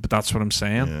 But that's what I'm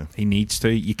saying. Yeah. He needs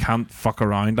to. You can't fuck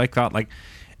around like that. Like,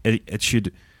 it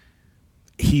should.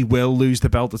 He will lose the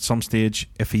belt at some stage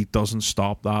if he doesn't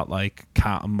stop that, like,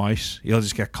 cat and mouse. He'll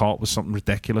just get caught with something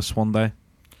ridiculous one day.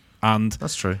 And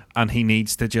that's true. And he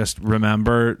needs to just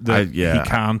remember that he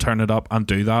can turn it up and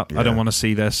do that. Yeah. I don't want to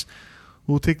see this,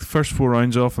 we'll take the first 4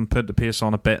 rounds off and put the pace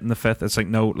on a bit in the fifth. It's like,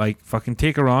 no, like, fucking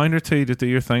take a round or two to do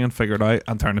your thing and figure it out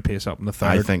and turn the pace up in the third.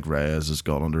 I think Reyes has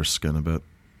got under his skin a bit.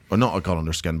 Or not got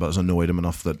under his skin, but has annoyed him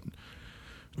enough that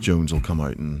Jones will come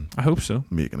out and I hope so.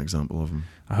 Make an example of him.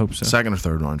 I hope so. Second or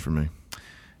third round for me.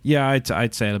 Yeah,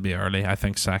 I'd say it'll be early. I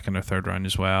think second or third round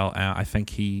as well. I think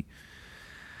he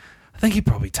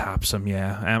probably taps him.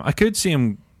 Yeah, I could see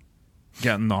him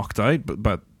getting knocked out,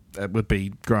 but it would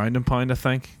be ground and pound. I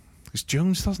think because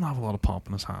Jones doesn't have a lot of pop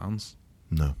in his hands.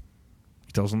 No,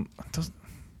 he doesn't. Does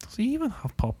he even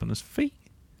have pop in his feet?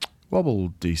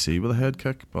 Wobbled DC with a head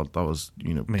kick, but that was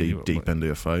deep into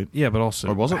a fight. Yeah, but also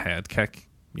or was a it head kick?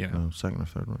 No, second or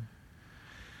third round.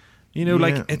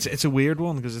 Like it's a weird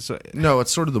one because it's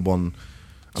it's sort of the one.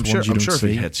 I'm sure if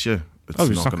he hits you, it's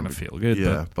not going to feel good.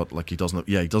 Yeah, but like he doesn't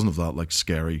have that like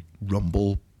scary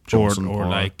rumble or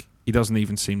like he doesn't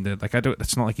even seem to like.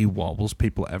 It's not like he wobbles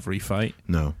people every fight.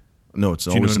 No, it's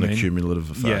always an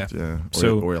accumulative effect. Yeah.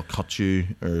 Or he'll cut you,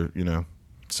 or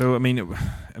So I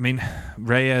mean,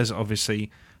 Reyes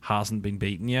obviously hasn't been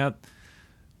beaten yet.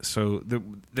 So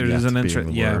there is an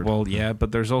interest.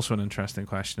 But there's also an interesting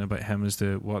question about him as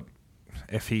to what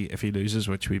if he loses,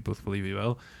 which we both believe he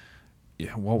will.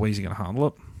 Yeah, what way is he going to handle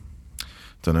it?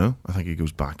 Don't know. I think he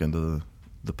goes back into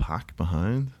the pack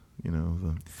behind.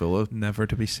 The Fuller, never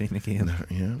to be seen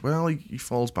again. Well, he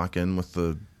falls back in with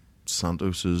the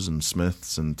Santos's and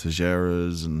Smith's and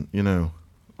Teixeira's and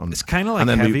It's kind of like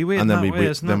heavyweight in that way,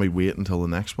 isn't it? Then we wait until the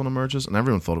next one emerges, and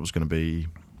everyone thought it was going to be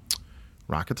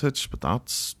Rakitic, but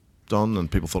that's done, and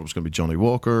people thought it was going to be Johnny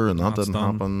Walker, and that didn't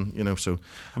happen. So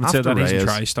I would say that he's a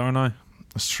tri-star now.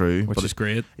 That's true, which is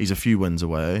great. He's a few wins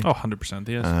away. Oh, 100%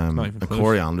 he is. Not even close.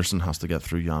 Corey Anderson has to get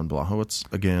through Jan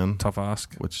Blachowicz again. Tough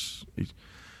ask. Which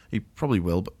he probably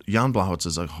will, but Jan Blachowicz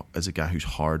is a guy who's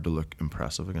hard to look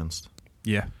impressive against.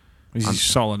 Yeah. He's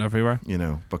solid everywhere.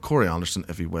 But Corey Anderson,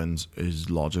 if he wins, is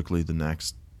logically the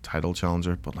next title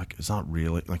challenger. But is that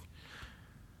really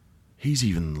he's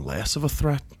even less of a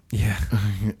threat? Yeah.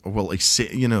 Well, it's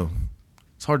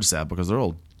hard to say because they're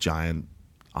all giant,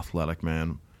 athletic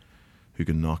men who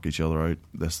can knock each other out,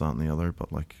 this, that, and the other. But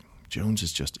Jones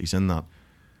is he's in that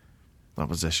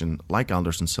position, like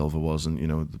Anderson Silva was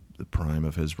in the prime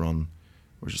of his run.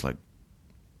 We're just you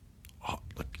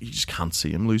just can't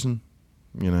see him losing.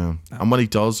 And when he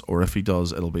does, or if he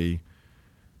does, it'll be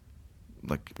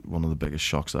one of the biggest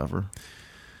shocks ever.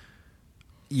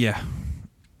 Yeah.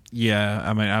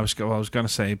 I mean, I was going to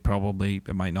say probably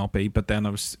it might not be, but then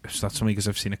that's only because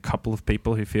I've seen a couple of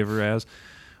people who favour Reyes.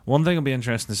 One thing it'll be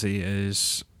interesting to see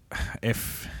is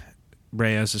if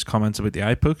Reyes' comments about the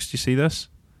eye pokes. Do you see this?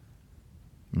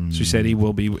 So he said he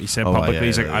will be. He said publicly,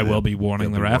 he's I will be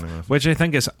warning the ref, which I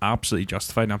think is absolutely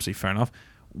justified and absolutely fair enough.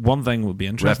 One thing would be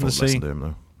interesting to see. Listen to him,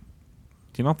 though.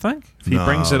 Do you not think? If he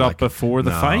brings it up before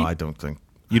the fight? No, I don't think.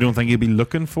 You don't think he'll be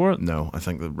looking for it? No, I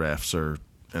think the refs are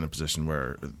in a position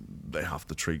where they have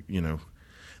to treat,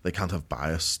 they can't have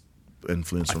bias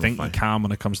influence on the fight. I think you can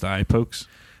when it comes to eye pokes.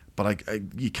 But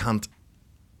you can't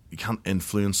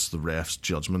influence the ref's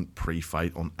judgment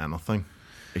pre-fight on anything.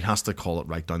 He has to call it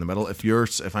right down the middle.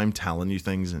 If I'm telling you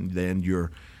things and then you're,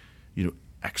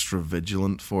 extra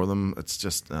vigilant for them,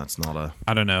 that's not a.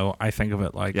 I don't know. I think of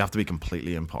it like you have to be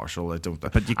completely impartial.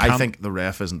 But I think the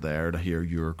ref isn't there to hear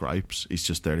your gripes. He's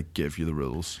just there to give you the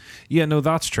rules. Yeah, no,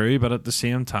 that's true. But at the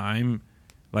same time,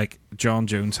 John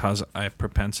Jones has a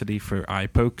propensity for eye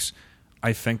pokes.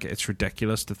 I think it's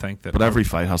ridiculous to think that. But every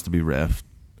fight has to be ref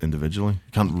individually.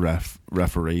 You can't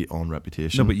referee on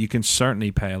reputation. No, but you can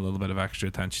certainly pay a little bit of extra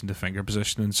attention to finger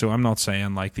positioning. So I'm not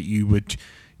saying that you would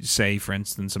say, for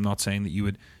instance, I'm not saying that you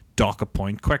would dock a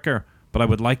point quicker, but I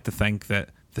would like to think that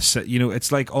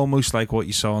it's almost like what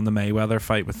you saw in the Mayweather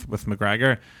fight with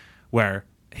McGregor, where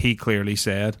he clearly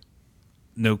said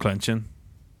no clinching.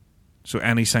 So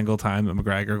any single time that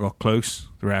McGregor got close,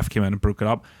 the ref came in and broke it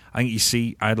up. I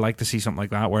think I'd like to see something like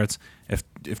that, where it's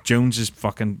if Jones's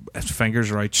his fingers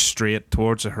are out straight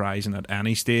towards the horizon at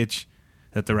any stage,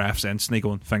 that the ref's instantly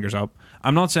going fingers up.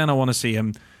 I'm not saying I want to see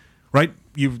him. Right,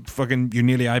 you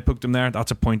nearly eye poked him there.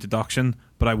 That's a point deduction,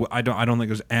 but I don't think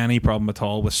there's any problem at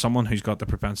all with someone who's got the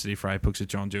propensity for eye pokes that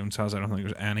John Jones has. I don't think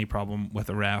there's any problem with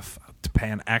a ref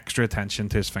paying extra attention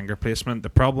to his finger placement. The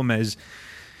problem is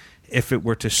if it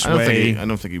were to sway. I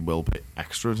don't think he will pay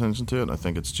extra attention to it. I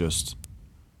think it's just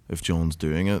if John's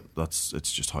doing it, it's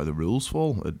just how the rules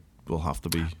fall. It will have to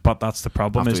be. But that's the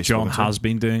problem is John has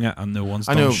been doing it and no one's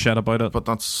done shit about it. But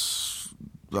that's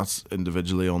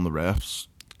individually on the refs.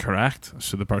 Correct.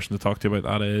 So the person to talk to about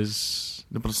that is.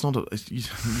 No, but it's not.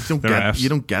 You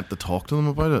don't get to talk to them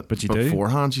about it. But you do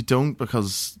beforehand. You don't,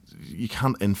 because you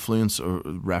can't influence a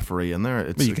referee in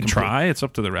there. You can try. It's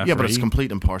up to the referee. Yeah, but it's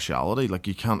complete impartiality.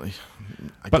 You can't.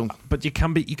 But you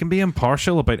can be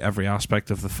impartial about every aspect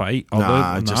of the fight.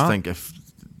 I just think if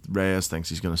Reyes thinks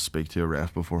he's going to speak to a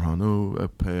ref beforehand,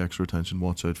 pay extra attention,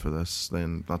 watch out for this,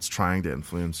 then that's trying to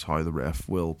influence how the ref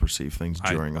will perceive things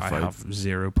during a fight. I have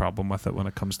zero problem with it when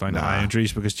it comes down to eye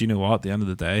injuries, because do you know what? At the end of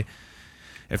the day,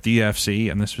 if the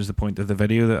UFC, and this was the point of the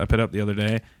video that I put up the other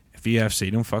day, if the UFC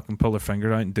don't fucking pull their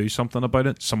finger out and do something about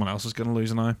it, someone else is going to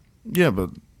lose an eye. Yeah,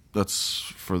 but that's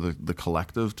for the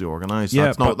collective to organise.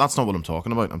 Yeah, that's not what I'm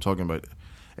talking about. I'm talking about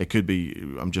it could be.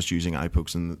 I'm just using eye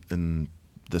pokes in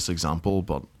this example,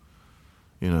 but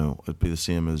it'd be the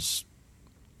same as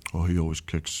he always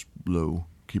kicks low.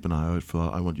 Keep an eye out for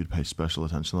that. I want you to pay special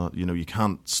attention to that. You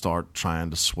can't start trying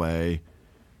to sway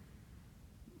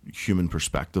human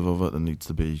perspective of it. It needs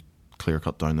to be clear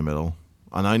cut down the middle.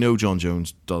 And I know John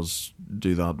Jones does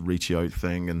do that reach out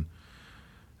thing and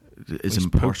is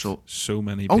impartial. So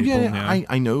many people.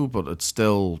 I know, but it's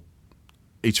still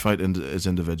each fight is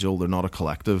individual. They're not a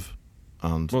collective.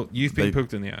 And you've been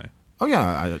poked in the eye. Oh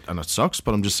yeah, and it sucks.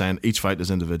 But I'm just saying, each fight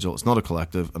is individual. It's not a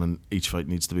collective, and then each fight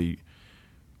needs to be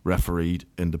refereed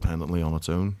independently on its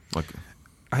own.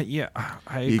 I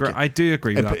agree. I do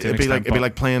agree with that. It'd be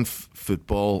like playing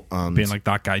football and being like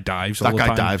that guy dives all the time.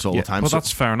 That guy dives all the time. Well,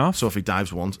 that's fair enough. So if he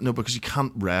dives once, no, because you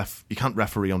can't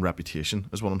referee on reputation,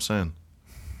 is what I'm saying.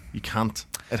 You can't.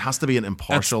 It has to be an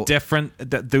impartial. It's different.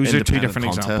 Those are two independent different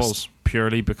contest. examples,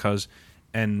 purely because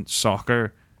in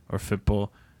soccer or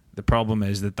football, the problem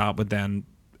is that would then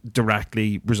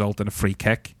directly result in a free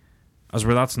kick. As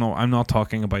where that's not, I'm not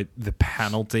talking about the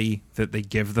penalty that they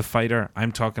give the fighter.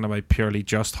 I'm talking about purely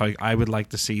just how I would like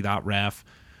to see that ref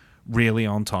really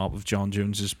on top of John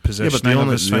Jones's positioning yeah, but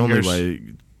of his the only fingers. way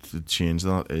to change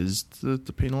that is to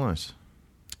penalise.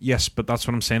 Yes, but that's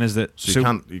what I'm saying is that So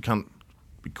you can't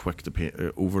be quick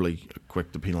to overly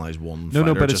quick to penalise one. No,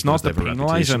 fighter but just it's not because the they have a penalise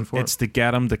reputation him. for it. It's to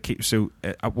get him to keep. So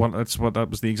that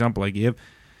was the example I gave.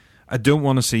 I don't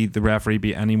want to see the referee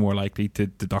be any more likely to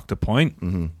deduct a point.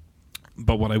 Mm-hmm.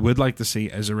 But what I would like to see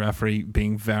is a referee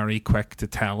being very quick to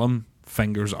tell him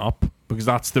fingers up, because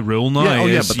that's the rule now.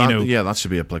 Yeah, but that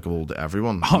should be applicable to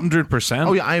everyone. 100%.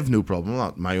 Oh yeah, I have no problem with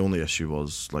that. My only issue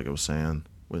was, like I was saying,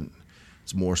 when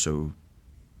it's more so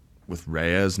with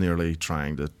Reyes nearly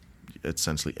trying to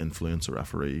essentially influence a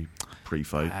referee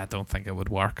pre-fight. I don't think it would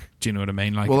work. Do you know what I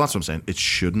mean? Like, Well, that's what I'm saying. It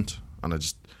shouldn't, and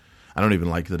I don't even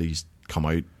like that he's come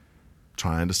out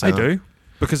trying to say I that. do.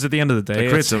 Because at the end of the day, It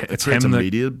creates it's a him that,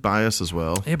 media bias as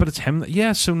well. yeah, but it's him.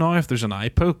 Yeah, so now if there's an eye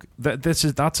poke, that's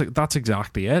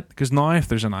exactly it. Because now if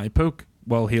there's an eye poke,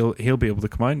 well, he'll be able to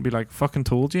come out and be like, "Fucking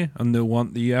told you," and no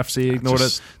one, the UFC ignored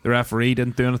it. The referee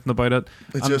didn't do anything about it.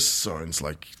 It just sounds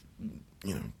like,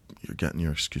 you know, you're getting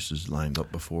your excuses lined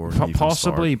up before you even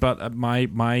Possibly, start. but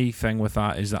my thing with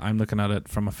that is that I'm looking at it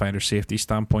from a fighter safety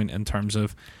standpoint in terms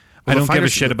of Well, I don't give fighter- a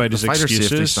shit about his the fighter excuses.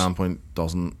 safety standpoint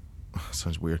doesn't.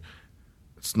 Sounds weird.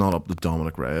 It's not up to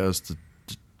Dominic Reyes to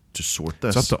sort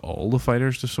this. It's up to all the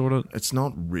fighters to sort it. It's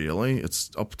not really.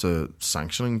 It's up to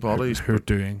sanctioning bodies Who are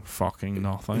doing fucking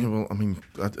nothing. Yeah, well, I mean,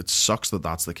 it sucks that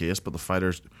that's the case, but the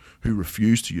fighters who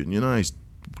refuse to unionise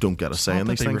don't get a say in Not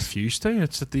that these they things. refuse to.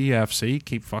 It's that the UFC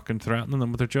keep fucking threatening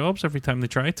them with their jobs every time they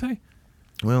try to.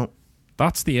 Well,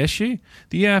 That's the issue.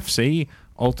 The UFC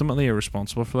ultimately are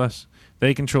responsible for this.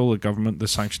 They control the government, the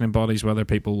sanctioning bodies, whether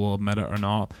people will admit it or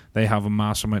not. They have a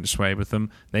massive amount of sway with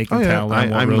them. They can tell them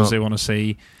what rules they want to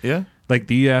see. yeah. Like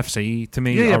the UFC, to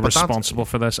me, are responsible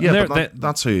for this. Yeah, And but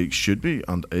that's who he should be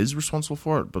and is responsible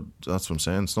for it. But that's what I'm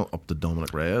saying. It's not up to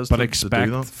Dominic Reyes but to expect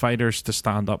do that. fighters to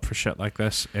stand up for shit like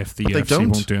this if the But they UFC don't.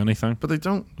 won't do anything. But they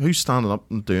don't. Who's standing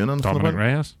up and doing anything Dominic about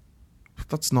it? Reyes.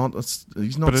 He's not But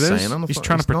it saying is. anything. He's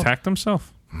trying to not- protect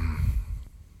himself.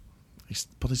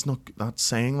 But he's not. That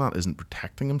saying that isn't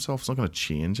protecting himself. It's not going to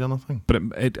change anything. But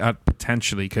it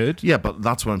potentially could. Yeah, but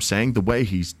that's what I'm saying. The way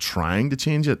he's trying to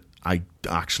change it, I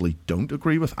actually don't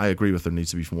agree with. I agree with there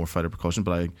needs to be more fighter precaution,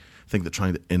 but I think that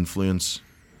trying to influence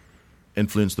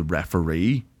the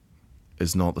referee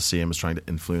is not the same as trying to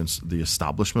influence the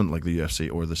establishment like the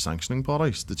UFC or the sanctioning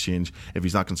bodies to change. If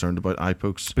he's not concerned about eye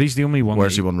pokes, But he's the only one.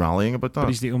 where's he one rallying about But that?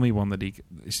 he's the only one that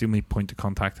it's the only point of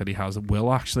contact that he has that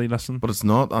will actually listen. But it's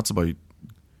not. That's about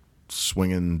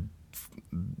swinging,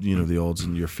 the odds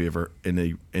in your favour in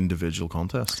a individual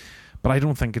contest. But I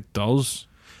don't think it does.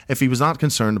 If he was not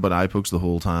concerned about eye pokes the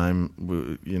whole time,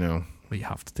 Well, you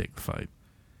have to take the fight.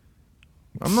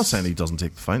 I'm not saying he doesn't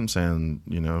take the fight. I'm saying,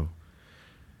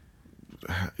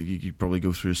 you probably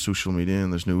go through his social media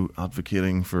and there's no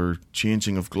advocating for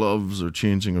changing of gloves or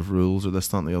changing of rules or this,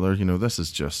 that, and the other. This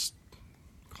is just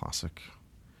classic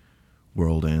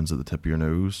world ends at the tip of your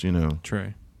nose,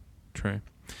 True.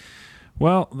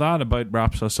 Well, that about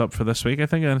wraps us up for this week. I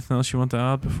think anything else you want to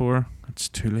add before it's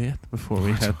too late? Before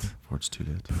we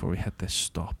hit this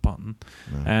stop button.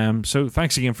 No. So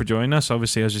thanks again for joining us.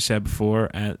 Obviously, as you said before,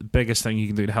 the biggest thing you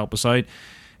can do to help us out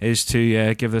is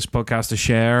to give this podcast a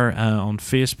share on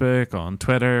Facebook, on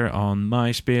Twitter, on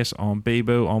MySpace, on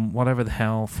Bebo, on whatever the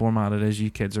hell format it is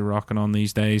you kids are rocking on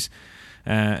these days.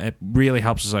 It really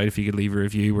helps us out if you could leave a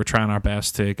review. We're trying our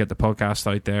best to get the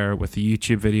podcast out there with the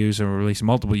YouTube videos, and we're releasing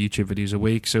multiple YouTube videos a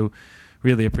week. So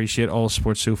really appreciate all the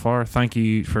support so far. Thank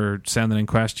you for sending in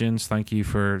questions. Thank you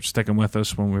for sticking with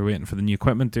us when we're waiting for the new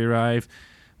equipment to arrive.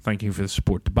 Thank you for the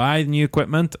support to buy the new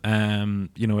equipment.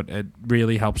 It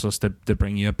really helps us to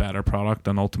bring you a better product,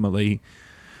 and ultimately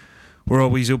we're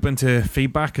always open to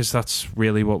feedback, because that's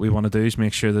really what we want to do, is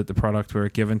make sure that the product we're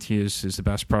giving to you is the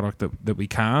best product that we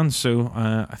can. So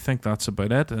I think that's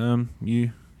about it.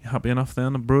 You happy enough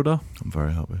then, Bruder? I'm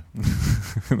very happy.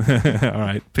 All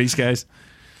right. Peace, guys.